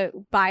somebody's going to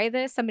buy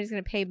this. Somebody's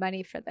going to pay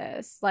money for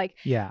this. Like,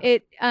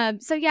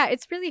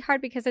 it's really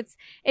hard because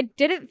it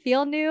didn't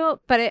feel new,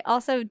 but it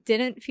also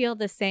didn't feel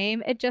the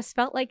same. It just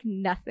felt like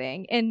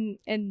nothing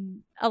in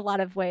a lot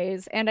of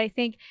ways. And I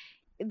think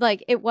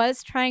like it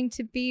was trying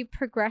to be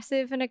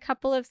progressive in a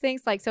couple of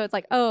things. Like, so it's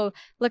like, oh,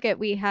 look at,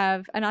 we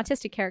have an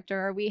autistic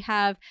character,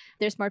 or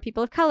there's more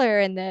people of color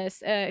in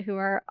this who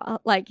are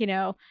like,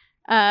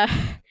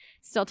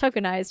 still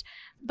tokenized.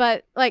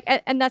 But like,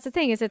 and that's the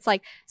thing is, it's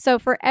like, so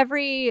for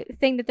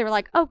everything that they were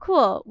like, oh,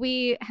 cool,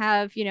 we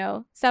have,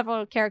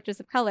 several characters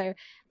of color,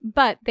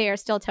 but they are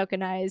still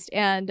tokenized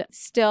and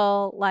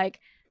still like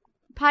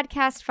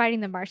podcast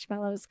fighting the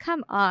marshmallows.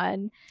 Come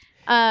on.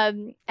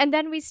 And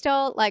then we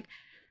still like,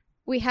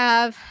 we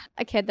have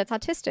a kid that's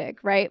autistic,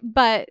 right?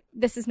 But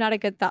this is not a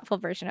good, thoughtful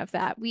version of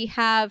that. We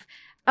have,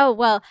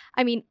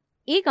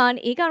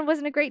 Egon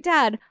wasn't a great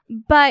dad,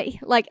 but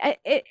like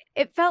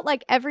it felt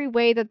like every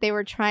way that they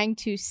were trying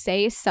to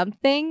say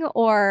something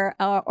or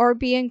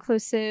be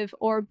inclusive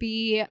or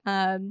be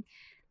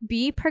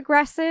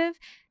progressive,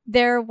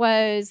 there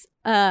was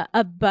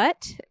a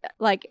but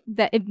like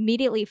that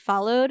immediately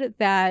followed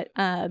that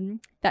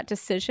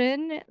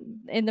decision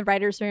in the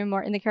writer's room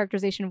or in the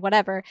characterization,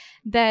 whatever,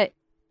 that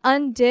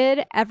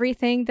undid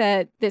everything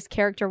that this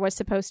character was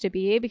supposed to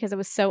be because it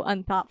was so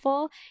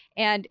unthoughtful.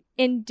 And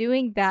in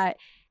doing that,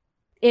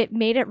 it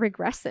made it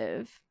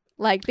regressive.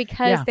 Like,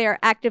 because they're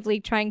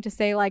actively trying to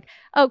say like,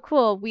 oh,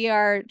 cool, we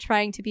are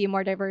trying to be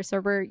more diverse,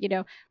 or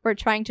we're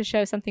trying to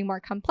show something more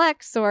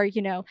complex, or,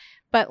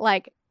 but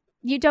like,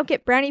 you don't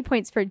get brownie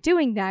points for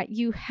doing that.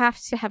 You have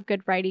to have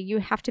good writing. You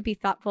have to be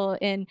thoughtful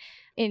in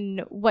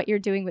what you're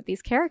doing with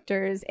these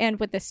characters and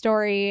with the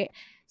story.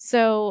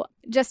 So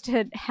just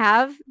to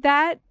have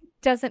that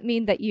doesn't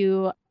mean that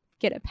you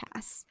get a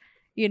pass,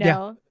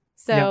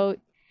 So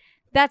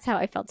that's how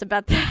I felt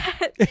about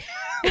that.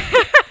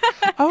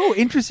 Oh,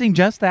 interesting.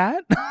 Just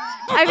that?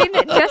 I mean,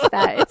 just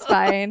that. It's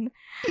fine.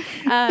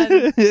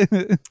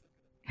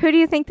 Who do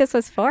you think this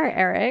was for,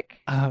 Eric?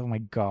 Oh, my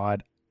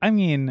God. I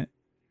mean,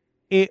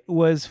 it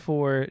was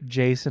for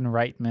Jason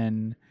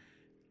Reitman.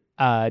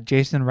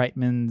 Jason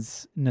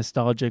Reitman's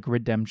nostalgic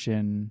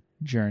redemption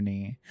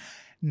journey.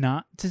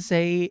 Not to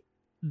say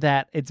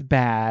that it's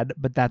bad,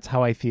 but that's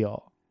how I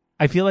feel.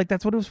 I feel like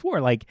that's what it was for.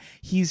 Like,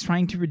 he's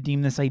trying to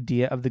redeem this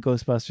idea of the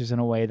Ghostbusters in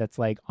a way that's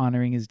like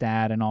honoring his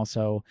dad and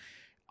also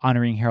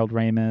honoring Harold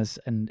Ramis.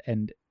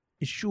 And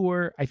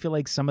sure, I feel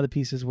like some of the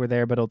pieces were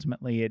there, but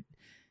ultimately it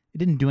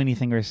didn't do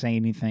anything or say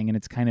anything. And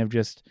it's kind of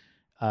just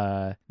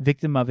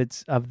victim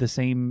of the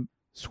same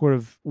sort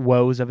of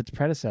woes of its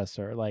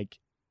predecessor. Like,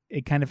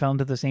 it kind of fell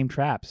into the same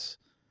traps.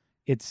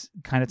 It's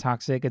kind of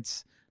toxic.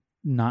 It's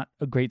not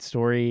a great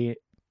story.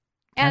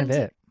 Kind of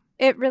it.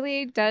 It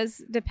really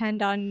does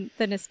depend on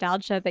the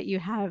nostalgia that you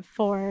have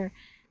for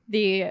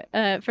the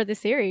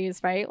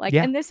series, right? Like,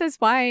 and this is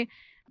why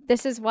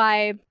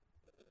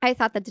I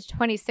thought that the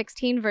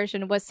 2016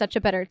 version was such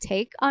a better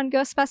take on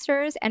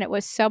Ghostbusters, and it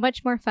was so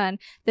much more fun.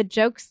 The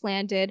jokes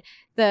landed,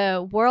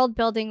 the world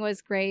building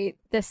was great,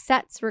 the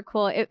sets were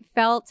cool. It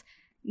felt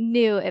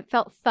new, it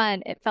felt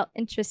fun, it felt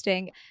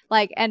interesting.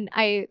 Like, and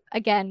I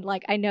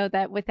know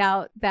that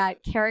without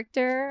that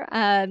character,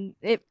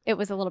 it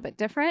was a little bit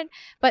different,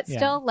 but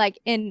still, like,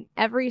 in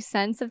every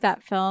sense of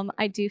that film,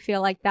 I do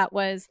feel like that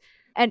was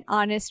an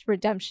honest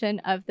redemption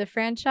of the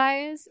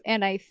franchise.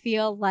 And I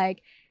feel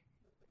like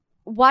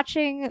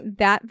watching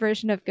that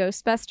version of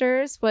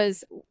Ghostbusters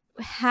was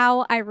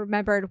how I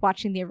remembered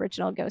watching the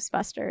original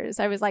Ghostbusters.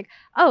 I was like,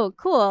 oh,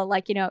 cool.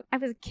 Like, I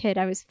was a kid,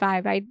 I was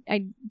 5. I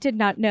did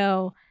not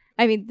know.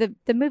 I mean,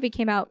 the movie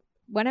came out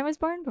when I was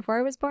born, before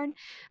I was born,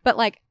 but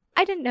like,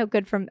 I didn't know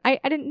good from, I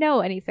didn't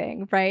know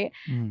anything, right?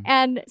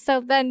 And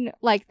so then,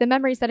 like, the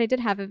memories that I did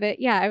have of it,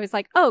 I was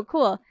like, oh,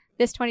 cool,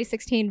 this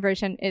 2016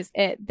 version is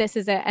it. This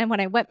is it. And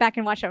when I went back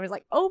and watched it, I was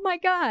like, oh my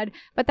God.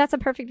 But that's a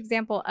perfect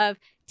example of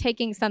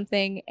taking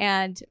something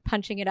and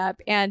punching it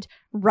up and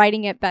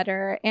writing it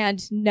better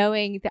and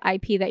knowing the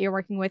IP that you're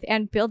working with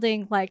and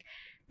building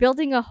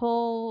a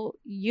whole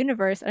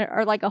universe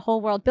or like a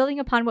whole world, building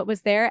upon what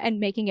was there and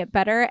making it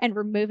better and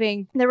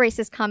removing the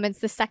racist comments,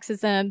 the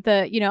sexism,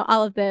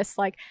 all of this.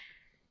 Like,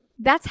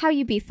 that's how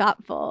you be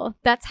thoughtful.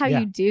 That's how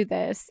you do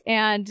this.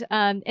 And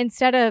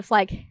instead of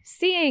like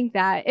seeing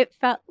that, it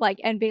felt like,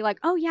 and being like,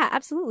 oh yeah,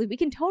 absolutely, we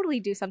can totally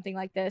do something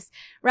like this,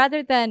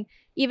 rather than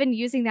even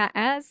using that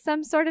as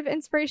some sort of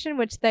inspiration,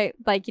 which they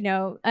like,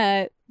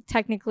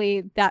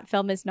 technically that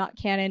film is not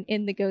canon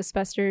in the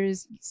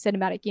Ghostbusters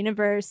cinematic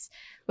universe,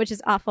 which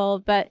is awful.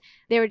 But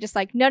they were just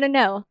like,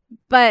 no,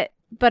 but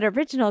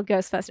original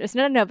Ghostbusters,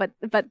 no,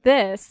 but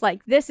this,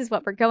 like, this is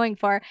what we're going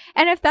for.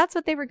 And if that's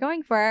what they were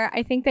going for,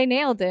 I think they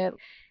nailed it.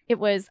 It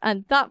was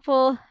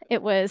unthoughtful.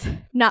 It was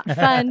not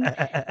fun.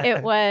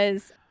 It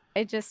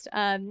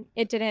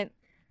didn't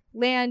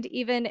land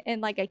even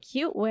in like a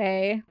cute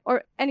way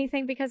or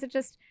anything, because it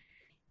just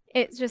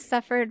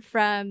suffered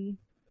from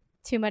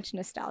too much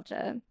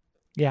nostalgia.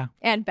 Yeah.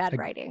 And bad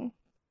writing.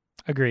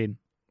 Agreed.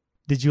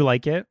 Did you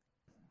like it?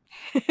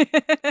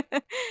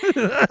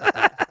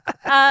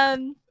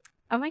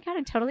 Oh my God,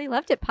 I totally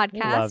loved it,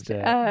 podcast. Loved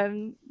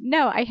it.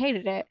 No, I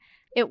hated it.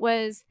 It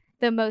was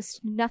the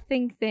most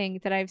nothing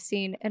thing that I've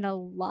seen in a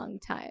long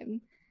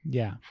time.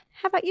 Yeah.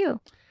 How about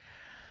you?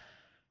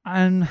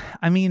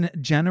 I mean,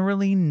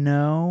 generally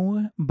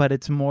no, but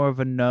it's more of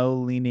a no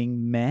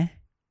leaning meh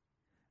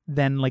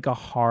than like a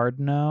hard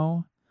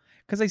no.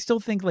 Because I still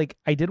think like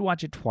I did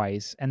watch it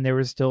twice, and there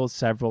were still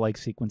several like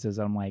sequences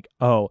that I'm like,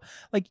 oh,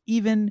 like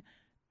even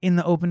in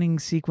the opening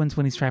sequence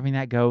when he's trapping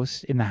that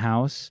ghost in the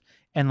house,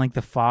 and like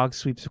the fog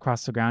sweeps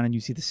across the ground, and you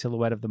see the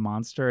silhouette of the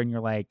monster, and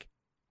you're like,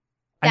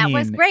 that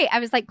was great. I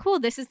was like, cool,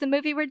 this is the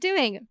movie we're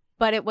doing.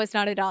 But it was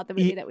not at all the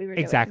movie that we were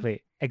doing.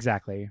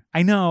 Exactly.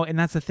 I know, and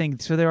that's the thing.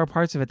 So there are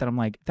parts of it that I'm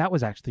like, that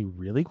was actually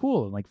really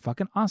cool and like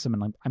fucking awesome,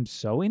 and like I'm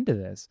so into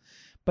this.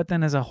 But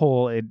then as a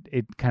whole, it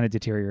kind of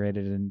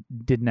deteriorated and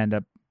didn't end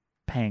up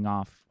paying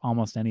off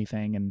almost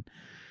anything. And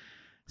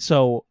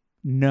so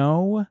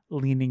no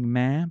leaning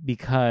meh,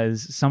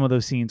 because some of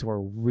those scenes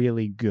were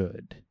really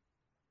good.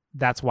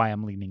 That's why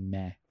I'm leaning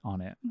meh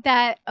on it.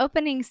 That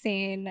opening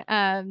scene,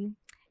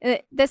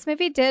 this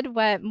movie did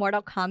what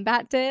Mortal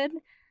Kombat did,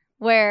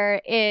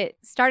 where it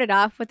started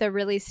off with a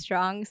really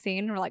strong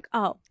scene. We're like,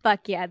 oh,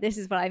 fuck yeah, this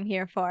is what I'm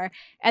here for.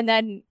 And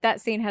then that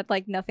scene had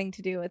like nothing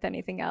to do with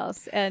anything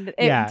else. And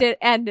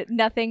and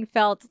nothing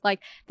felt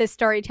like the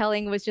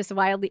storytelling was just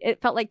wildly, it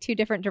felt like two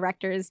different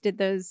directors did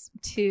those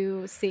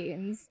two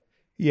scenes.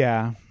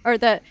 Yeah. Or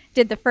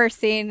did the first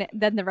scene,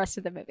 then the rest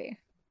of the movie.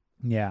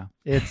 Yeah.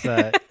 It's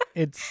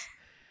it's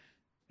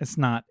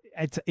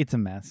a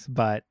mess,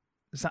 but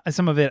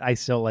some of it I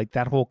still like.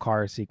 That whole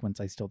car sequence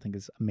I still think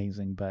is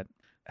amazing, but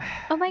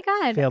oh my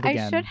god,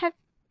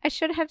 I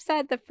should have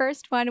said the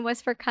first one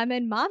was for come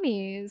in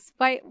mommies.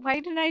 Why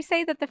didn't I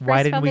say that the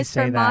first film is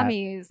for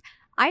mommies?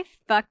 I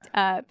fucked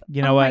up.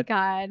 You know what? Oh my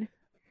god.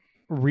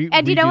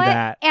 And you know what?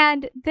 That.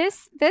 And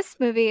this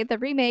movie, the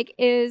remake,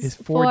 is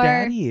for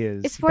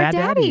daddies. It's for bad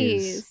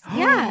daddies.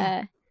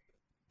 Yeah.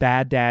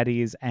 Bad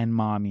daddies and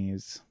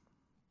mommies.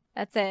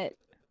 That's it.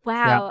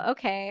 Wow.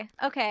 Yeah.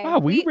 Okay. Wow,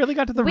 we really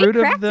got to the root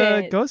of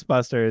the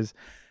Ghostbusters.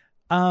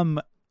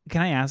 Can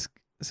I ask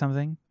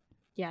something?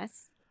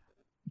 Yes.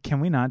 Can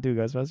we not do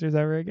Ghostbusters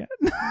ever again?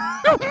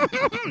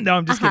 No,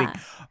 I'm just kidding.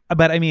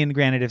 But I mean,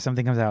 granted, if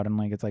something comes out and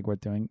like it's like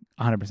worth doing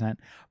 100%.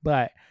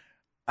 But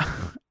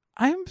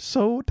I'm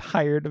so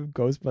tired of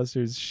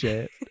Ghostbusters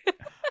shit.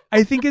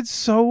 I think it's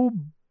so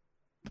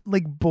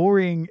like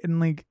boring and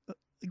like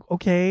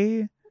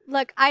okay.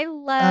 Look, I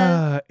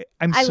love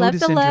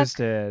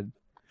disinterested.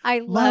 I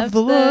love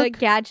the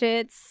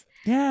gadgets.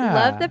 Yeah.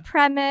 Love the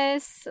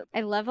premise.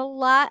 I love a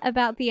lot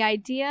about the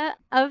idea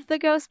of the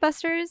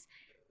Ghostbusters.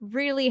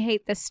 Really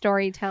hate the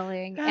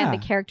storytelling and the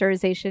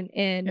characterization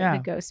in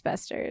the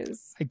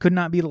Ghostbusters. I could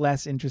not be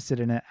less interested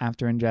in it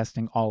after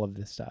ingesting all of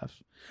this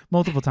stuff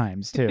multiple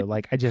times too.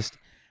 Like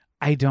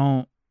I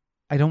don't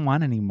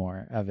want any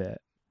more of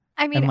it.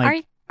 I mean,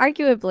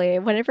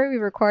 arguably, whenever we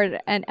record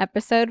an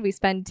episode, we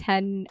spend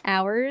 10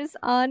 hours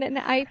on an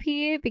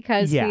IP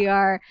because we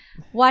are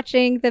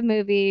watching the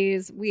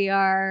movies, we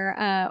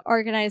are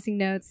organizing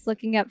notes,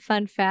 looking up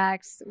fun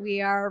facts,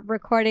 we are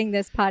recording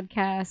this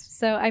podcast.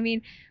 So, I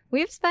mean,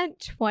 we've spent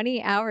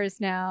 20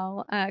 hours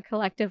now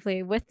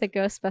collectively with the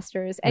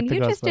Ghostbusters. And you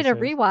just did a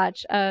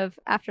rewatch of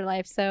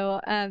Afterlife, so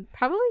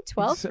probably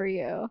 12 for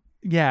you.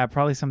 Yeah,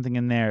 probably something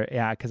in there.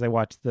 Yeah, because I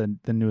watched the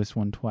newest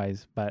one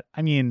twice. But,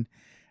 I mean...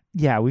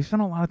 yeah, we've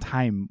spent a lot of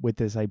time with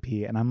this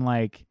IP, and I'm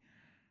like,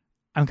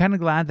 I'm kind of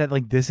glad that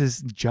like this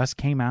is just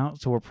came out,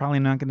 so we're probably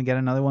not going to get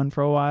another one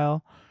for a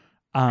while.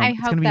 I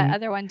hope that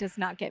other one does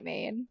not get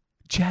made.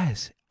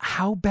 Jess,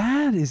 how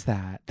bad is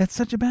that? That's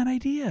such a bad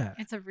idea.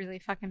 It's a really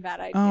fucking bad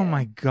idea. Oh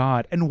my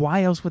god! And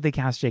why else would they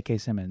cast J.K.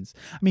 Simmons?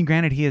 I mean,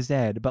 granted, he is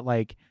dead, but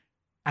like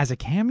as a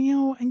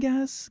cameo, I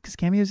guess, because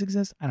cameos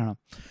exist. I don't know.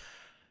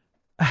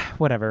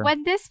 Whatever.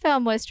 When this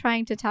film was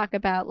trying to talk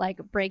about like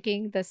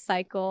breaking the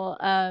cycle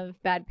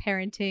of bad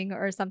parenting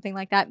or something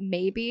like that,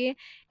 maybe,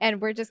 and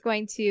we're just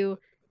going to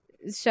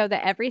show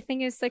that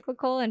everything is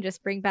cyclical and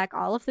just bring back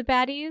all of the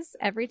baddies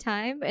every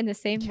time in the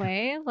same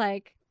way,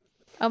 like,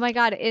 oh my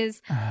god,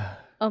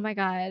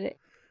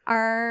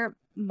 are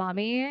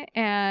Mommy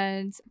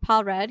and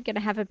Paul Rudd gonna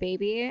have a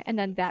baby, and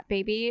then that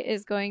baby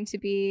is going to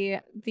be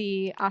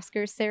the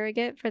Oscar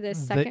surrogate for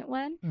this second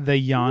one? The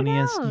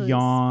yawniest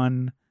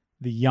yawn.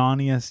 The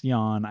yawniest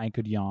yawn I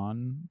could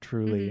yawn,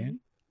 truly.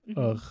 Mm-hmm.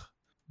 Ugh,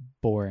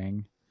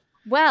 boring.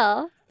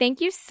 Well, thank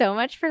you so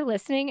much for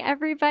listening,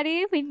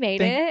 everybody. We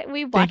made it.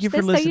 We watched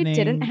this so you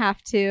didn't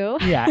have to.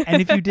 Yeah,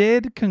 and if you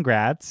did,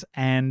 congrats.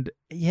 And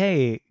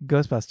yay,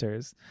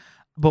 Ghostbusters.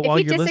 But while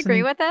you're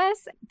disagree with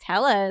us,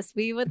 tell us.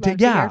 We would love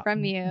to hear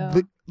from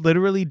you.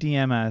 Literally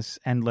DM us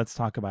and let's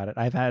talk about it.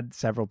 I've had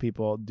several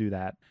people do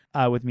that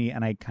with me,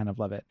 and I kind of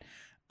love it.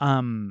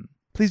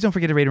 Please don't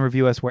forget to rate and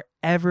review us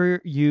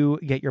wherever you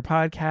get your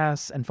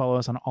podcasts, and follow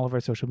us on all of our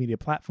social media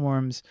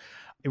platforms.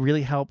 It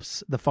really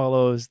helps. The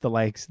follows, the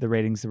likes, the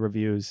ratings, the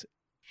reviews.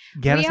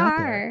 Get us out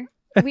there.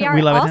 We are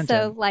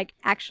also like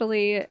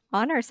actually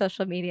on our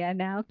social media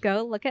now.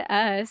 Go look at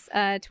us.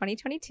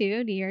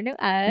 2022, New Year, New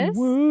Us.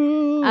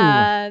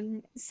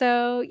 Woo.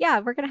 So yeah,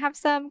 we're gonna have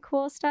some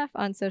cool stuff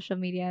on social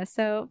media.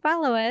 So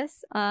follow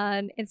us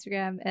on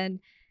Instagram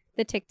and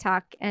the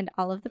TikTok and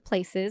all of the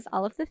places,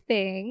 all of the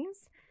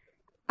things.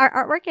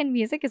 Our artwork and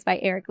music is by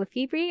Eric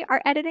Lefebvre.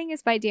 Our editing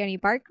is by Danny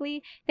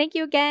Barkley. Thank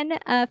you again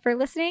for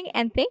listening,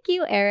 and thank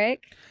you,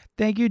 Eric.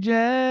 Thank you,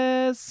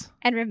 Jess.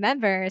 And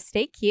remember,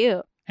 stay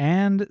cute.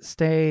 And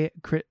stay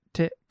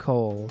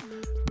critical.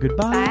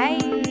 Goodbye.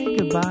 Bye.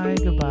 Goodbye,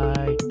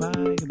 goodbye,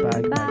 goodbye,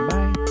 goodbye, goodbye,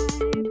 goodbye.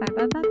 Bye,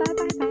 bye, bye, bye,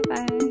 bye, bye,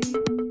 bye.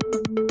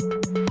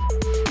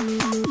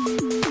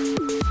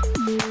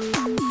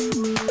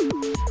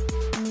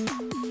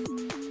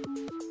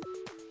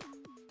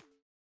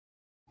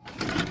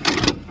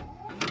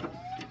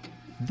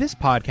 This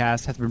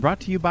podcast has been brought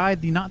to you by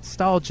the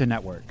Nostalgia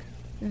Network.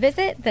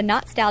 Visit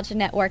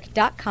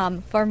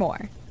thenostalgianetwork.com for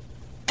more.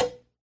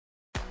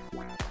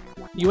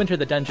 You enter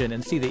the dungeon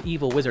and see the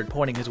evil wizard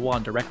pointing his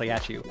wand directly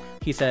at you.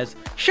 He says,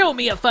 "Show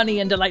me a funny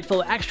and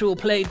delightful actual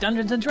play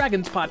Dungeons &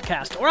 Dragons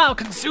podcast, or I'll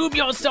consume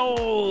your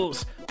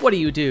souls!" What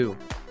do?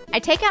 I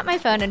take out my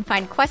phone and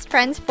find Quest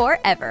Friends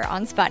Forever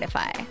on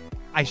Spotify.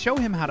 I show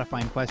him how to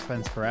find Quest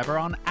Friends Forever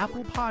on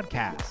Apple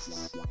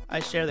Podcasts.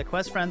 I share the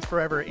Quest Friends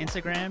Forever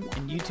Instagram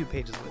and YouTube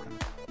pages with him.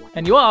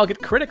 And you all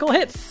get critical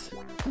hits!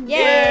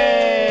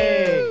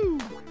 Yay!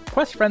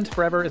 Quest Friends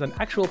Forever is an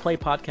actual play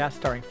podcast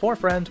starring 4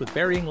 friends with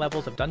varying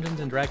levels of Dungeons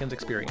 & Dragons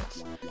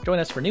experience. Join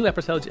us for new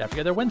episodes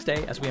every other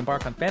Wednesday as we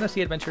embark on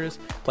fantasy adventures,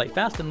 play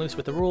fast and loose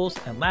with the rules,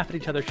 and laugh at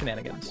each other's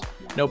shenanigans.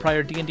 No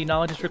prior D&D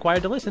knowledge is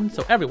required to listen,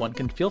 so everyone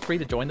can feel free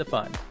to join the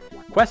fun.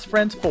 Quest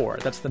Friends 4,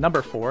 that's the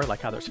number 4,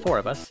 like how there's 4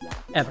 of us,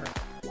 ever.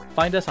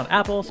 Find us on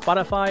Apple,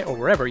 Spotify, or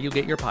wherever you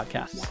get your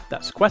podcasts.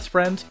 That's Quest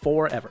Friends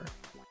Forever.